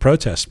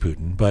protest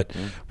Putin, but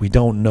we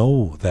don't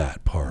know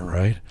that part,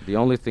 right? The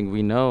only thing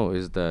we know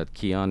is that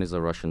Keon is a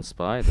Russian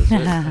spy. That's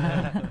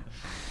it.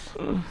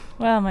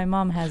 Well, my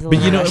mom has a but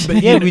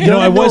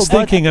I was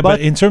thinking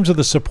about in terms of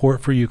the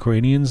support for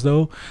Ukrainians,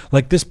 though,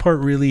 like this part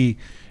really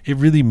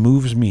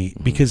moves me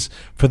because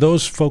for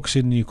those folks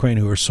in Ukraine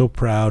who are so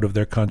proud of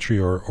their country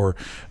or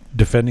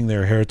defending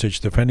their heritage,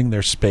 defending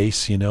their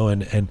space,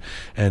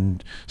 and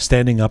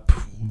standing up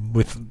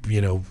with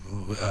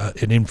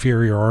an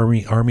inferior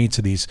army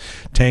to these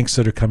tanks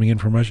that are coming in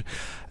from Russia.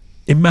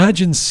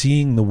 Imagine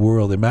seeing the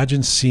world.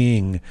 Imagine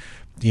seeing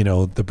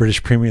the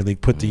British Premier League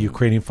put the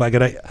Ukrainian flag.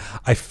 And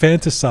I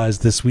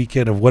fantasized this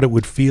weekend of what it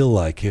would feel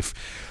like if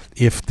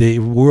the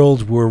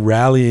world were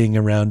rallying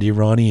around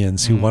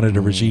Iranians who wanted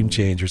a regime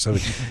change or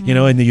something,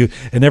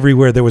 and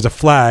everywhere there was a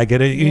flag,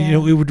 and it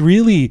would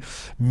really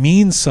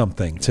mean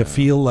something to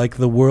feel like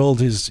the world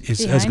has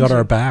got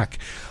our back.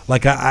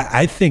 Like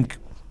I think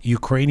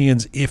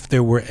Ukrainians, if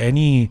there were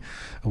any,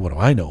 what do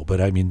I know?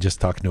 But I mean, just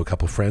talking to a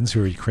couple of friends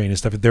who are Ukrainian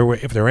stuff, if there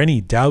were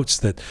any doubts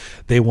that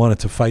they wanted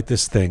to fight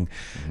this thing,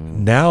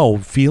 now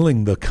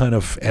feeling the kind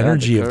of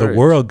energy of the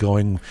world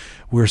going,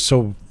 we're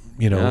so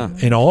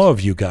in awe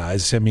of you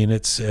guys. I mean,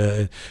 it's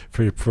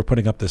for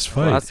putting up this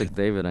fight. Classic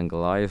David and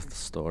Goliath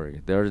story.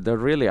 They're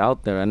really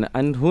out there,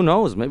 and who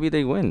knows? Maybe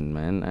they win,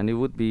 man. And it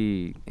would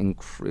be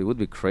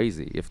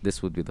crazy if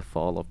this would be the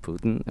fall of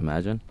Putin.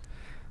 Imagine,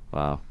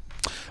 wow.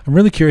 I'm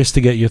really curious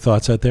to get your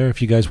thoughts out there.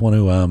 If you guys want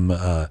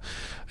to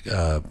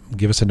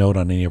give us a note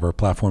on any of our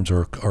platforms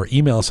or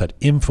email us at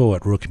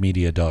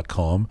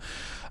info@rookmedia.com,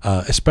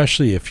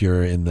 especially if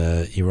you're in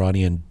the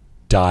Iranian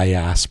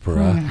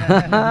diaspora.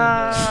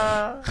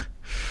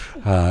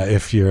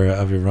 If you're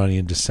of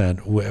Iranian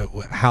descent,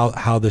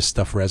 how this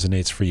stuff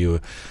resonates for you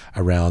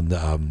around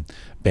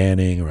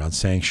banning, around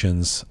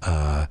sanctions,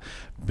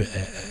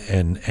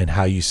 and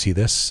how you see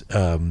this.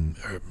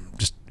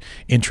 Just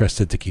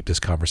interested to keep this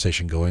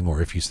conversation going,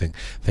 or if you think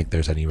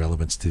there's any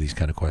relevance to these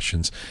kind of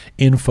questions,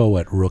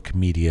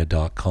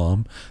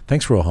 info@rookmedia.com.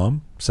 Thanks, Roham.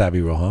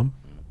 Sabi Roham.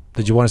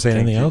 Did you want to say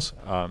anything else?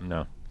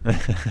 No.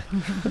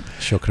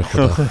 Shukra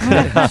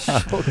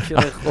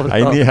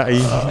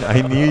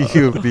I knew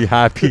you'd be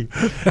happy.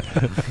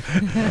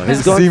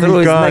 He's going through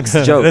his next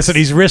joke. Listen,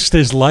 he's risked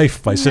his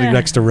life by sitting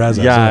next to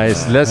Reza. Yeah,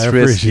 it's less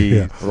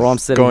risky. Rom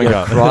sitting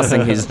here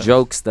crossing his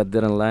jokes that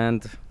didn't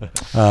land.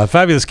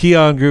 Fabulous.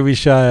 Keon, Groovy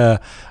Shia,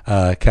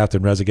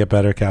 Captain Reza. Get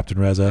better, Captain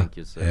Reza. Thank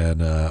you, sir.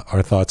 And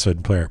our thoughts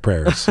and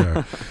prayers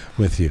are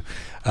with you.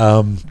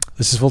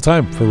 This is Full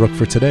Time for Rook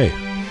for today.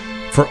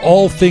 For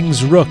all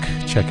things Rook,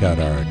 check out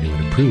our new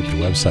and improved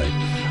website,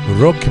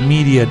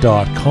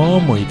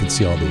 rookmedia.com, where you can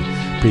see all the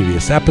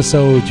previous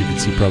episodes. You can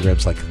see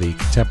programs like The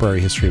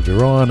Contemporary History of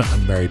Iran,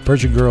 Unmarried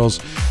Persian Girls,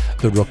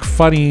 the Rook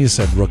Funnies,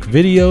 and Rook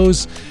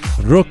Videos.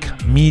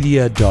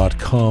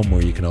 rookmedia.com,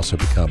 where you can also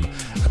become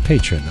a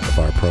patron of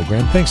our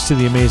program. Thanks to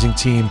the amazing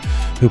team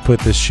who put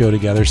this show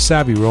together: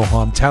 Sabi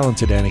Roham,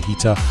 talented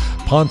Anahita,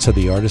 Ponta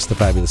the artist, the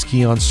fabulous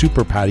Keon,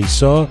 Super Patty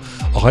Saw,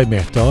 Ahay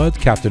Mehdad,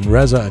 Captain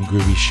Reza, and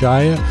Groovy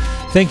Shia.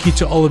 Thank you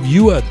to all of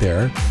you out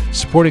there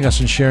supporting us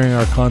and sharing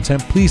our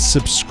content. Please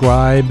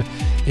subscribe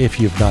if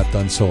you've not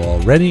done so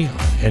already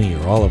on any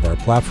or all of our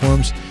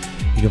platforms.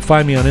 You can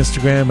find me on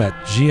Instagram at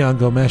Gian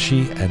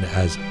Gomeshi, and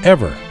as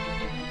ever,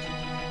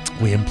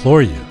 we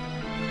implore you,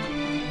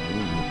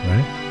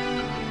 right?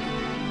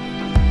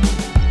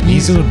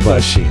 Mizun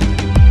Bashin.